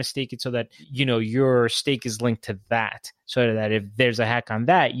 I want to stake it so that, you know, your stake is linked to that. So that if there's a hack on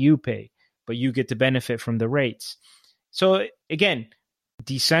that, you pay, but you get to benefit from the rates. So again,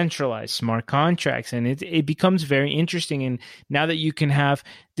 decentralized smart contracts, and it becomes very interesting. And now that you can have,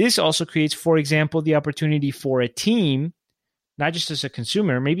 this also creates, for example, the opportunity for a team, not just as a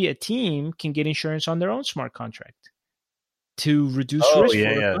consumer, maybe a team can get insurance on their own smart contract to reduce risk.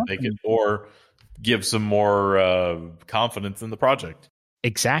 Yeah. They can, or give some more confidence in the project.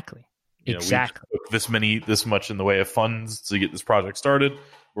 Exactly. We took this much in the way of funds to get this project started.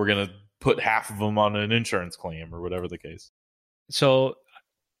 We're going to put half of them on an insurance claim or whatever the case. So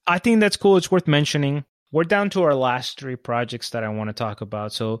I think that's cool. It's worth mentioning. We're down to our last three projects that I want to talk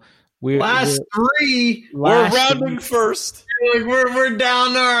about. So we're rounding first. We're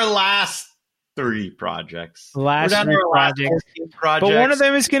down to our last three projects. Last three projects. But one of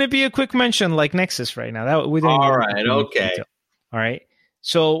them is going to be a quick mention, like Nexus right now. That we didn't. All right. Okay. All right.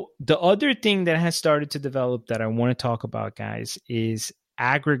 So the other thing that has started to develop that I want to talk about, guys, is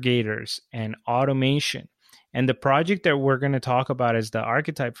aggregators and automation. And the project that we're going to talk about as the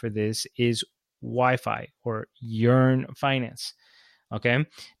archetype for this is Wi-Fi or Yearn Finance. Okay.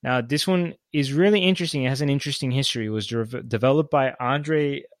 Now, this one is really interesting. It has an interesting history. It was developed by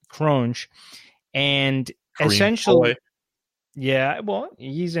Andre Cronje, and essentially, yeah, well,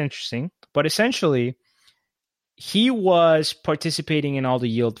 he's interesting, but essentially, he was participating in all the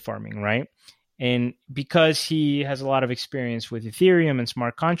yield farming, right? And because he has a lot of experience with Ethereum and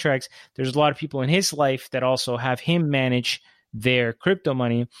smart contracts, there's a lot of people in his life that also have him manage their crypto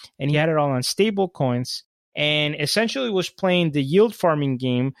money. And he had it all on stable coins and essentially was playing the yield farming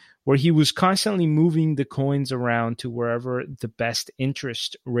game where he was constantly moving the coins around to wherever the best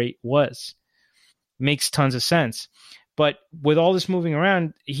interest rate was. Makes tons of sense. But with all this moving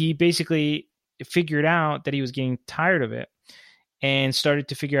around, he basically figured out that he was getting tired of it and started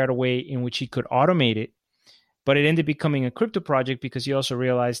to figure out a way in which he could automate it. But it ended up becoming a crypto project because he also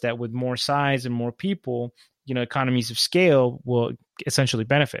realized that with more size and more people, you know, economies of scale will essentially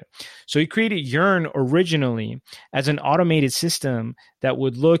benefit. So he created Yearn originally as an automated system that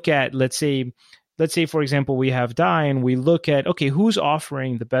would look at, let's say, for example, we have DAI and we look at, okay, who's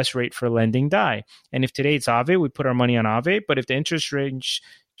offering the best rate for lending DAI? And if today it's Aave, we put our money on Aave. But if the interest range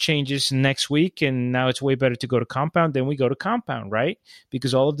changes next week and now it's way better to go to Compound, then we go to Compound, right?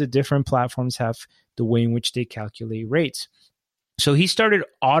 Because all of the different platforms have the way in which they calculate rates. So he started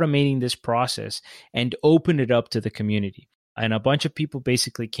automating this process and opened it up to the community. And a bunch of people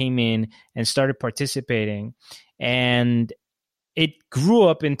basically came in and started participating. And it grew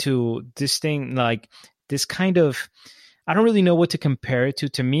up into this thing, like this kind of, I don't really know what to compare it to.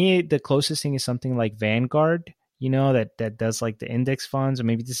 To me, the closest thing is something like Vanguard, you know, that does like the index funds, or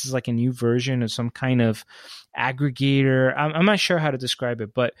maybe this is like a new version of some kind of aggregator. I'm not sure how to describe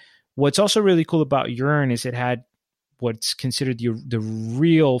it, but what's also really cool about Yearn is it had what's considered the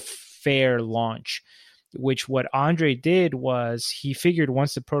real fair launch, which what Andre did was he figured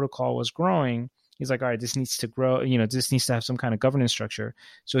once the protocol was growing, he's like, all right, this needs to grow, you know, this needs to have some kind of governance structure.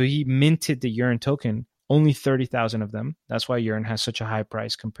 So he minted the Yearn token, only 30,000 of them. That's why Yearn has such a high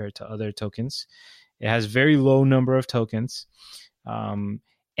price compared to other tokens. It has very low number of tokens. And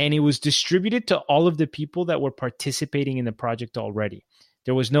it was distributed to all of the people that were participating in the project already.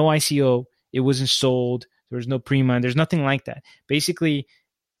 There was no ICO. It wasn't sold. There was no pre-mine. There's nothing like that. Basically,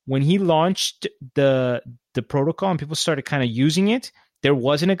 when he launched the protocol and people started kind of using it, there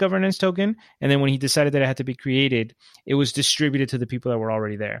wasn't a governance token. And then when he decided that it had to be created, it was distributed to the people that were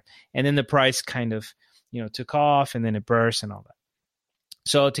already there. And then the price kind of, took off, and then it burst and all that.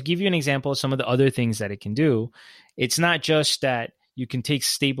 So to give you an example of some of the other things that it can do, it's not just that you can take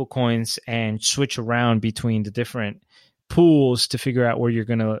stable coins and switch around between the different pools to figure out where you're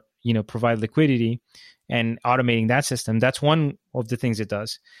going to, provide liquidity and automating that system. That's one of the things it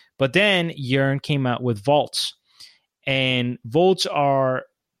does. But then Yearn came out with vaults, and vaults are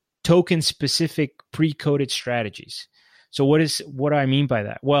token specific pre-coded strategies. So what do I mean by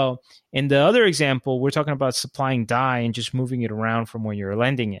that? Well, in the other example, we're talking about supplying DAI and just moving it around from where you're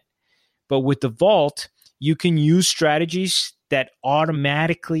lending it. But with the vault, you can use strategies that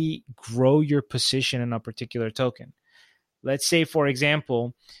automatically grow your position in a particular token. Let's say, for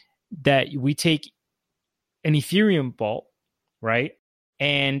example, that we take an Ethereum vault, right?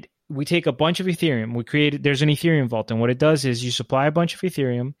 And we take a bunch of Ethereum. There's an Ethereum vault. And what it does is you supply a bunch of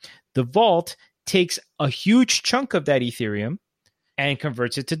Ethereum. The vault takes a huge chunk of that Ethereum and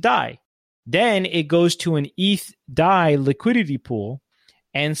converts it to DAI. Then it goes to an ETH DAI liquidity pool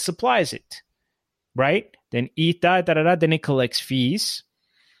and supplies it, right? Then ETH DAI, then it collects fees.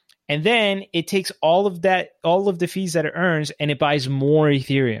 And then it takes all of the fees that it earns, and it buys more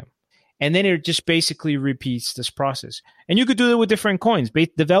Ethereum. And then it just basically repeats this process. And you could do that with different coins.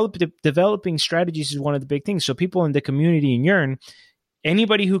 Developing strategies is one of the big things. So people in the community in Yearn,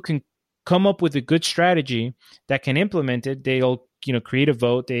 anybody who can come up with a good strategy that can implement it, they'll create a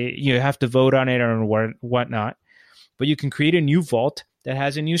vote. You have to vote on it or whatnot. But you can create a new vault that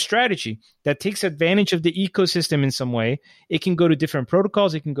has a new strategy that takes advantage of the ecosystem in some way. It can go to different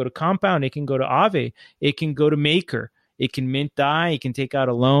protocols. It can go to Compound. It can go to Aave. It can go to Maker. It can mint DAI. It can take out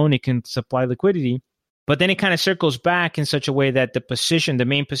a loan. It can supply liquidity. But then it kind of circles back in such a way that the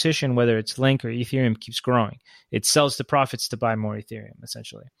main position, whether it's Link or Ethereum, keeps growing. It sells the profits to buy more Ethereum,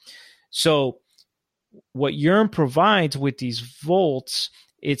 essentially. So what Yearn provides with these vaults,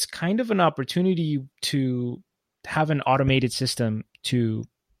 it's kind of an opportunity to have an automated system to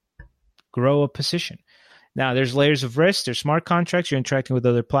grow a position. Now, there's layers of risk. There's smart contracts. You're interacting with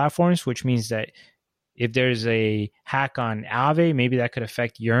other platforms, which means that if there's a hack on Aave, maybe that could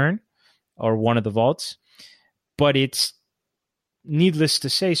affect Yearn or one of the vaults. But it's, needless to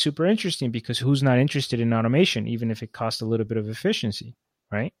say, super interesting, because who's not interested in automation, even if it costs a little bit of efficiency,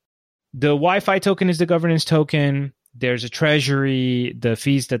 right? The Wi-Fi token is the governance token. There's a treasury. The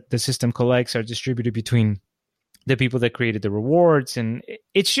fees that the system collects are distributed between the people that created the rewards. And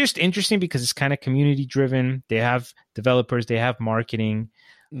it's just interesting because it's kind of community driven. They have developers, they have marketing.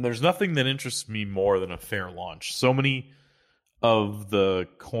 There's nothing that interests me more than a fair launch. So many of the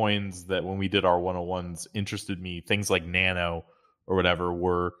coins that when we did our 101s interested me, things like Nano or whatever,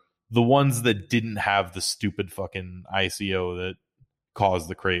 were the ones that didn't have the stupid fucking ICO that caused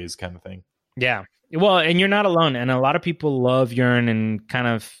the craze kind of thing. Yeah. Well, and you're not alone. And a lot of people love Yearn and kind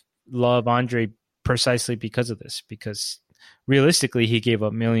of love Andre precisely because of this, because realistically, he gave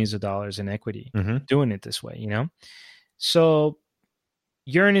up millions of dollars in equity doing it this way, So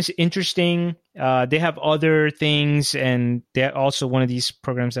Yearn is interesting. They have other things, and they're also one of these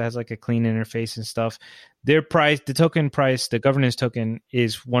programs that has like a clean interface and stuff. Their price, the token price, the governance token,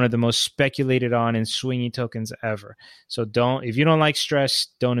 is one of the most speculated on and swingy tokens ever. So if you don't like stress,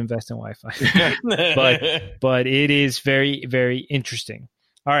 don't invest in Wi-Fi. but it is very, very interesting.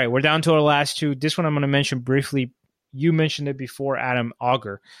 All right, we're down to our last two. This one I'm going to mention briefly. You mentioned it before, Adam,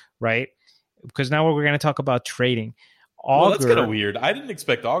 Augur, right? Because now we're going to talk about trading. Augur, well, that's kind of weird. I didn't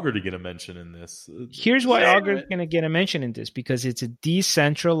expect Augur to get a mention in this. Here's why Augur is going to get a mention in this, because it's a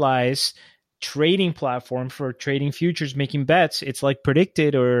decentralized trading platform for trading futures, making bets. It's like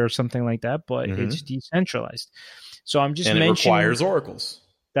Predicted or something like that, but it's decentralized. So I'm just mentioning. And it requires oracles.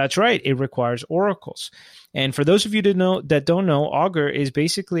 That's right. It requires oracles. And for those of you that don't know, Augur is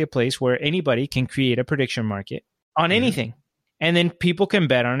basically a place where anybody can create a prediction market on anything. And then people can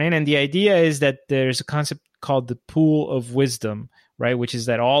bet on it. And the idea is that there's a concept called the pool of wisdom, right? Which is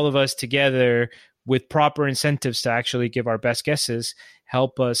that all of us together with proper incentives to actually give our best guesses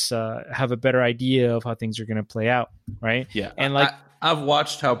help us have a better idea of how things are going to play out, right? Yeah. And I've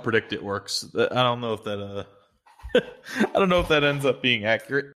watched how Predicted works. I don't know if that I don't know if that ends up being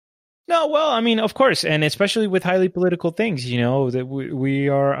accurate. No, well, I mean, of course, and especially with highly political things, that we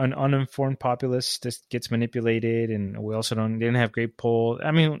are an uninformed populace that gets manipulated, and we also didn't have great poll.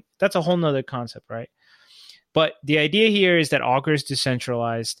 I mean, that's a whole nother concept, right? But the idea here is that Augur is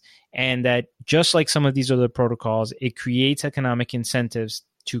decentralized, and that just like some of these other protocols, it creates economic incentives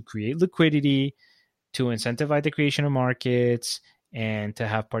to create liquidity, to incentivize the creation of markets, and to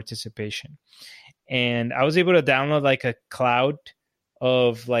have participation. And I was able to download like a cloud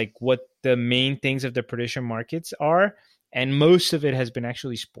of like what the main things of the prediction markets are. And most of it has been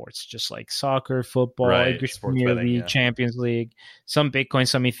actually sports, just like soccer, football, Right, English sports Premier betting, League, yeah. Champions League, some Bitcoin,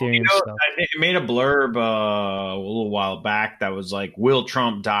 some Ethereum stuff. I made a blurb a little while back that was like, will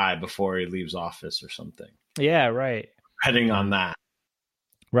Trump die before he leaves office or something? Yeah, right. Heading on that.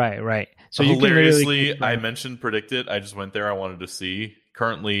 Right. So you hilariously, I mentioned predict it. I just went there. I wanted to see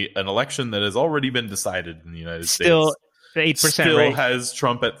currently an election that has already been decided in the United still States. 8%, Still right? has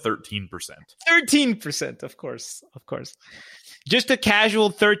Trump at 13%. 13%, of course. Just a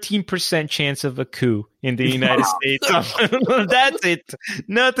casual 13% chance of a coup in the United States. That's it.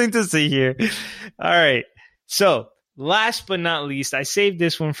 Nothing to see here. All right. So last but not least, I saved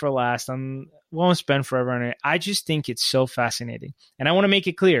this one for last. I won't spend forever on it. I just think it's so fascinating. And I want to make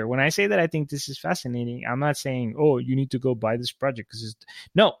it clear. When I say that I think this is fascinating, I'm not saying, oh, you need to go buy this project.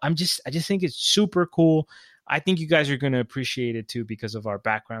 No, I just think it's super cool. I think you guys are going to appreciate it too because of our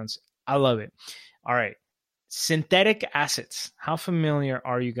backgrounds. I love it. All right. Synthetic assets. How familiar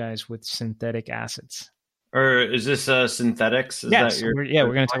are you guys with synthetic assets? Or is this synthetics? Yes. We're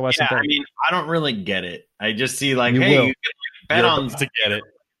going to talk about synthetics. I mean, I don't really get it. I just see like, You hey, will. you can bet You're on about to get it.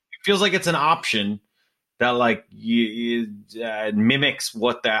 It feels like it's an option that like you mimics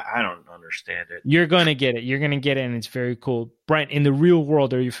what that. I don't understand it. You're going to get it. And it's very cool. Brent, in the real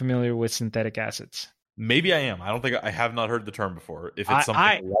world, are you familiar with synthetic assets? Maybe I am. I don't think I have not heard the term before. If it's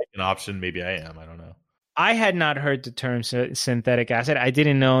something like an option, maybe I am. I don't know. I had not heard the term synthetic asset. I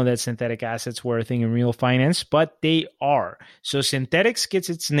didn't know that synthetic assets were a thing in real finance, but they are. So synthetics gets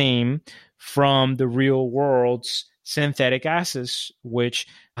its name from the real world's synthetic assets, which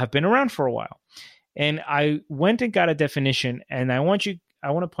have been around for a while. And I went and got a definition, and I want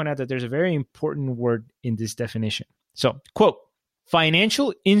to point out that there's a very important word in this definition. So, quote,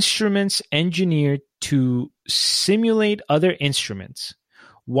 financial instruments engineered to simulate other instruments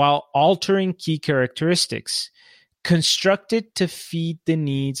while altering key characteristics, constructed to feed the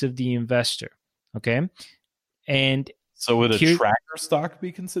needs of the investor. Okay. And so would a tracker stock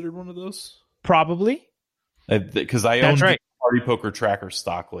be considered one of those? Probably. Because I owned Party Poker tracker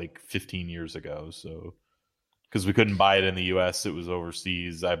stock like 15 years ago. So because we couldn't buy it in the US, it was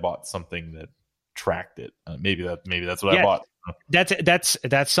overseas. I bought something that tracked it. Maybe that's what I bought.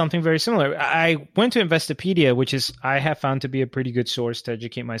 That's something very similar. I went to Investopedia, which is I have found to be a pretty good source to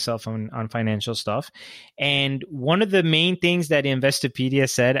educate myself on financial stuff. And one of the main things that Investopedia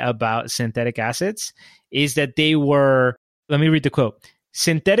said about synthetic assets is that they were, let me read the quote.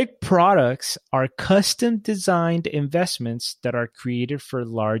 Synthetic products are custom designed investments that are created for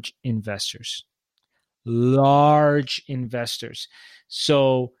large investors. Large investors.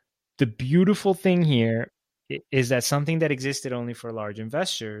 So the beautiful thing here is that something that existed only for large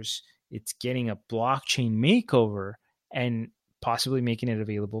investors, it's getting a blockchain makeover and possibly making it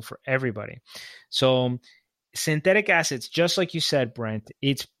available for everybody. So synthetic assets, just like you said, Brent,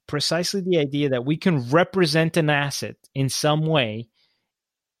 it's precisely the idea that we can represent an asset in some way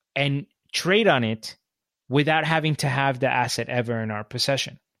and trade on it without having to have the asset ever in our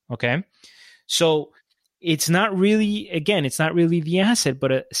possession. Okay? So it's not really the asset,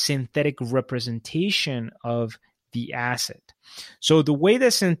 but a synthetic representation of the asset. So the way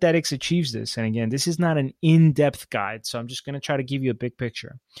that synthetics achieves this, and again, this is not an in-depth guide, so I'm just going to try to give you a big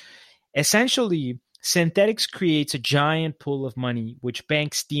picture. Essentially, synthetics creates a giant pool of money, which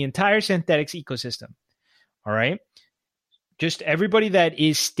banks the entire synthetics ecosystem. All right? Just everybody that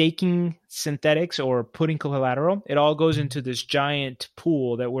is staking synthetics or putting collateral, it all goes into this giant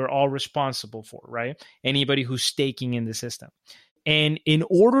pool that we're all responsible for, right? Anybody who's staking in the system. And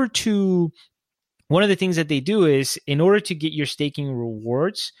one of the things that they do is, in order to get your staking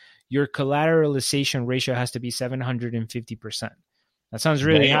rewards, your collateralization ratio has to be 750%. That sounds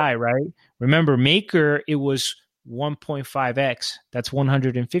really high, right? Remember, Maker, it was 1.5x. That's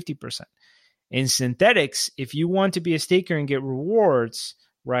 150%. In synthetics, if you want to be a staker and get rewards,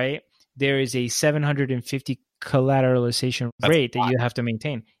 right, there is a 750 collateralization rate that you have to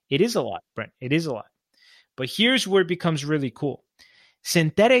maintain. It is a lot, Brent. It is a lot. But here's where it becomes really cool.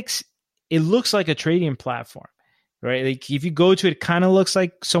 Synthetics, it looks like a trading platform, right? Like if you go to it, it kind of looks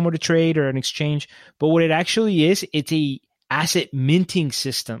like somewhere to trade or an exchange. But what it actually is, it's a asset minting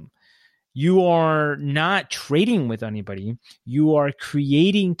system. You are not trading with anybody. You are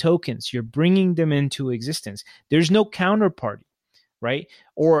creating tokens. You're bringing them into existence. There's no counterparty, right?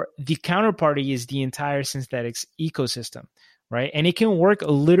 Or the counterparty is the entire Synthetix ecosystem, right? And it can work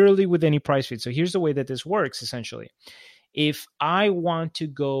literally with any price feed. So here's the way that this works, essentially. If I want to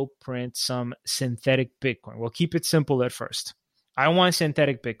go print some synthetic Bitcoin, we'll keep it simple at first. I want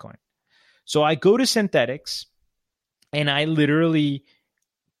synthetic Bitcoin. So I go to Synthetix and I literally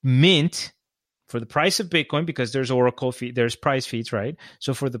mint for the price of Bitcoin, because there's Oracle fee, there's price feeds, right?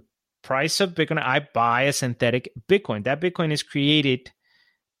 So for the price of Bitcoin, I buy a synthetic Bitcoin. That Bitcoin is created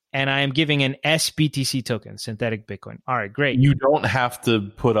and I am giving an SBTC token, synthetic Bitcoin. All right, great. You don't have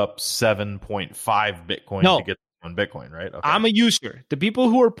to put up 7.5 Bitcoin to get one Bitcoin, right? Okay. I'm a user. The people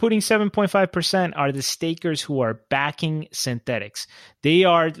who are putting 7.5% are the stakers who are backing Synthetix. They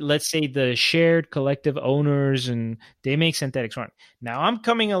are, let's say, the shared collective owners, and they make Synthetix run. Now, I'm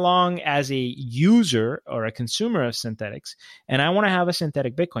coming along as a user or a consumer of Synthetix, and I want to have a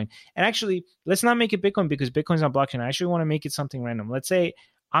synthetic Bitcoin. And actually, let's not make it Bitcoin because Bitcoin's not blockchain. I actually want to make it something random. Let's say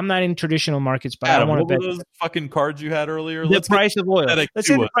I'm not in traditional markets, but Adam, I want to bet. What were those fucking cards you had earlier? The price of oil. Let's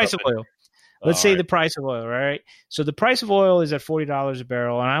say the price of oil. Let's say the price of oil, right? So the price of oil is at $40 a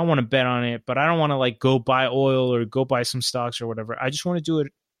barrel, and I want to bet on it, but I don't want to like go buy oil or go buy some stocks or whatever. I just want to do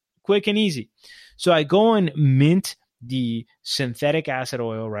it quick and easy. So I go and mint the synthetic acid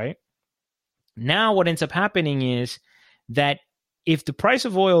oil, right? Now what ends up happening is that if the price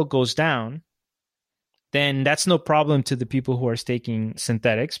of oil goes down, then that's no problem to the people who are staking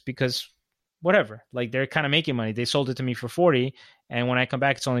Synthetix, because whatever, like they're kind of making money. They sold it to me for 40, and when I come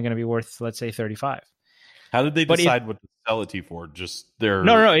back, it's only going to be worth, let's say, 35. How did they decide what to sell it to you for? Just their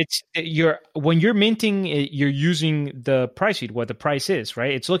No. It's when you're minting, you're using the price feed, what the price is,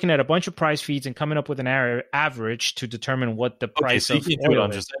 right? It's looking at a bunch of price feeds and coming up with an average to determine what the price so of you can't do it oil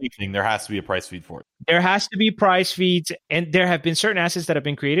on is. just anything. There has to be a price feed for it. There has to be price feeds, and there have been certain assets that have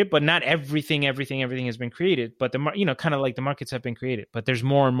been created, but not everything has been created. But kind of like the markets have been created, but there's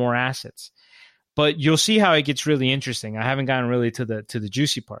more and more assets. But you'll see how it gets really interesting. I haven't gotten really to the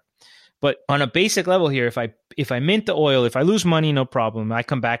juicy part. But on a basic level here, if I mint the oil, if I lose money, no problem. I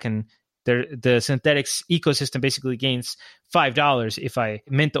come back and the Synthetix ecosystem basically gains $5 if I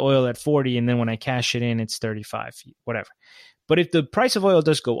mint the oil at 40, and then when I cash it in, it's 35, whatever. But if the price of oil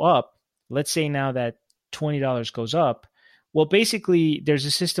does go up, let's say now that $20 goes up, well, basically there's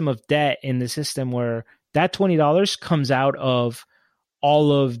a system of debt in the system where that $20 comes out of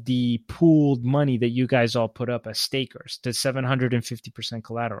all of the pooled money that you guys all put up as stakers, the 750%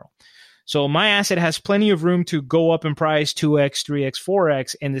 collateral. So my asset has plenty of room to go up in price 2x, 3x,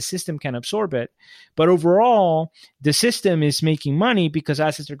 4x, and the system can absorb it. But overall, the system is making money because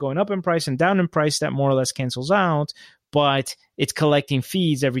assets are going up in price and down in price. That more or less cancels out, but it's collecting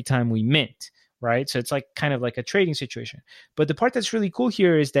fees every time we mint, right? So it's like kind of like a trading situation. But the part that's really cool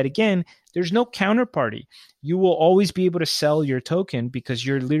here is that, again, there's no counterparty. You will always be able to sell your token because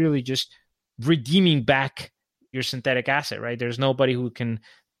you're literally just redeeming back your synthetic asset, right? There's nobody who can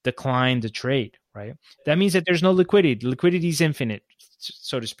decline the trade, right? That means that there's no liquidity. Liquidity is infinite,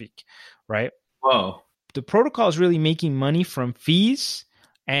 so to speak, right? Whoa. The protocol is really making money from fees,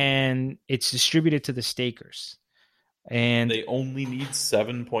 and it's distributed to the stakers. And they only need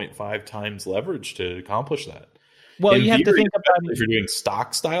 7.5 times leverage to accomplish that. Well, you have to think about if you're doing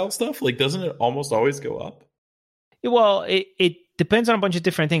stock style stuff, like doesn't it almost always go up? Well, it depends on a bunch of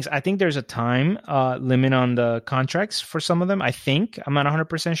different things. I think there's a time limit on the contracts for some of them. I think I'm not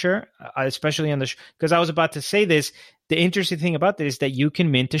 100% sure, especially on because I was about to say this. The interesting thing about that is that you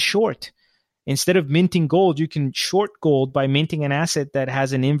can mint a short. Instead of minting gold, you can short gold by minting an asset that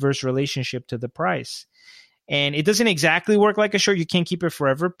has an inverse relationship to the price. And it doesn't exactly work like a short. You can't keep it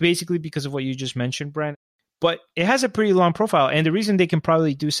forever, basically because of what you just mentioned, Brent. But it has a pretty long profile. And the reason they can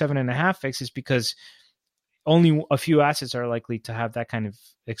probably do 7.5x is because only a few assets are likely to have that kind of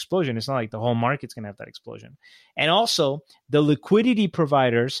explosion. It's not like the whole market's going to have that explosion. And also, the liquidity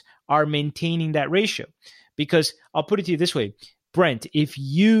providers are maintaining that ratio. Because I'll put it to you this way, Brent, if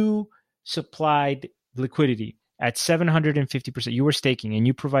you supplied liquidity at 750%, you were staking and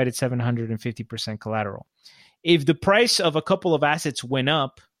you provided 750% collateral. If the price of a couple of assets went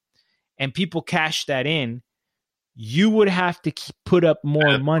up and people cashed that in, you would have to put up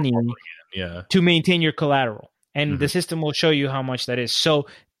more money to maintain your collateral. And the system will show you how much that is. So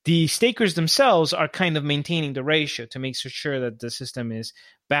the stakers themselves are kind of maintaining the ratio to make sure that the system is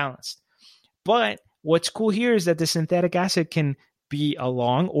balanced. But what's cool here is that the synthetic asset can be a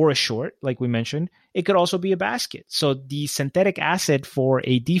long or a short, like we mentioned. It could also be a basket. So the synthetic asset for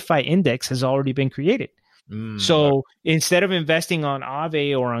a DeFi index has already been created. So instead of investing on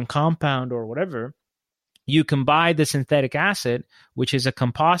Aave or on Compound or whatever, you can buy the synthetic acid, which is a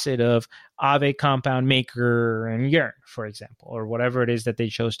composite of Aave, Compound, Maker, and Yearn, for example, or whatever it is that they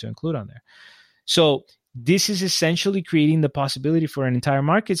chose to include on there. So this is essentially creating the possibility for an entire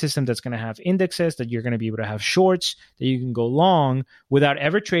market system that's going to have indexes, that you're going to be able to have shorts, that you can go long without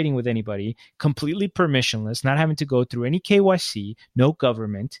ever trading with anybody, completely permissionless, not having to go through any KYC. No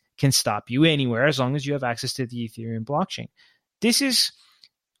government can stop you anywhere as long as you have access to the Ethereum blockchain.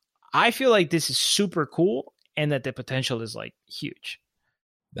 I feel like this is super cool, and that the potential is like huge.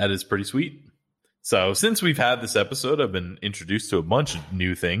 That is pretty sweet. So since we've had this episode, I've been introduced to a bunch of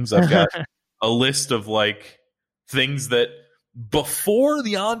new things. I've got a list of like things that before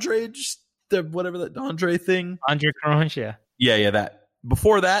the Andre thing. Andre Cronje, yeah. Yeah, that.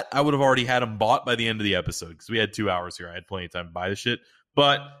 Before that, I would have already had them bought by the end of the episode because we had 2 hours here. I had plenty of time to buy the shit.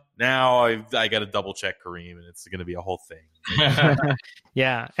 But now I got to double check Kareem, and it's going to be a whole thing.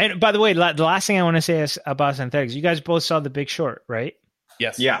 Yeah. And by the way, the last thing I want to say is about synthetics. You guys both saw The Big Short, right?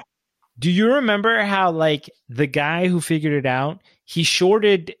 Yes. Yeah. Do you remember how like the guy who figured it out,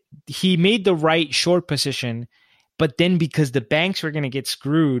 he made the right short position, but then because the banks were going to get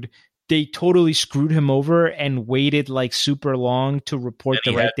screwed, they totally screwed him over and waited like super long to report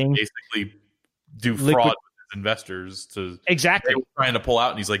the right thing. Basically do fraud with his investors exactly. They were trying to pull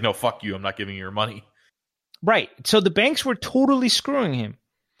out, and he's like, no, fuck you. I'm not giving you your money. Right. So the banks were totally screwing him.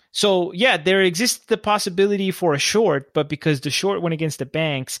 So, yeah, there exists the possibility for a short, but because the short went against the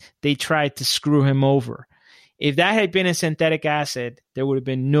banks, they tried to screw him over. If that had been a synthetic acid, there would have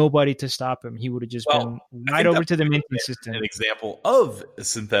been nobody to stop him. He would have just been right over to the minting system. An example of a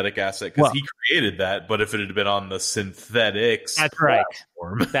synthetic asset, because he created that, but if it had been on the synthetics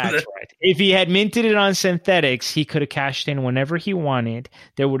platform. That's right. If he had minted it on synthetics, he could have cashed in whenever he wanted.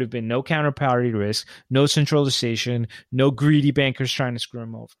 There would have been no counterparty risk, no centralization, no greedy bankers trying to screw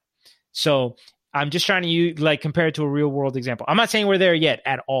him over. So I'm just trying to compare it to a real world example. I'm not saying we're there yet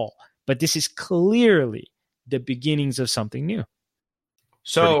at all, but this is clearly the beginnings of something new.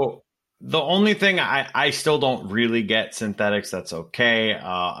 So the only thing I still don't really get synthetics. That's okay.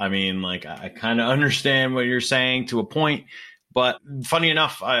 I mean, like I kind of understand what you're saying to a point, but funny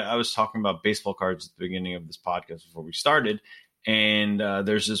enough, I was talking about baseball cards at the beginning of this podcast before we started. And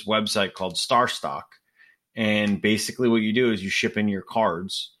there's this website called StarStock. And basically what you do is you ship in your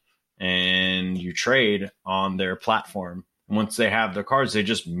cards and you trade on their platform. And once they have their cards, they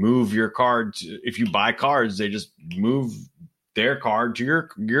just move your cards. If you buy cards, they just move their card to your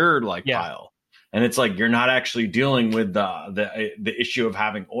pile. And it's like you're not actually dealing with the issue of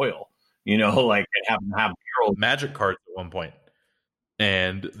having oil, like having to have Magic cards at one point.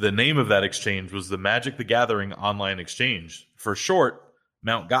 And the name of that exchange was the Magic the Gathering Online Exchange. For short,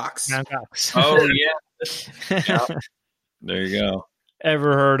 Mt. Gox. Mt. Gox. Oh, yeah. Yeah. There you go.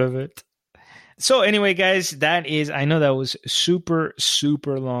 Ever heard of it? So anyway, guys, I know that was super,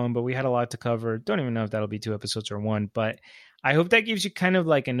 super long, but we had a lot to cover. Don't even know if that'll be 2 episodes or 1, but I hope that gives you kind of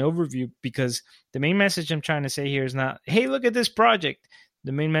like an overview, because the main message I'm trying to say here is not, hey, look at this project.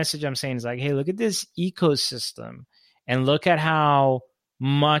 The main message I'm saying is like, hey, look at this ecosystem and look at how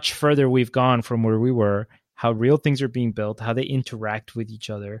much further we've gone from where we were, how real things are being built, how they interact with each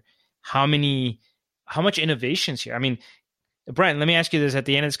other, how much innovation's here. I mean, Brent, let me ask you this at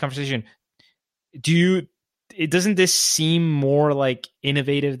the end of this conversation. Doesn't this seem more like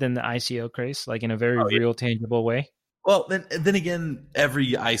innovative than the ICO craze, like in a very real, tangible way? Well, then again,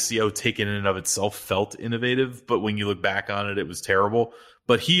 every ICO taken in and of itself felt innovative, but when you look back on it, it was terrible.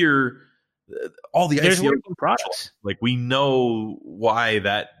 But here, all the ICO working products, like we know why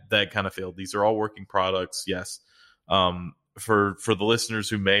that kind of failed. These are all working products, yes. For the listeners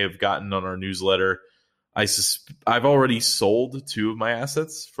who may have gotten on our newsletter, I've already sold 2 of my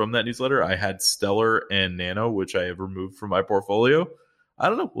assets from that newsletter. I had Stellar and Nano, which I have removed from my portfolio. I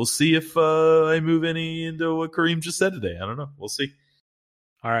don't know. We'll see if I move any into what Kareem just said today. I don't know. We'll see.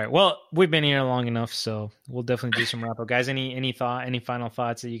 All right. Well, we've been here long enough, so we'll definitely do some wrap up. Guys, any final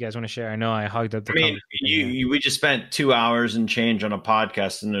thoughts that you guys want to share? I know I hogged up the conversation. We just spent 2 hours and change on a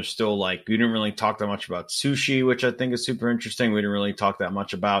podcast, and there's still we didn't really talk that much about sushi, which I think is super interesting. We didn't really talk that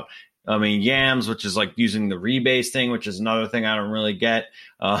much about yams, which is like using the rebase thing, which is another thing I don't really get.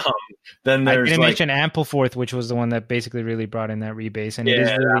 Then there's I didn't mention Ampleforth, which was the one that basically really brought in that rebase, and it is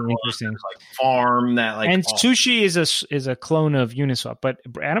really interesting. Farm that and sushi is a clone of Uniswap, but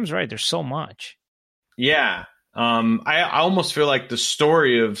Adam's right. There's so much. Yeah, I almost feel like the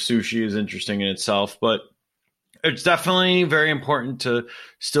story of sushi is interesting in itself, but it's definitely very important to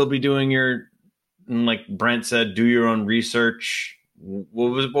still be doing your, like Brent said, do your own research.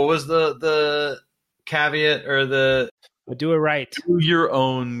 What was the caveat or the But do it right. Do your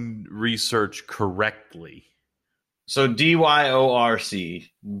own research correctly. So DYORC,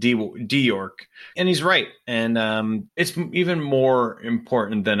 D York, and he's right. And it's even more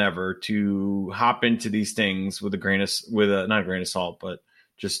important than ever to hop into these things with not a grain of salt, but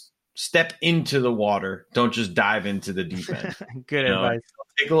just step into the water. Don't just dive into the deep end. Good advice. It'll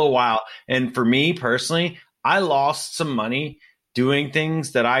take a little while. And for me personally, I lost some money doing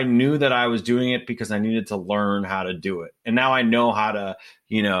things that I knew that I was doing it because I needed to learn how to do it. And now I know how to,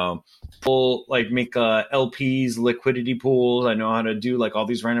 make LPs, liquidity pools. I know how to do like all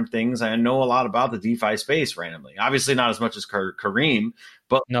these random things. I know a lot about the DeFi space randomly. Obviously not as much as Kareem,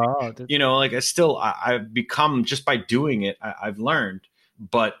 but I've become, just by doing it, I've learned,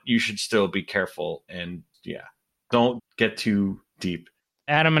 but you should still be careful and don't get too deep.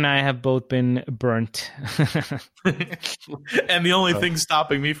 Adam and I have both been burnt. And the only thing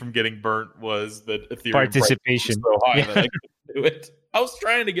stopping me from getting burnt was that Ethereum participation price was so high that I couldn't do it. I was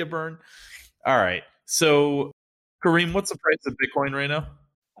trying to get burned. All right. So, Kareem, what's the price of Bitcoin right now?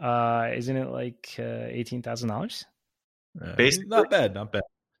 Isn't it like $18,000? Basically. Not bad.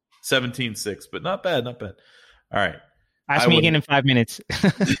 17.6, but not bad. All right. Ask me again in 5 minutes.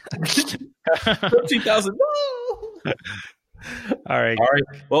 13,000. No! All right.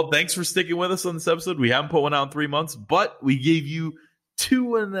 Well, thanks for sticking with us on this episode. We haven't put one out in 3 months, but we gave you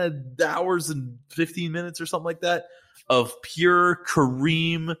 2 hours and 15 minutes or something like that of pure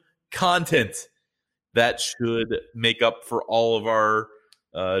Kareem content that should make up for all of our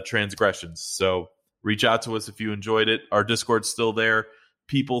transgressions. So reach out to us if you enjoyed it. Our Discord's still there.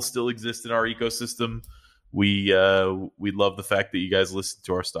 People still exist in our ecosystem. We love the fact that you guys listen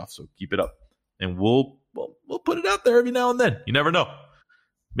to our stuff. So keep it up, and we'll put it out there every now and then. You never know.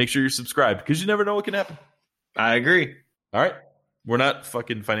 Make sure you're subscribed because you never know what can happen. I agree. All right. We're not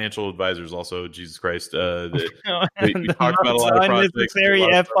fucking financial advisors also, Jesus Christ. We talked about a lot of projects. Unnecessary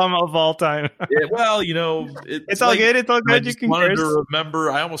F-bomb of all time. Yeah, well, it's all good. It's all good. You can wanted to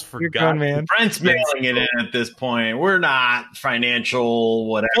remember. I almost forgot. Man. Brent's mailing it in at this point. We're not financial,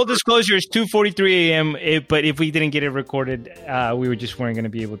 whatever. Full disclosure, it's 2:43 a.m., but if we didn't get it recorded, we weren't going to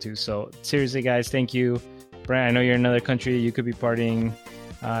be able to. So seriously, guys, thank you. Brent, I know you're in another country. You could be partying.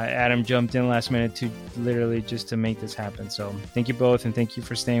 Adam jumped in last minute to make this happen. So thank you both, and thank you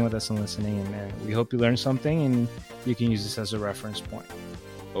for staying with us and listening. And we hope you learned something, and you can use this as a reference point.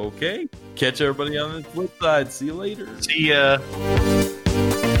 Okay. Catch everybody on the flip side. See you later. See ya.